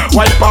off.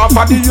 Wipe off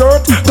of the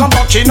earth, come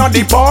back in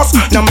the past.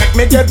 Now make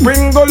me get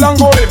bringle and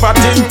go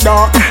everything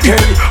dark. Hey,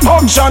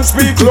 action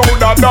speak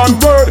louder than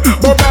word,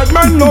 but bad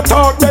men no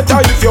talk better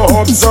if you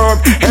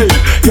observe. Hey,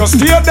 you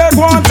stay there,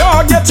 go and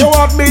talk, get your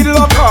heart beat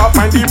lock off,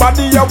 and the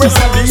body your west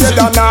and the head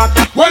and not.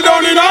 Well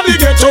down in the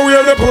ghetto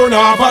where the poor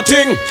have a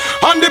thing,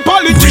 and the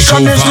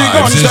politician is the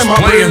guns them a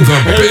bring.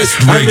 Hey,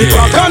 and the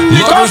crack and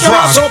the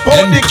culture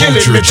support the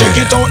killing. Me check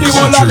it out, the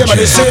whole of them are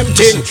the same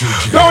thing.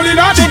 Down in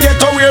the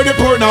ghetto where the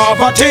poor have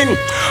a thing,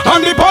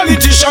 and the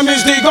politician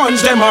is the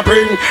guns them a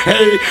bring.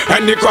 Hey,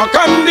 and the crack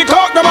and the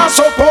cock them a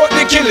support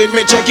the killing.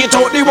 Me check it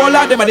out, the whole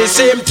of them are the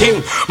same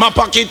thing. My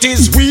pocket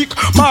is weak,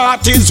 my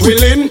heart is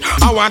willing.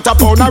 I want a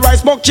pound of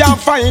rice but can't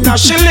find a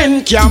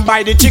shilling. Can't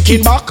buy the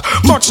chicken back,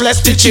 much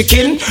less the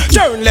chicken.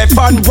 Turn left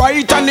and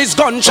right and his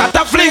gunshot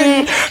a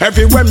fling.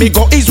 Everywhere me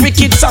go is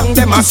wicked song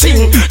them a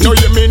sing. No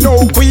hear me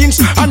no queens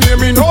and hear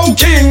me no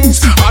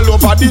kings. All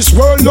over this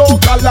world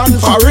local and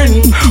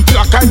foreign.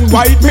 Black and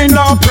white me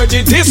now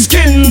prejudice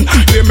skin.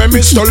 Hear me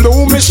Mr.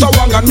 Lou, Mr.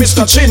 Wang and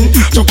Mr. Chin.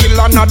 To kill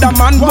another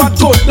man what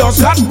good does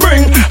that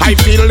bring? I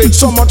feel it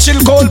so much chill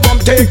cold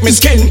bump take me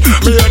skin.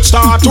 Me head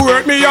start to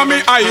hurt me and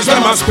me eyes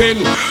them a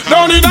spin.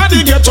 Down in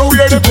the ghetto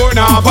where the poor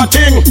have a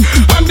thing,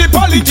 and the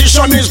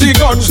politician is the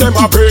guns them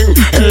a bring.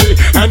 Hey,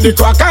 and the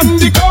crack and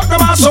the cock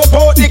them a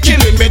support the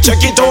killing. Me check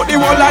it out, the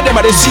whole of them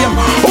are the same.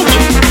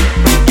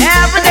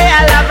 Every day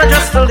I love her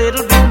just a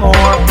little bit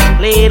more,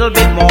 little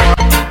bit more,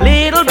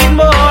 little bit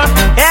more.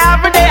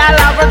 Every day I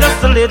love her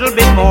just a little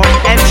bit more,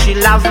 and she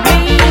loves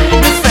me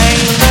the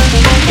same.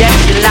 Yes,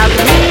 she loves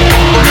me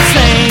the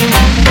same.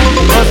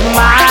 'Cause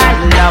my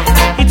love,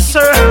 it's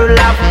her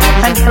love,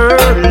 and her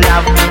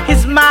love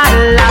is my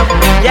love.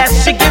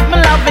 Yes, she gives me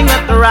loving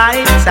at the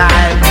right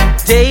time,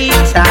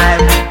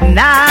 daytime,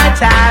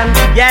 nighttime.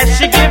 Yes,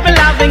 she gives me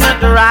loving at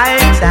the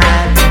right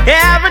time.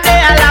 Every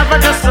day I love her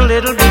just a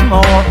little bit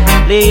more,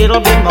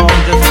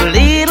 just a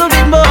little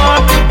bit more.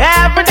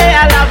 Every day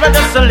I love her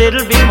just a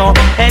little bit more,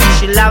 and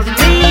she loves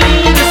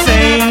me the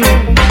same.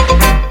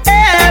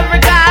 Every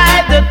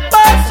guy that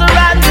walks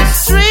around the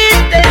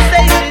street, they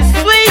say she's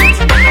sweet.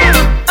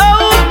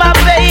 Oh my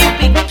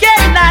baby,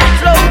 can I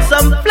throw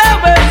some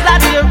flowers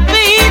at your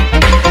feet?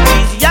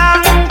 She's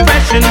young,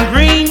 fresh and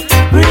green,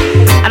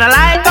 and I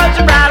like how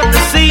she brought up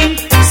the scene.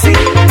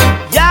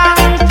 Young,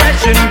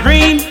 fresh and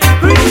green,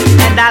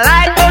 and I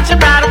like how she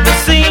brought up the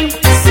scene.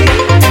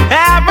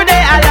 Every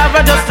day I love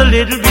her just a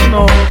little bit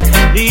more,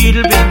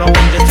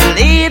 just a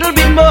little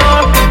bit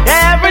more.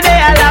 Every day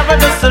I love her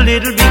just a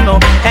little bit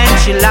more, and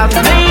she loves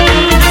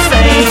me the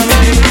same.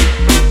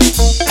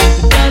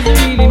 It doesn't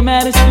really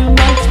matter too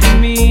much to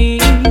me.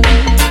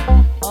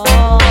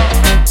 Oh,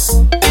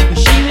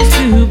 she was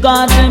too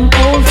goddamn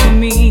old for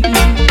me.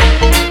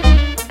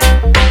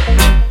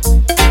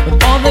 But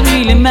all that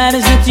really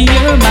matters is that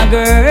you're my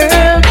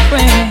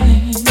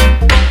girlfriend,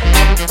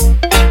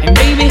 and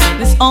baby,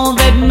 that's all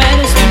that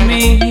matters to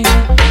me.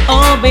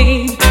 Oh,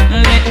 babe,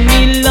 let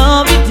me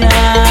love you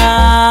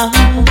down.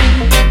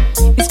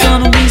 It's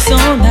gonna be so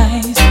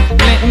nice.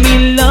 Let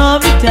me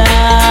love you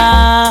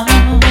down.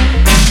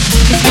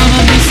 It's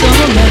gonna be so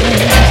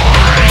nice.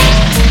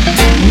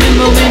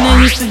 Remember when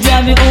I used to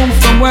drive you home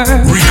from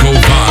work? Rico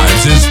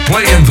Vibes is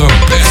playing the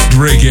best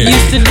reggae.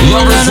 Used to do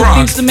Lovers a lot of Rock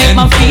things to make and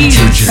my Culture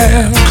feelings Jam.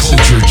 hurt.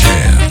 Culture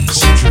Jam.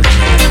 Culture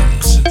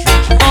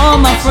Jam. All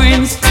my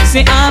friends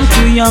say I'm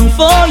too young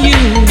for you,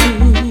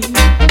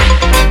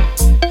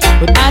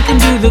 but I can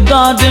do the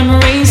goddamn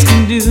race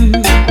can do.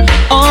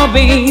 Oh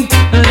babe,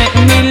 let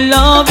me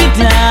love you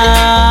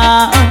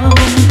down.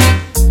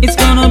 It's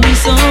gonna be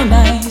so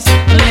nice.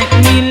 Let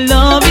me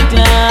love you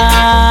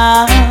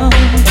down.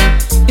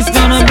 It's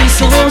gonna be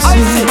so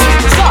sweet.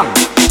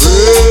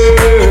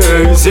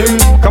 Praise him,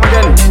 come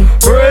again.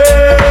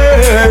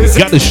 Praise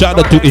him. Got a shout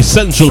out to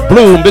Essential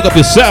Bloom. Big up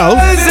yourself.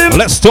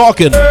 Let's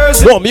talking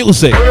more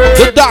music.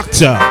 The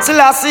Doctor.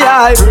 Selassie,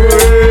 I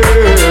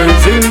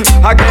praise him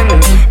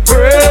again.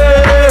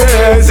 Praise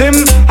praise him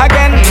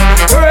again.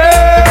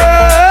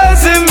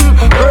 Praise him,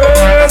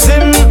 praise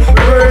him,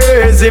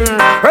 praise him.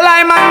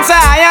 Rely man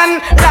Zion,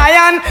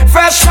 Zion,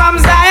 fresh from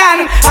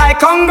Zion. I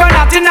Congo,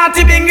 natty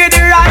natty bingy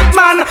the right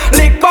man.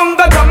 Lick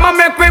Congo drum and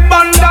make we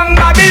burn down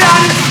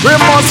Babylon. We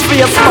must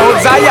face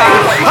Mount Zion.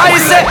 I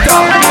say,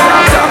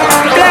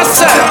 bless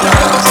her,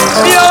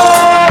 yo,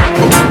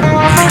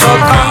 the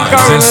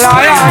conquering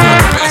lion.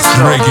 Best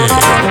reggae,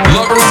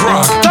 lovers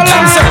rock, Tell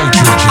them, sir,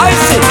 I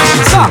say,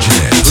 sir,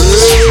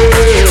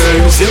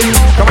 praise him,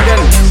 come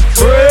again,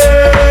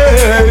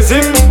 praise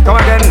him, come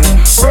again,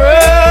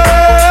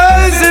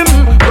 praise him,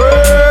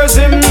 praise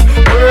him,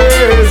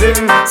 praise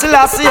him.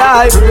 Selassie,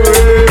 I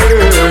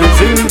praise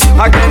him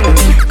again,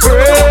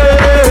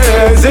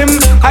 praise him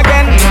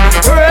again,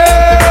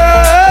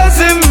 praise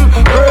him,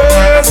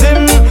 praise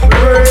him,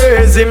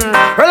 praise him.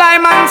 Rely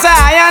man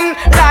Zion,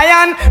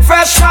 Zion,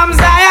 fresh from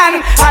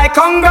Zion. I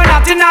Congo,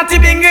 natty natty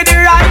bingy the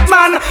right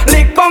man.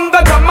 Lick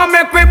Congo drum and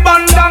make we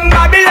burn down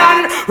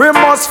Babylon. We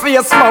must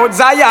face Mount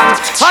Zion.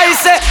 I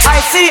say, I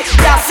see,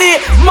 ya see,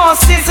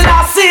 must see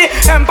Selassie,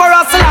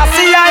 Emperor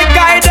Selassie. I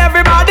guide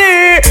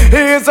everybody.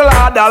 He is the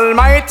Lord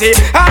Almighty,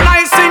 and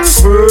I sing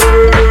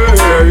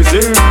praise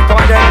him.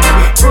 Come again,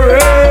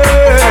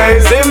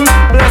 praise him,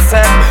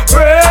 blessed,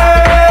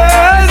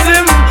 praise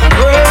him,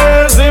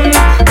 praise him,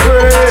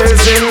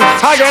 praise him,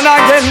 again,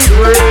 again,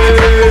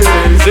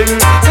 praise him.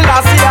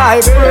 Selassie, I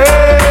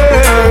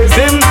praise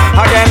him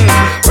again,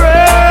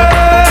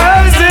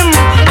 praise him,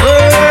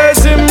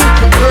 praise him,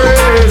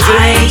 praise him.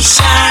 I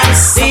shall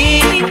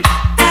sing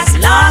as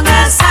long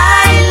as I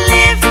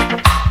live,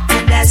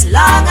 and as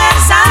long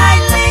as I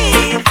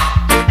live,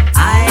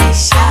 I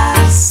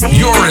shall sing.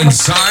 You're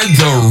inside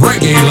the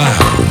Reggae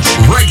Lounge.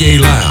 Reggae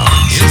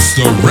Lounge. It's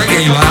the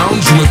Reggae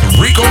Lounge with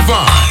Rico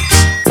Vibes.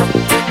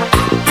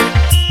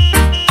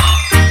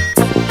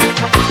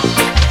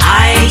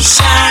 I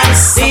shall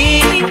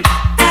sing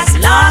as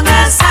long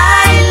as I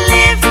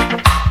live,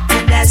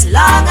 and as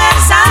long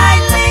as I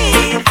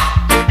live,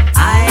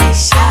 I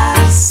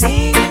shall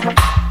sing,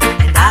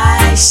 and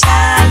I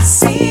shall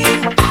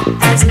sing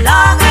as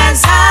long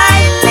as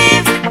I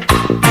live,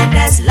 and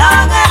as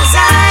long as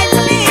I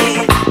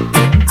live,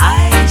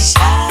 I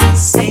shall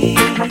sing.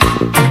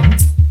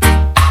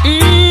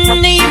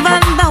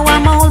 Even though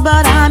I'm old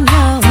but I'm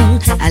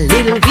young, a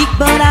little weak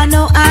but I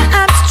know I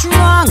am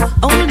strong,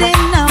 old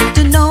enough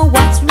to know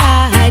what's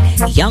right,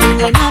 young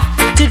enough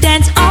to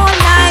dance all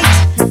night,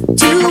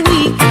 too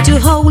weak to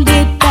hold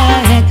it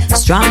back,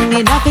 strong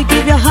enough to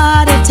give your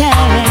heart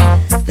attack.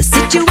 The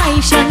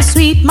situation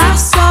sweet my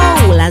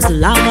soul as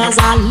long as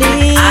I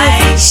live.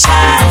 I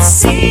shall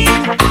sing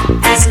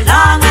as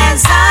long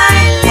as I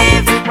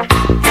live,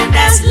 and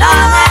as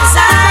long as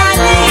I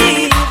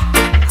live,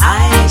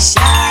 I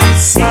shall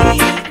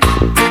sing,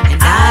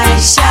 and I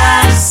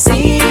shall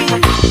sing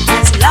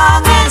as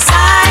long as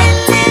I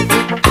live,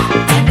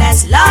 and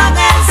as long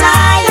as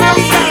I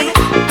live,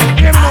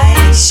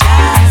 I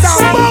shall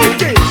sing.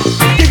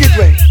 Dig it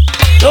way.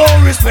 No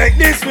respect,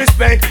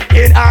 disrespect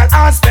in all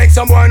aspects.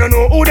 Someone don't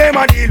know who them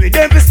a deal with.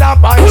 Them fi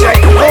stop and check.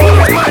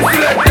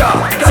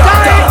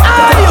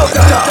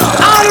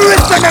 All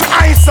respect them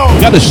eyes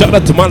on. Got a shout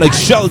out to Malik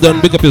Sheldon.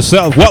 Big up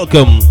yourself.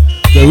 Welcome.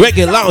 The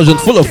Reggae Lounge in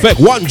full effect.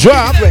 One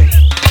drop.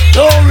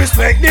 No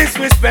respect,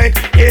 disrespect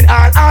in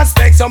all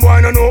aspects.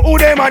 Someone don't know who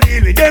them a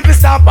deal with. Them fi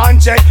stop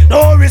and check.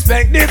 No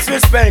respect,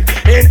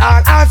 disrespect in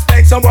all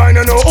aspects. Someone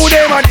don't know who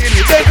them a deal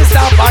with. Them fi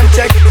stop and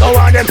check. So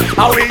on them,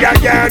 how we a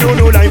girl don't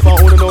know life and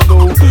who don't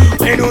know.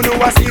 We don't know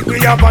what sleep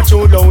we a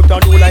patrol out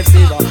and do life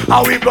saver.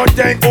 How we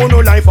protect who know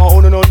life and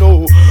who don't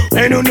know.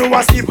 We don't know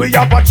what sleep we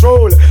a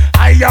patrol.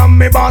 I am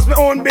me boss, me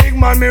own big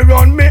man, me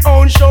run me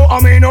own show. I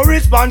me no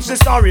response to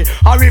sorry.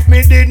 Or if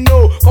me did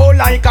know, go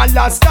like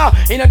Alaska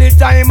in the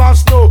time of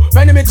snow.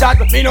 When me chat,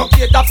 me no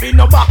cater for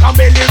no back and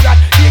belly rat.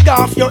 Dig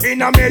off your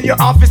inner mail, you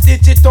have to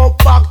stitch it up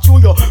back to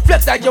you.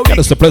 Flex like you. Got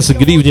us a pleasant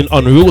good evening,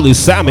 Unruly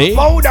Sammy.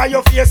 Powder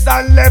your face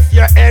and left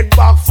your head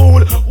back,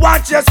 fool.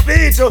 Watch your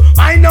speech.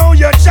 I know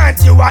you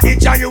chant, you a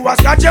itch and you a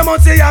scratch. You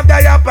must say you have the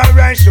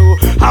apparent show.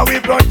 How we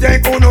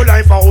protect who no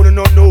life and who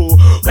no know.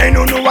 When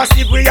you know a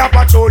sleep, we a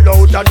patrol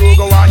out and do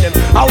go on them.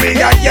 How we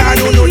got yarn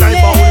who no life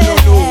and who no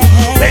know.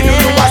 When you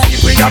know a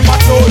sleep, we a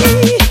patrol.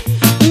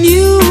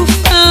 You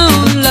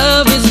found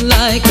love is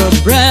like a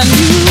brand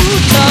new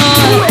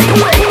toy.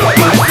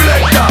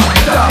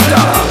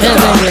 Hey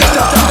baby,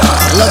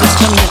 love is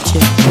coming at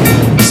you,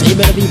 so you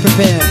better be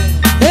prepared.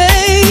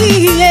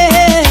 Hey, yeah,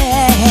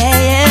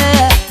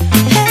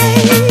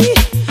 hey.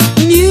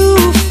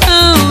 You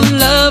found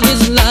love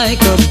is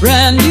like a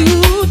brand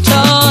new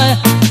toy.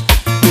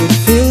 It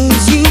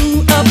fills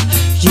you up,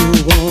 you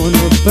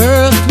wanna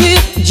burst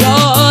with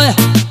joy.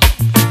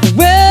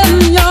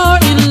 When you're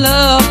in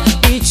love,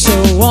 it's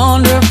a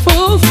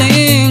wonderful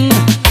thing.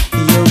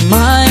 Your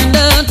mind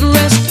at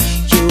rest,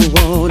 you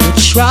wanna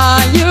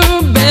try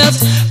your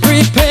best.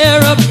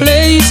 Prepare a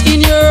place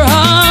in your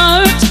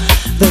heart,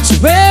 that's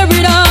where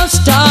it all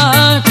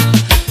starts.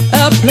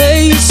 A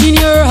place in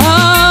your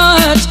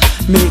heart,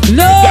 make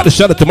love. Got a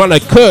shout out to man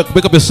like Kirk.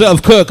 Pick up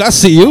yourself, Kirk. I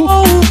see you.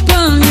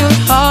 Open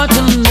heart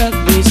and let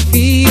these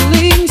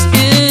feelings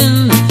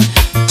in.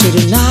 To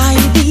deny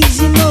these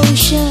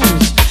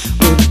emotions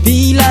would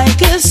be like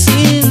a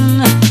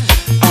sin.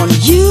 On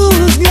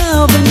you's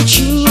love and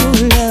true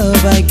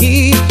love I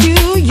give to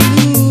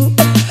you.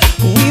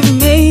 We've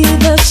made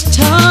the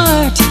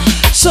start,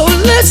 so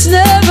let's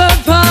never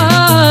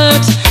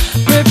part.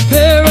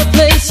 Prepare a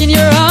place in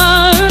your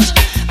heart,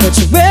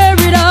 that's where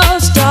it all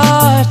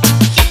starts.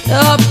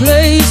 A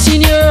place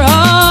in your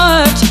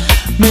heart,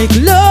 make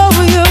love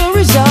your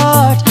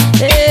resort.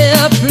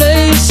 A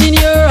place in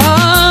your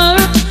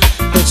heart,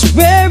 that's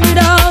where it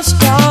all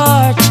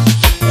starts.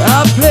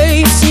 A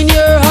place in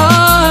your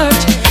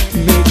heart,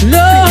 make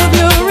love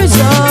your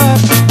resort.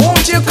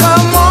 Won't you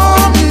come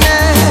on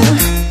now?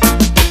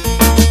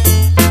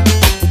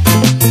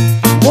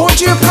 Won't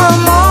you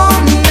come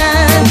on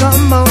now?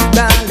 Come on,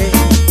 darling.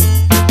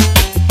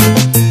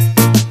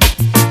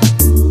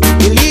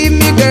 Believe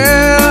me,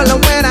 girl,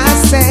 when I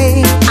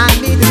say I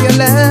need your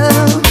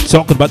love.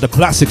 Talking about the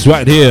classics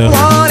right here.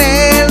 What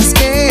else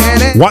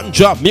can it? One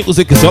Drop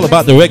Music is all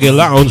about the reggae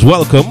lounge.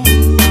 Welcome.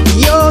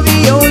 You're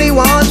the only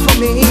one for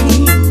me.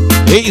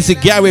 Easy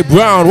Gary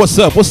Brown, what's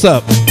up? What's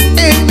up?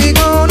 And we're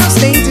gonna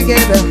stay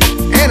together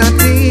and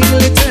until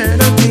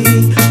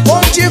eternity.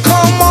 Won't you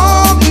come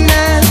on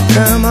now?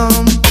 Come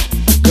on,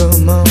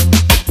 come on,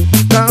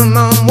 come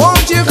on.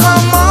 Won't you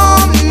come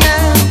on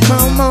now?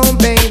 Come on,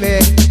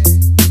 baby.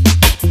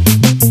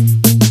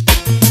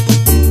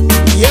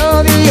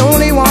 You're the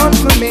only one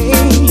for me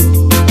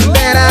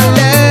that I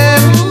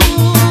love,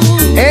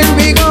 and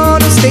we're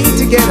gonna stay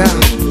together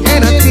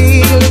and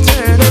until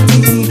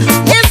eternity.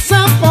 Yes,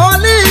 I'm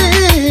falling.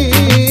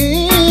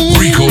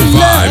 Rico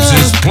Vibes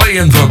is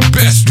playing the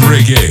best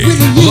reggae,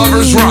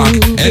 lovers rock,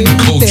 and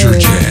culture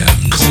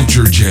jams.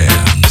 Culture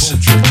jams.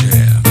 Culture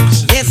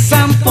jams. Yes,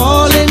 I'm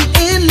falling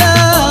in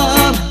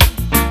love,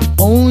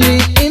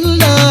 only in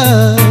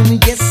love.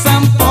 Yes,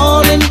 I'm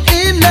falling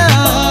in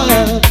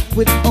love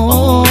with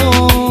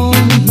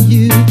only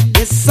you.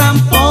 Yes, I'm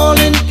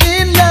falling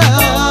in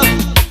love,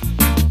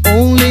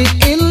 only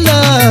in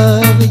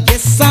love.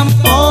 Yes, I'm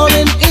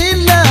falling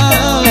in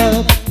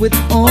love with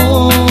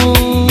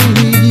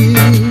only you.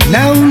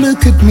 Now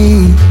look at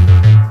me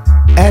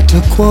at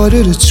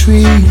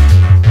 2:45.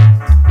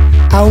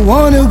 I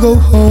wanna go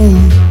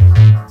home,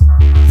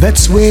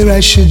 that's where I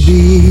should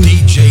be.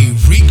 DJ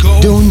Rico.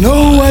 Don't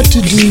know what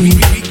to do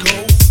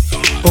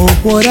or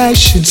what I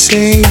should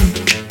say.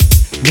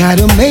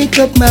 Gotta make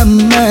up my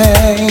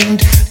mind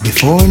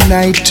before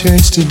night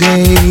turns to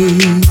day.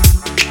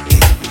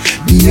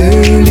 Be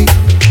early,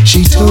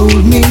 she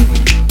told me,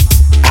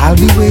 I'll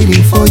be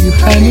waiting for you,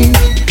 honey.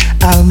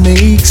 I'll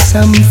make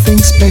something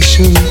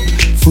special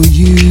for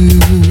you.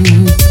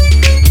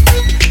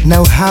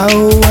 Now how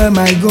am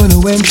I gonna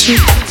enter?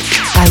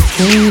 I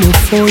can't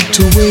afford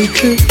to wake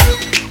her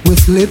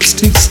with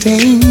lipstick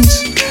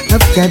stains.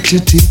 I've got to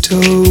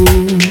tiptoe.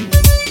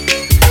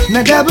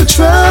 Now double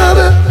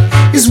trouble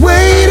is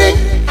waiting.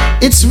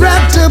 It's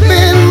wrapped up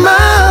in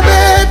my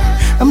bed.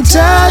 I'm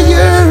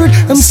tired,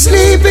 I'm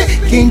sleepy,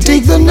 can't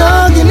take the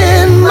noggin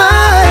in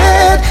my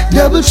head.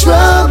 Double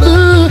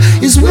trouble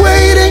is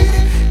waiting.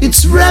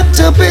 It's wrapped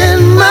up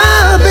in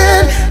my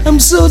bed. I'm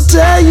so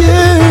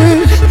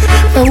tired,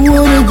 I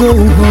wanna go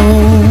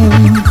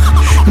home.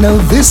 Now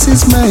this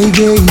is my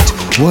gate.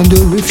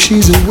 Wonder if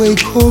she's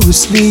awake or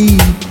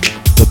asleep.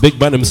 The big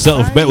man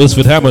himself,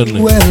 Beresford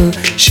Hammond. Well,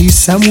 she's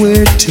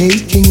somewhere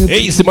taking a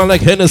Easy man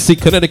like Hennessy,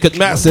 Connecticut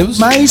Massives.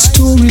 My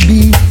story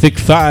be Thick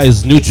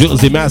Thighs, New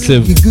Jersey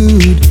Massive.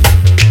 good.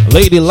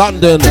 Lady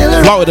London,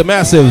 Florida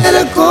Massives.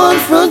 Had a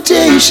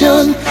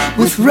confrontation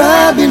with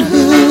Robin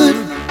Hood.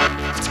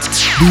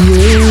 The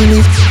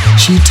early,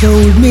 she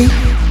told me,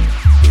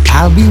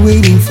 I'll be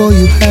waiting for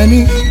you,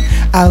 honey.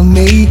 I'll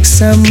make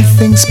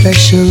something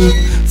special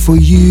for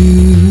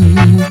you.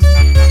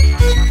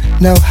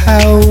 Now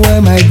how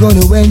am I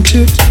gonna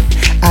enter?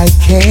 I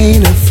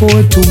can't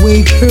afford to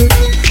wake her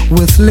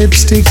with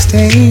lipstick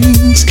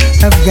stains.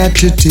 I've got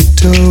to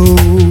tiptoe.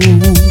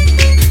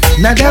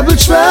 Now double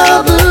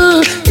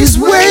trouble is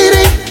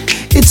waiting.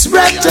 It's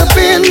wrapped up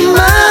in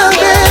my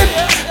bed.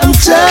 I'm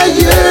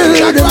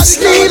tired, I'm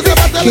sleepy,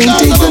 can't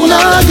take the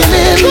noggin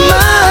in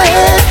my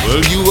head.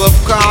 Well, you have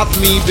caught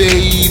me,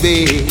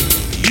 baby.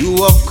 You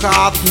have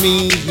caught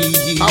me,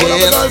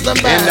 yes,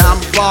 and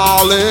I'm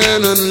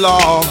falling in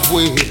love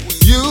with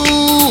you.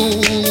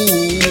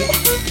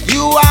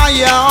 You are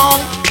young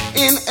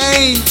in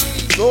age,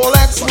 so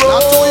let's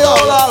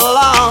roll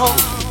along.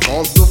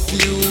 Cause the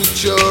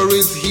future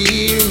is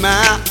here,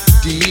 my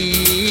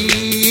dear.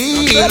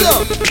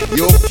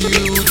 Your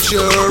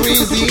future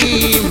is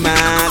here,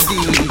 my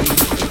dear.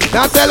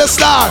 Now tell a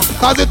star,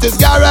 cause it is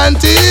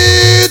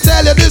guaranteed.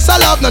 Tell you this I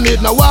love, no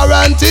need no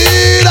warranty.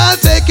 I'll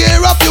take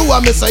care of you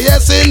and me say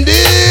yes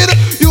indeed.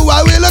 You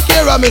I will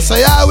care, me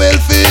say I will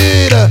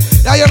feed.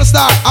 Yeah, you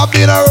understand? I've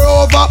been a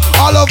rover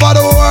all over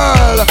the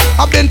world.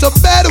 I've been to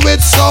bed with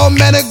so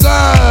many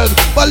girls,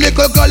 but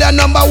little girl, you're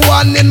number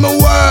one in my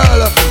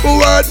world.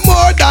 Worth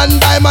more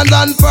than diamonds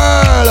and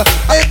pearl.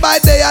 Day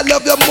by day I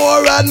love you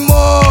more and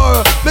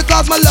more,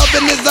 because my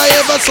loving is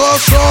ever so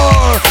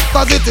sure.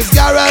 Cause it is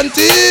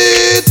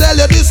guaranteed. Tell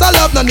you this I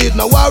love, no need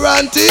no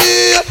warranty.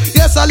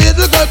 Yes, a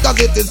little girl, cause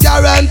it is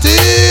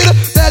guaranteed.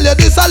 Tell you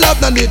this I love,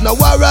 no need no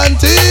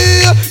warranty.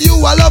 You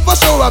I love for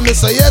sure, and me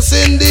say yes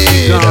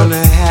indeed.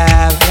 Gonna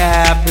have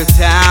happy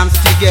times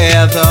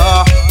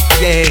together,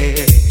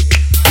 yeah.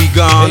 We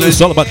gonna.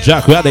 It's all about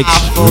Jack Raddick,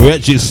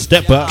 Reggie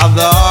Stepper.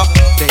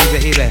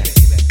 Baby.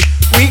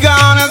 We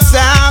gonna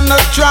sound the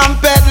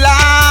trumpet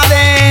loud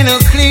and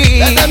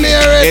clear, and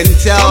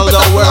tell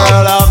the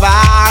world of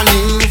our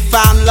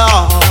newfound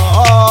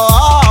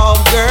love,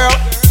 girl.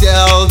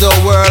 Tell the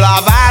world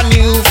of our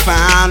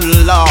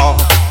newfound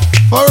love.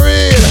 For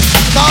real,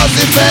 cause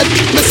the bed,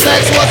 the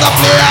sex was a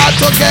play hard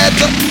to get.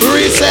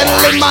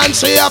 Recently, man,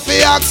 she have to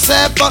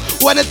accept.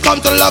 When it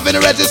comes to loving,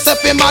 Reggie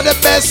Step him are the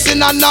best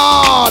in the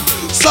north,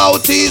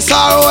 south, east,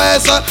 or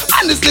west.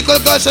 And this little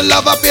girl, she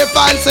love up her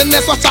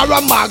fanciness. What's her a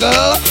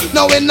muggle?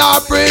 No, in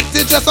our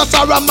pretty, just what's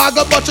her a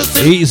muggle, but you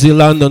see. Easy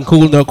London,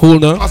 cool now.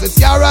 Cause it's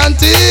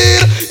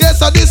guaranteed. Yes,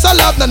 so this a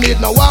love, no need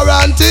no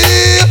warranty.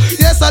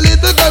 Yes, a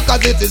little girl,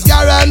 cause it is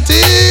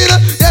guaranteed.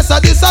 Yes, so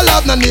this a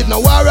love, no need no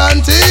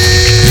warranty.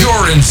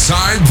 You're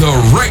inside the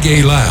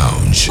Reggae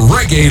Lounge.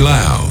 Reggae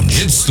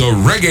Lounge. It's the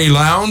Reggae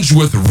Lounge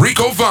with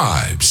Rico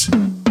Vibes.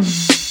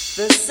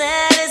 The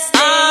saddest day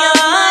of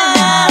my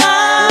life.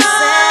 The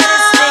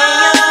saddest day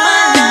of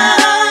my life.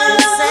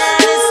 The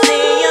saddest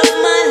day of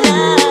my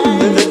life.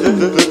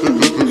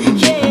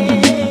 Yeah.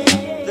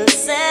 The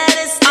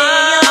saddest day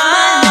of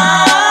my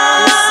life.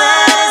 The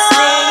saddest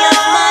day of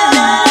my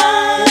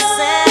life. The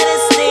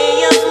saddest day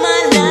of my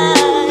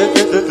life.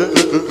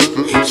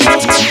 Yeah.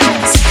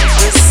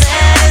 The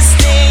saddest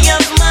day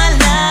of my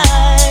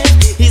life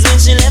is when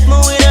she left me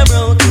with a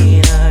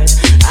broken heart.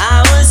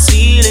 I was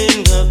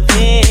feeling the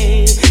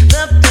pain,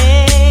 the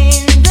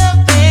pain, the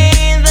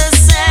pain. The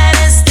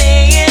saddest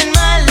day in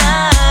my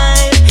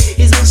life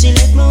is when she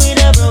left me with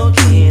a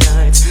broken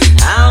heart.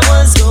 I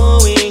was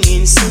going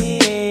insane.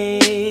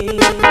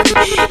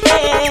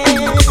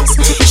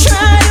 Yes,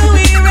 try to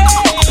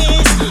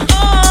erase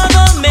all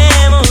the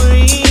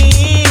memories.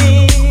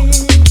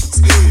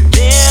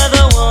 They're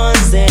the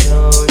ones that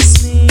haunts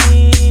me.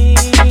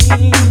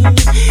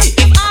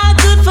 If I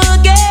could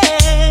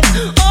forget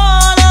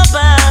all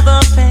about the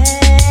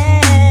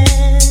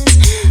past,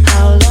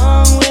 how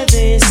long will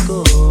this go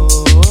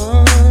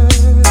on?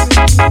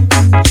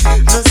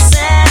 The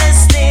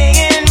saddest day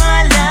in my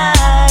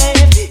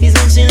life is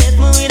when she left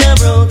me with a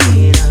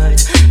broken heart.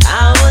 I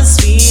was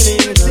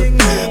feeling the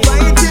pain.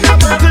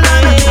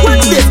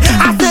 What's this?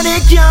 I said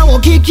it can't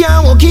walk, it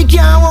can't walk, it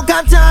can't walk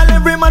at all.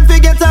 Every man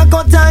forget a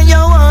cut and you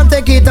want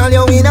take it all.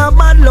 You in a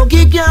bad luck,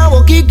 it can't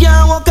walk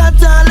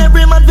at all.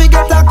 Every man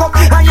forget a cup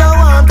and you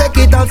want take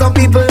it all. Some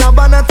people have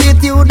an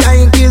attitude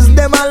like kiss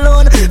them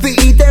alone. We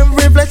eat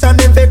every flesh and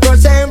then we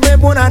crush every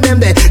bone of them.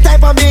 The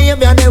type of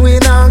behavior that we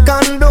not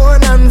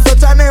condone, and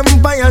such an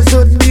empire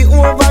should be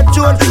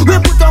overthrown. We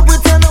put up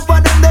with enough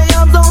of them, they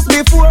have those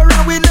before,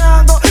 and we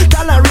not go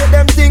tolerate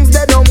them things.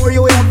 They don't worry,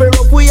 we have it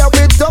rough, we have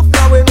it tough,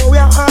 now we know we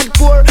are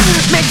hardcore.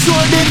 Make sure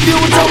the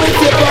future we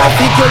take off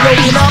it. You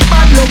in a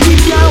bad luck, it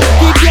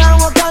can't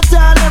walk at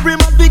all. Every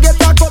man we get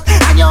a cut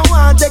and you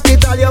want take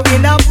it all. You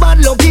in a bad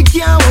luck, it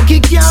can't walk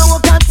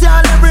at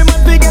all. Every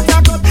man we get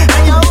a cut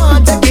and you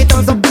want take it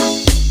all. So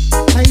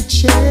I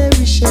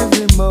cherish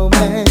every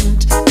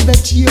moment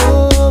that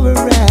you're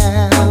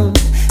around.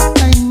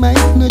 I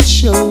might not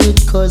show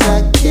it cause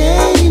I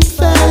can't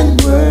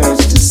find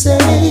words to say.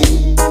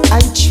 I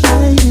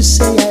try to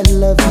say I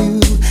love you,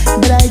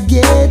 but I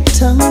get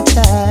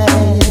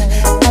tongue-tied.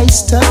 I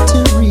start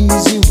to read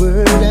your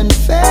word and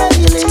fail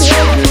in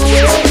every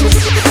word.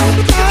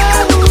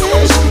 I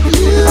wish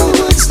you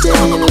would stay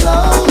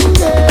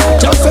longer.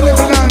 Just a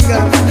little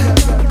longer.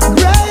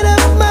 Bright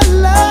up my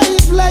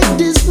life like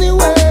Disney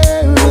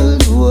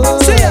World would.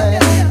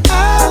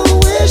 I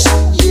wish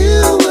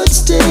you would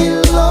stay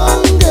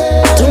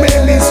longer. To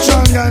make me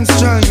stronger and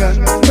stronger.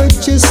 But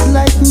just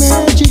like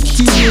magic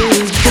you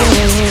will go.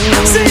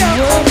 See ya.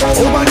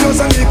 Over just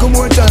a little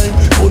more time.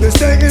 Put the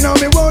stake in on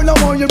me world, I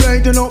want you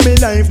brighten up me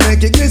life.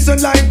 Make it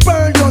glisten like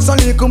pearl, just a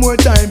little more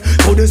time.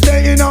 Put the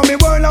stake in on me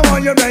world, I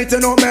want you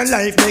brighten up my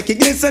life. Make it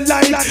glisten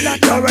like you're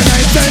a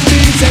nice and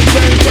decent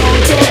friend.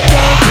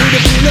 Bring the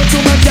pillow to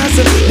my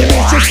castle, the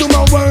matrix to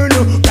my world.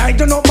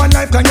 Brighten up my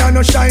life, can you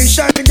no shine,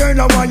 shine girl.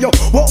 I want you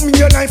open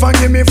your life and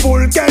give me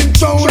full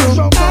control.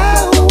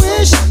 I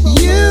wish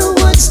you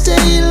would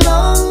stay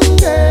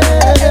longer.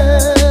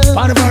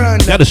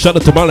 Gotta shout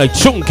out to man like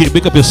Chunky,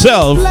 pick up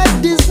yourself.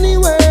 Like Disney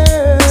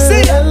World.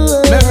 See ya.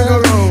 Never go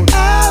wrong.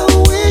 I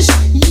wish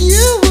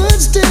you would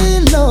stay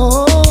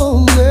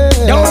longer.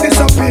 Don't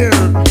disappear.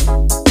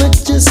 But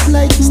just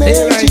like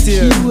magic, right,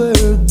 you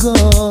were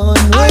gone.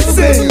 I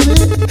say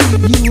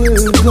you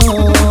were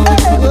gone.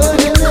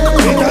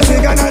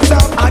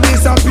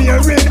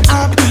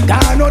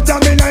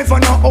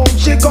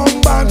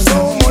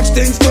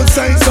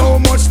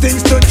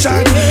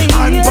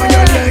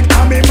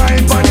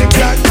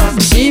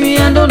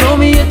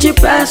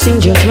 passing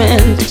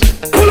judgment?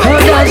 How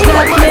does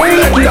that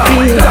make you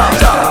feel?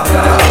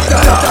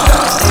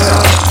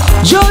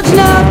 Judge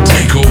not.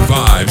 Rico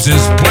Vibes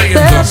is playing the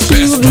best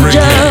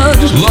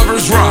reggae,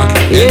 Lovers Rock,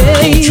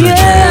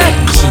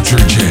 and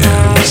Culture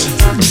Jams.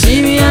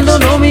 See me and don't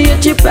know me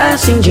yet you're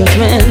passing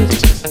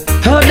judgment.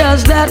 How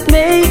does that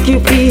make you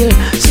feel?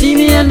 See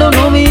me and don't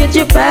know me yet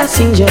you're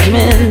passing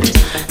judgment.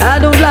 I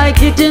don't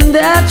like it and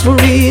that's for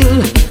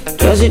real.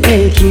 Does it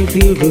make you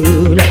feel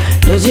good?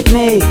 Does it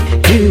make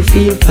you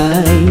feel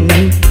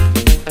fine?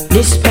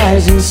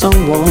 Despising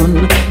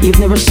someone you've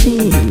never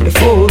seen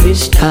before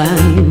this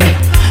time.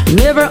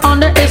 Never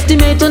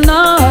underestimate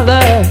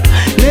another.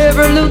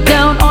 Never look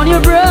down on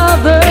your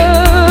brother.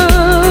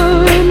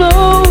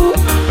 No,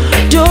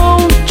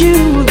 don't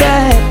do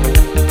that.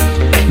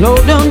 No,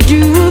 don't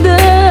do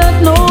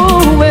that. No,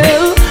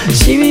 well,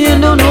 see me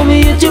and don't know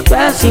me yet you're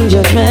passing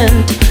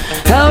judgment.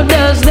 How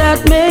does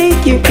that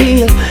make you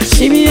feel?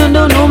 See me and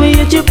don't know me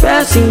yet you're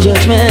passing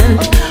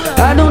judgment.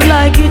 I don't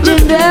like it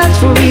and that's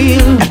for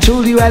real. I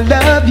told you I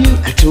love you,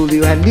 I told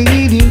you I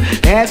need you,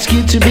 ask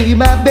you to be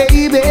my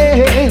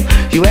baby.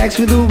 You asked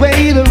me to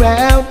wait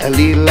around a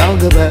little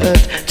longer, but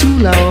too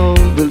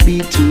long will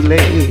be too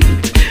late.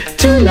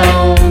 Too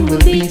long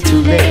will be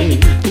too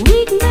late.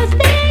 We can go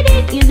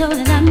steady, you know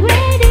that I'm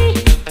ready.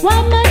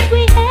 Why must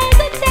we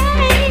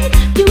hesitate?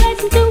 You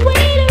asked me to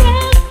wait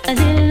around a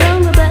little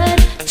longer, but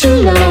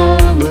too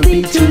long will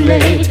be too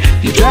late.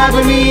 You're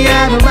driving me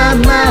out of my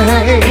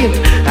mind.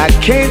 I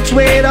can't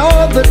wait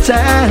all the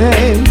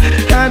time.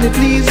 Honey,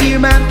 please hear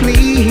my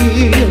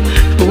plea.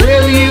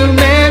 Will you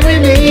marry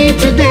me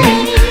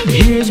today?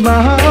 Here's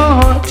my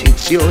heart,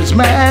 it's yours,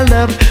 my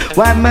love.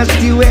 Why must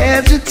you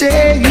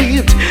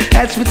hesitate?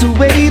 Ask me to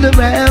wait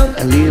around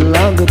a little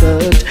longer,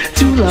 but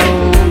too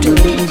long to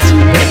be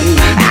too late.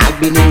 I've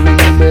been hearing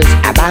rumors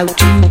about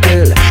you,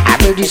 girl. I've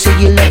heard you say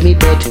you love me,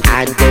 but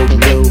I don't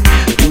know.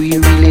 Do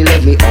you really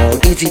love me, or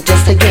is it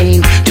just a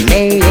game to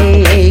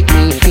make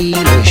me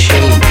feel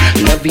ashamed?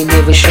 Love you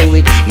never show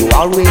it, you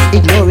always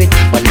ignore it.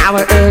 But now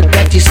I heard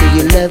that you say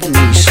you love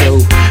me, so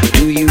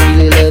do you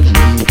really love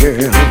me,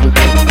 girl?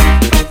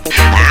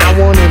 I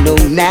wanna know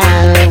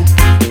now.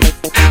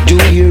 Do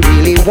you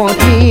really want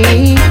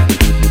me?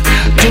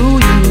 Do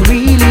you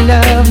really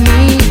love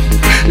me?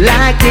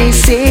 Like they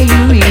say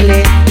you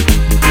really.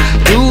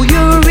 Do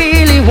you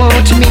really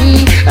want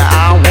me?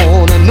 I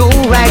wanna know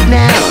right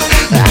now.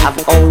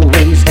 I've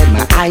always had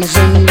my eyes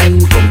on you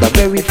from the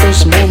very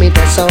first moment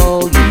I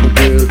saw you,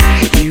 girl.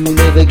 You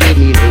never gave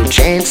me no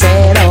chance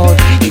at all.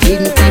 You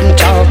didn't even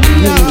talk to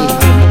me.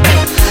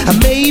 I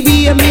may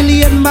be a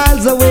million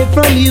miles away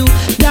from you,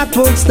 that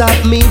won't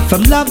stop me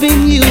from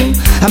loving you.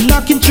 I'm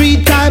knocking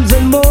 3 times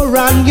and more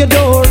on your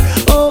door.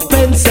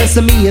 Open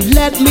sesame and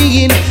let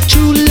me in.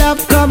 True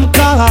love come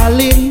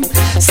calling.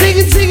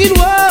 Singing, singing,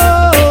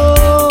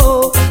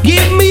 whoa.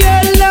 Give me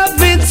your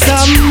loving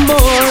some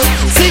more.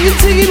 Singing,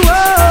 singing,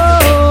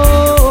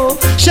 whoa.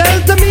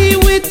 Shelter me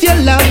with your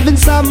loving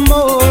some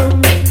more.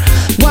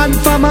 1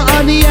 for my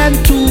honey and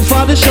 2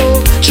 for the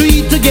show.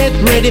 3 to get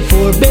ready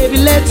for, baby,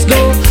 let's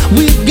go.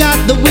 We've got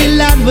the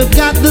will and we've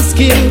got the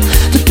skill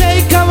to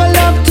take our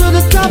love to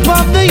the top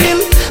of the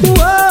hill.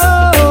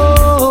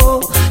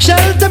 Whoa,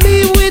 shelter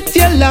me with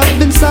your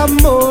loving some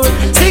more.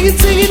 Singing,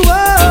 singing,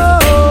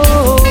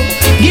 whoa.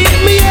 Give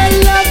me your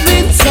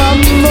loving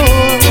some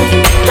more.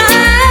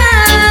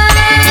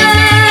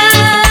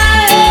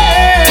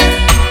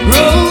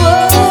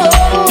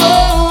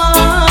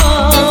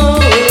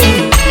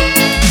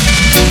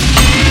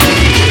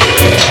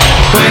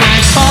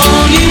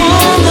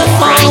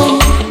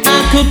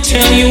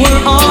 Tell you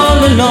we're all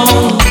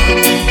alone.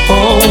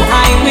 Oh,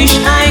 I wish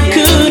I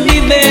could be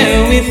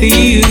there with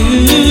you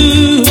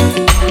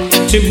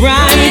to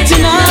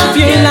brighten up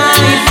your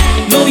life.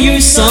 Though you're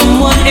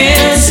someone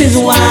else's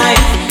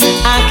wife,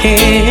 I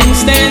can't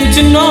stand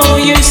to know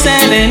you're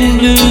sad and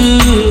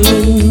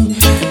blue.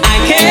 I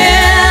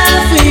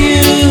care for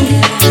you,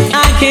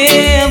 I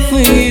care for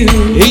you.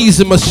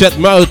 Easy, Machette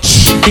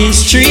Mouch.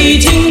 He's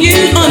treating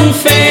you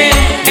unfair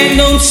and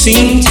don't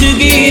seem to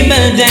give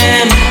a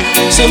damn.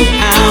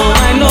 Somehow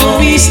I know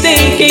he's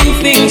taking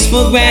things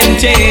for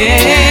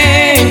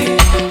granted.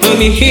 But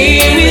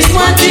here is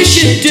what you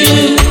should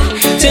do.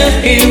 Tell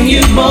him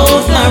you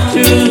both are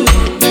through.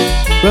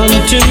 Run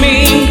to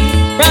me,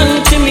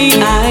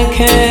 I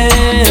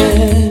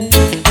care.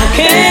 I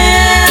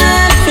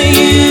care for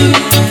you,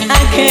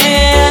 I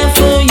care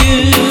for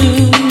you.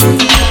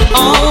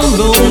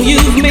 Although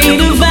you've made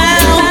a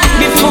vow,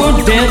 before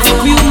death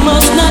you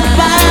must not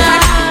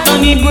part.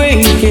 Honey,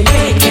 break it,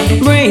 break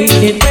it, break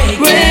it.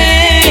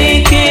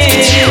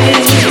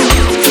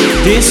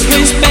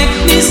 Disrespect,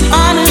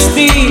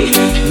 dishonesty,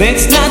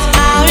 that's not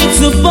how it's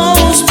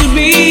supposed to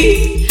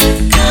be.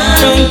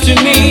 Come to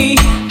me,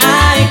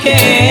 I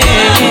care.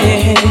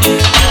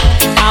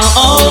 I'll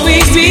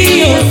always be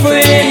your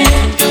friend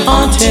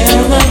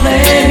until the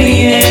very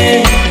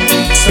end.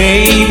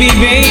 Baby,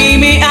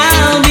 baby,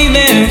 I'll be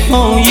there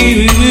for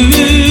you.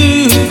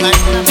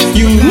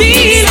 You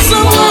need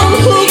someone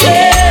who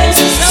cares,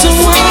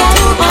 someone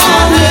who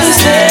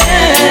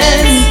understands.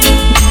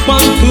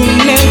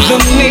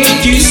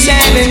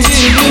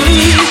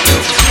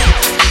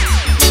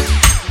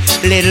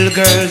 Little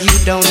girl,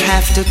 you don't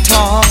have to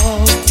talk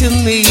to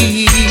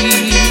me.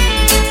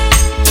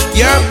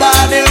 Your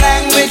body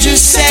language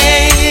is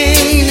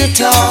saying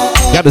it all.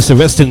 Got to say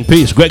rest in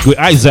peace, Gregory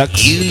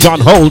Isaacs, John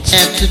Holt.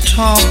 Have to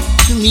talk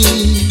to me.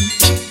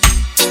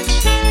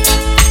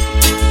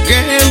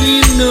 Girl,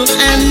 you know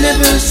I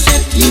never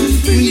set you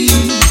free.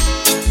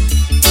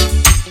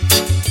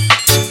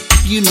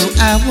 You know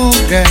I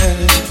won't, girl.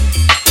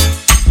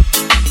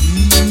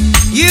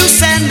 You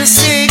send a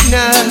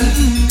signal,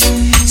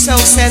 so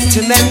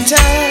sentimental.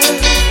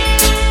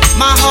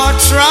 My heart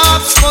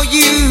throbs for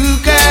you,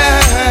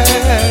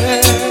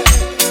 girl.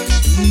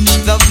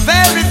 The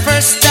very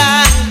first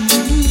time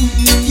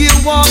you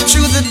walked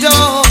through the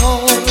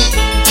door,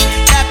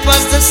 that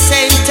was the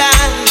same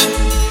time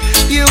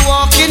you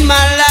walk in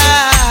my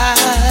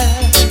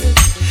life.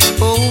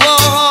 Oh,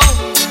 oh,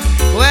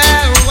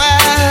 well,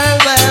 well,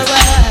 well,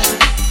 well.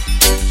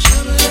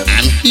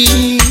 I'm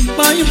here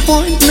by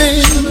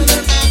appointment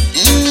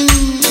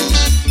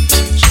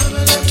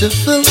to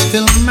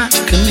fulfill my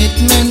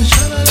commitment.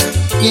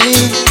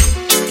 Yeah,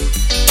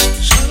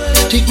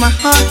 take my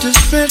heart as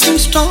first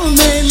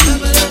installment.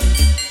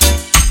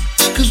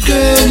 'Cause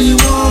girl, you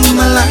are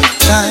my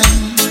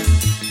lifetime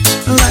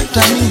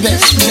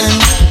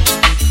investment.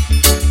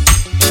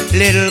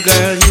 Little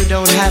girl, you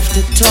don't have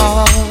to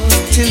talk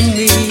to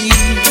me.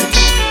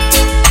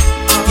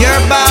 Your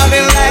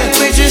body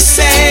language is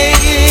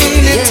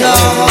saying it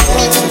all.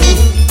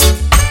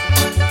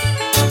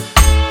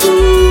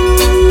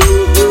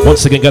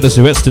 Once again, got to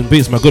say rest in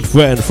peace, my good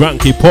friend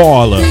Frankie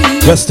Paul.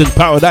 Rest in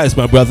paradise,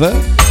 my brother.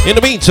 In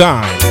the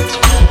meantime,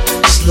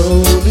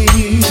 slowly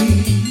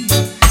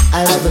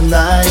as the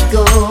night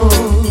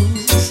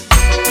goes,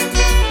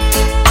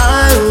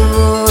 I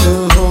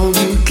wanna hold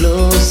you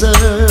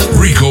closer.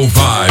 Rico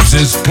Vibes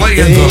is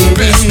playing the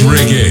best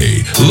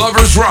reggae,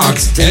 lovers rock,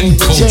 and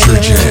culture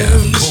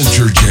jams.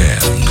 Culture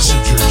jams.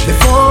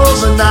 Before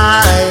the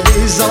night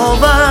is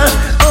over,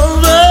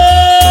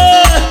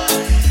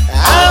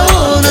 I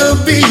wanna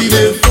be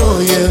there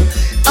for you.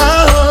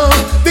 Oh,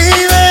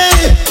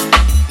 baby.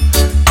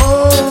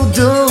 Oh,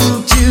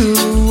 don't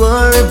you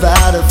worry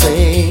about a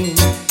thing.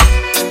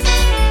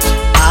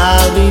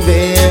 I'll be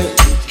there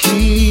to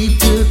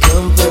keep you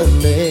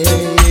company.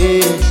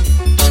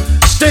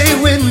 Stay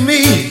with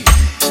me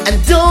and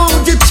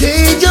don't you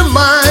change your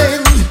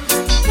mind.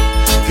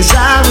 'Cause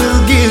I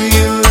will give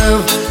you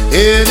love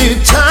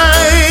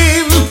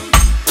anytime.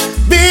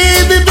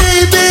 Baby,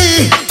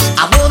 baby,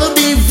 I wanna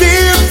be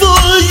there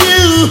for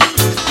you.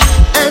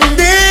 And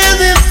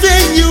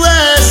anything you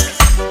ask,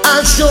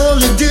 I'll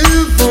surely do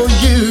for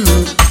you.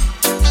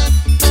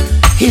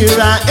 Here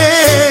I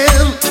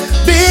am,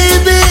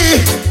 baby.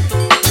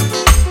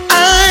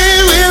 I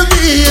will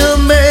be your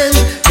man.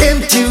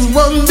 Can't you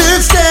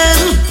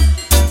understand?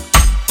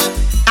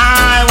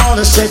 I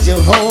wanna set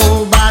your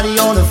whole body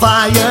on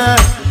fire.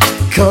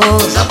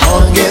 'Cause I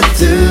wanna get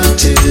through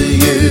to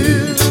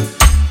you.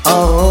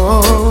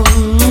 Oh,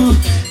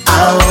 I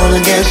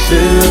wanna get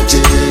through to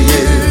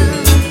you.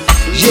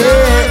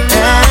 Yeah.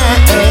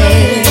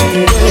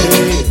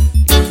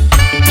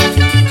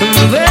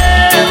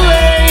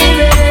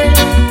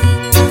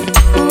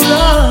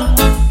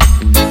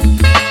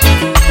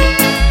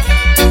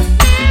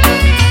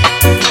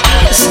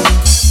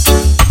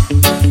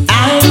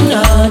 I'm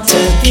not a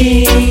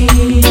king,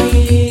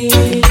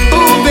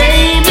 oh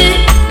baby,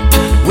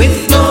 with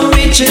no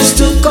riches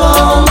to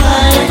call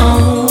my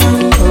own.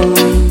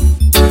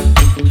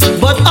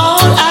 But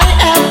all I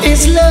have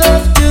is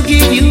love to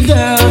give you,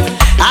 girl.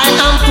 I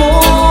am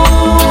poor.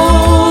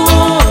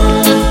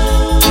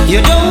 You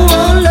don't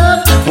want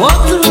love, walk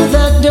through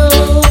that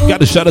door. got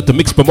to shout out to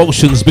Mix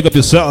Promotions. Big up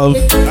yourself.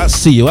 I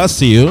see you. I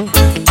see you.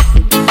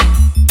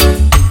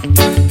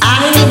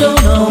 I don't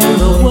know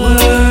the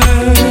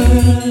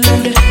word,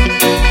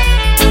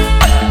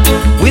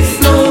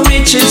 with no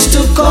riches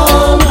to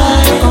call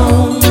my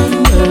own,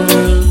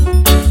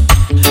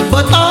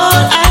 but all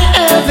I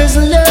have is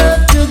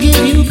love to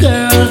give you,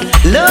 girl.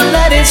 Love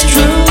that is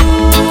true.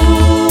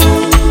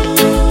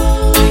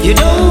 You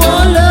don't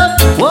want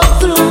love, walk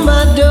through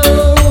my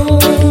door.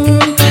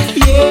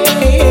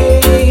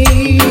 Yeah,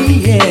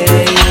 yeah.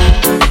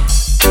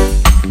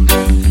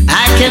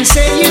 I can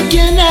say you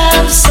can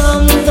have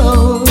some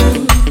though,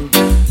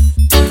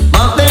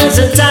 but there's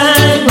a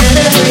time when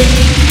every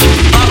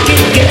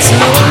pocket gets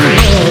low.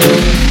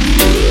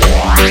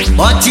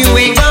 But you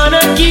ain't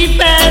gonna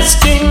keep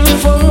asking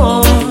for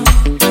more.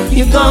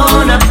 You're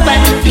gonna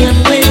pack your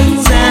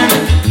things and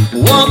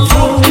walk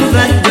through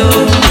that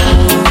door.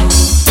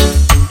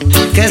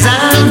 'Cause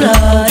I'm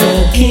not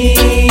a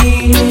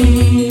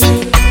king,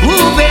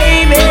 ooh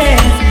baby,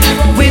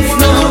 with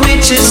no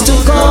riches to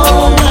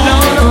call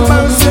my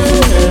own.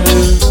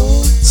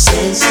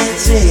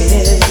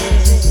 Sensitive,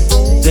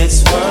 that's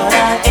what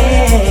I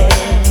am.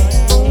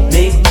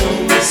 Make no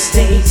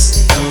mistakes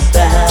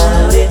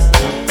about it,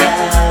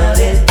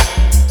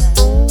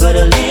 but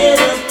a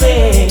little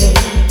thing.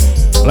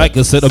 Like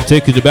I said, I'm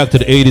taking you back to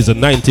the 80s and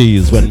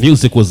 90s when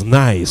music was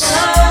nice.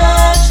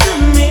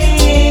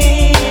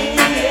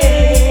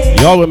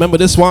 Y'all remember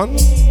this one?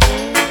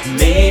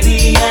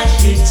 Maybe I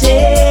should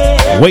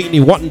tell Whitney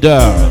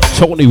Wonder,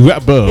 Tony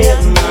Rebel.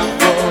 them my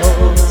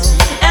faults,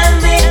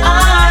 and they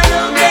are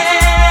no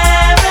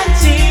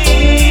guarantee.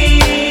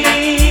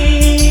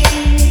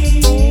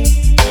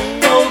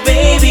 Oh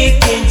baby,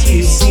 can't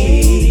you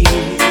see?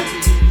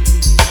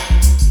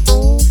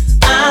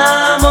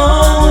 I'm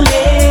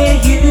only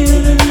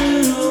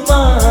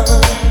human,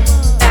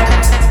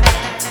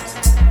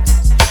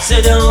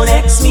 so don't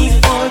ask me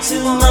for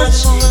too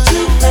much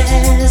too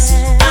fast.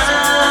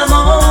 I'm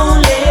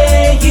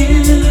only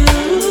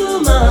human,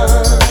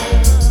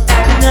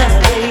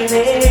 now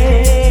baby,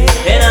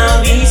 and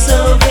I'll be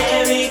so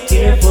very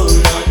careful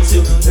not to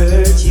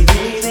hurt you,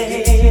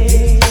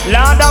 baby.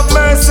 Lord of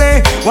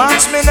mercy,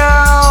 watch me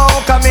now.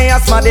 Come here,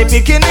 smarty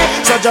bikini,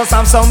 so just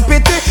have some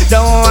pity.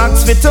 Don't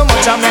ask for too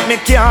much, I make me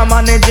can't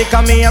manage it.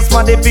 Come here,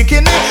 smarty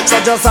bikini, so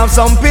just have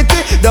some pity.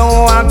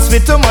 Don't ask for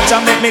too much,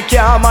 I make me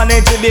can't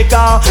manage it.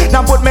 Because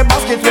now put me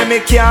basket where me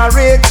can't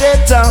reach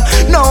it.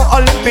 No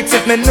Olympics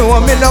if me know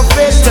me no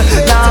fit.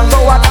 Now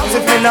go a dance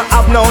if me no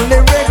have no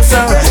lyrics.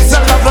 No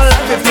love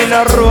life if me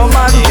no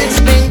romantic. It's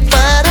been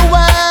quite a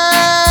while.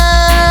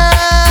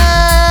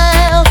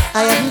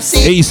 I haven't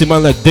seen Easy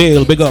man like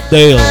Dale, big up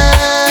Dale.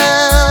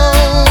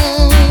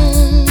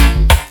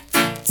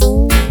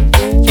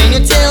 Can you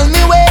tell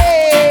me when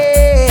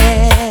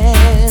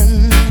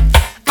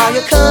are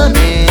you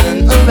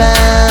coming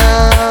around?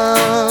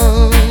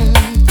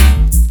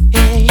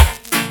 Hey.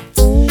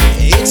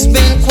 It's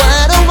been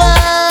quite a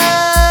while.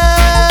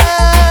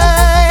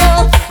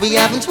 We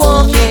haven't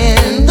walked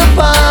in the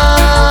park.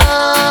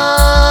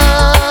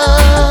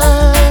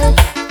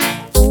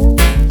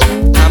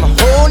 I'm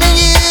holding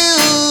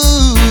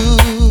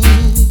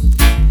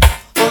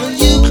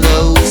you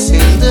close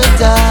in the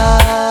dark.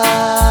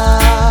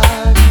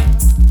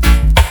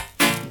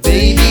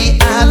 Baby,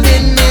 I've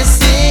been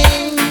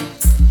missing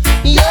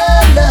your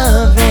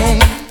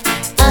loving.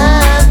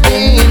 I've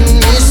been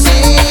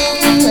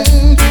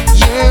missing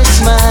your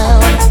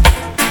smile.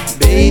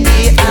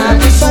 Baby, I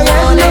just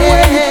wanted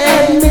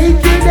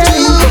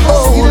to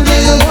hold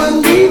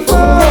you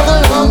for the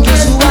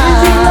longest while.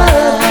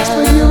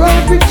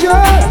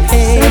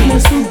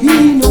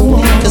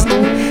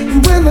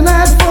 When the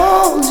night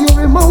falls,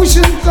 your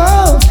emotion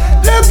calls.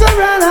 Look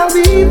around, I'll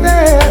be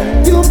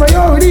there. Your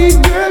priority,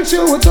 girl,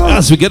 show it all.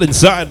 As we get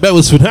inside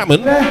Beresford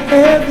Hammond,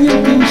 You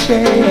can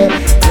share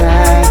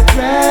right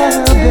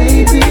now,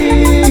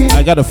 baby.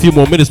 I got a few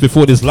more minutes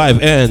before this live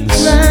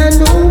ends. Right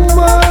no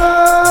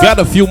more. Got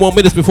a few more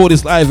minutes before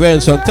this live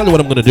ends, so I'll tell you what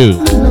I'm gonna do.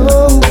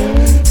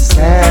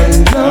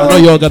 Sad I know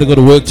y'all gotta go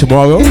to work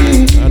tomorrow.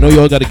 I know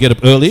y'all gotta get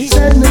up early.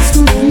 sadness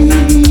to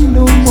be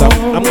no So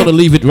more. I'm gonna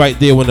leave it right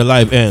there when the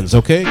live ends,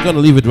 okay? Gonna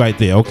leave it right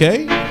there,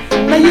 okay?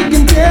 Now you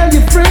can tell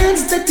your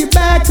friends that you're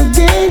back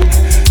again.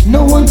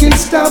 No one can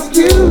stop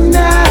you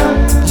now.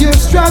 Your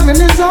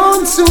struggling is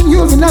on, soon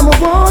you'll be number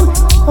one.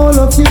 All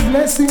of your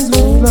blessings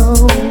will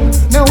flow.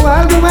 Now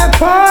I'll do my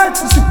part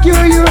to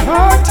secure your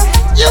heart.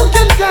 You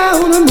can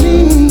count on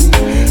me.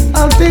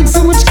 I'll take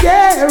so much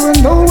care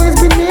and always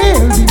be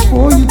near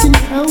before you can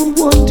count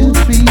 1, 2,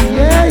 3.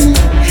 Yeah,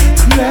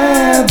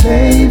 cry,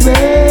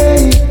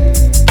 baby.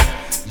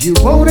 You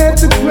won't have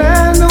to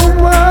cry no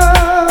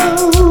more.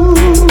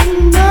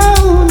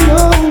 No,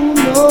 no,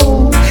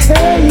 no.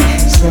 Hey,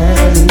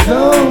 sad and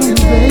lonely,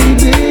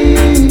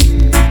 baby.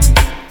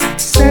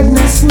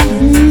 Sadness will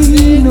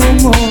be no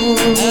more.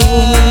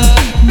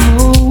 No,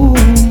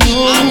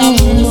 no,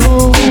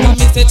 no.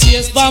 Me say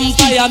chase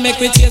vampire, make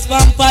we chase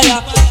vampire.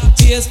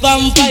 Chase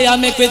vampire,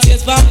 make we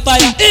chase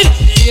vampire.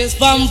 Chase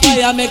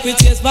vampire, make we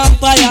chase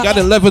vampire. Got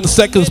 11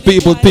 seconds,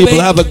 people. People,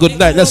 have a good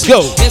night. Let's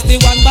go. Yes, the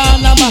one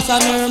Barnabas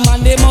and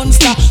Herman the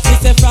monster. We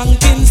say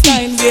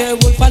Frankenstein,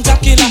 werewolf and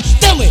Dracula.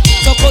 Tell me,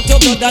 so cut your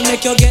blood and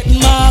make you get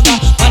maga.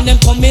 And them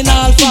come in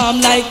all form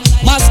like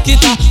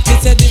mosquito. We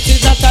say this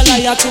is not a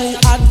liar, true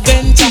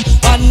adventure.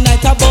 One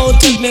night about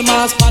take me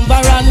mask on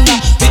veranda.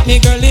 With me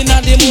girl in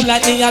the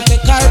moonlight, me a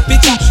take her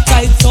picture.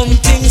 Sight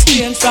something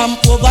strange from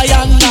over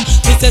yonder.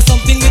 We say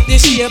something with the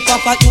shape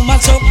of a human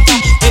structure.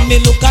 When me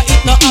look at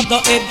it, no have the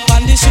head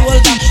on the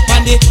shoulder.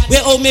 Man, the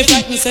way how me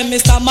frighten say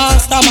Mr.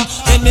 Masterman.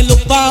 When me look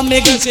for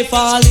me girl, she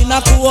fall in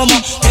a coma.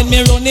 When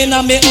me run in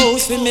a me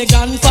house with me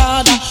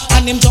grandfather,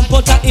 and him jump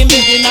out of him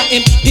bed in a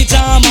him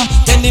pyjama.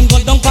 Then him go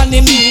down on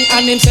him knee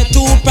and him say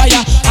two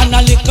prayer. And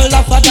a little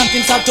after that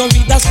him start to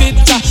read the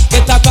scripture.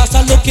 Get across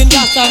a looking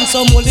glass and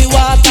some holy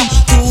water.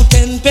 2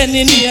 10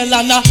 penny nail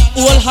and a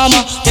old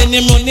hammer. Then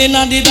him run in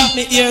and the dark,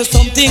 me hear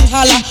something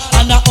holler.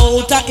 And a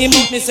out of him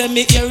me say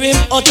me hear him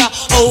utter.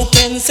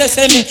 Open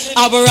sesame,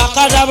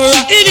 abracadabra.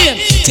 Idiot,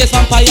 chase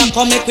vampire,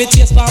 come make we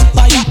chase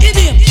vampire.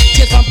 Idiot,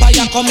 chase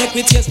vampire, come make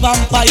we chase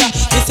vampire.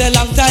 This a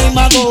long time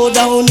ago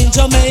down in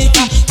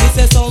Jamaica. This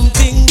is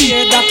something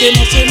there that you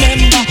must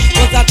remember.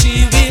 Was a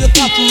 3-wheel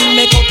coffin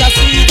make out a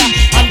cedar,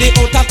 and the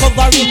outer cover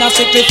covering a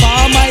strictly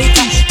for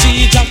Micah.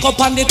 Three junk up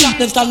on the top,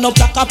 them stand up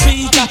like a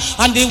preacher.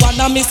 And the one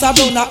a miss a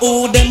dona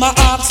who them a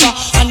ask for.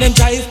 And them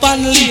drive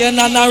pan lane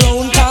and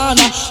around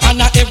corner.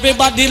 And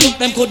everybody look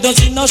them couldn't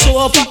see no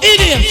show for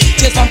idiom.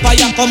 Chase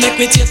vampire, come make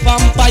we chase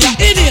vampire.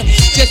 Idiom.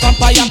 Chase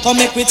vampire, come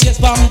make we chase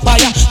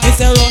vampire. They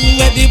say run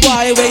where the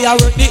boy where you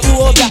work the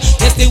over.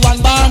 Yes, the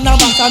one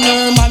Barnabas and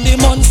Herman the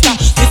monster.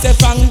 They say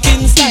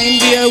Frankenstein,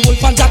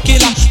 Beowulf and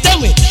Dracula. Tell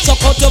me,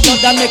 suck out your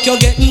blood and make you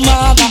getting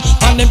maga.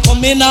 And them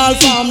coming all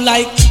from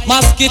like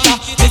mosquito.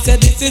 They say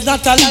this is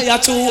not a liar,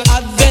 true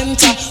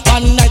adventure.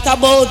 One night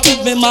about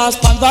with me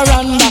mask on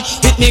veranda.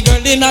 With me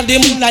girl in the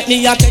moonlight,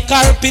 me a take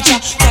her picture.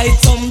 Like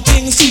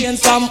something strange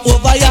from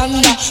over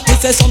yonder. They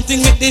say something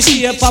with the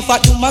shape of a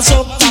human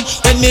structure.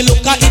 When me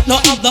look at it, no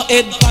have the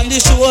head on the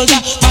shoulder.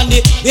 And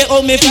they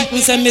hold me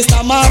frightened, say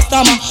Mr.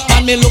 Masterman.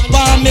 And me look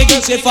for me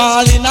girl, she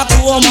fall in a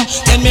coma.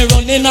 Then me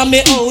run in a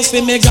me house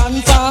with me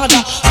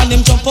grandfather. And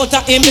him jump out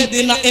of him bed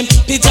in a him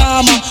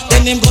pyjama.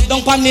 Then him go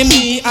down on him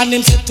knee and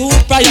him say two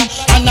prayer.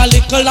 And a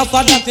little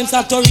after that him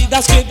start to read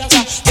the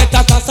scripture. Get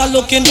a glass of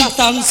looking glass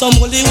and some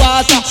holy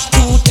water.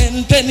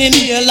 2 10 penny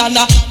nail and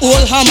a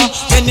old hammer.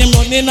 Then him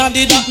running a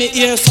the dark, me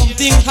hear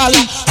something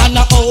holler. And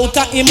a out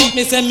of him up,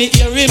 me say me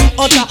hear him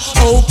utter.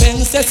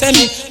 Open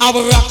sesame,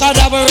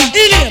 abracadabra.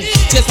 Idiom.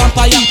 Chase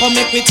vampire, come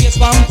make we chase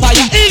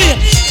vampire. Idiom.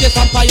 Chase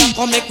vampire,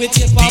 come make we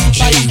chase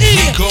vampire.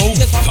 Idiom.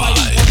 Chase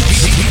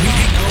vampire.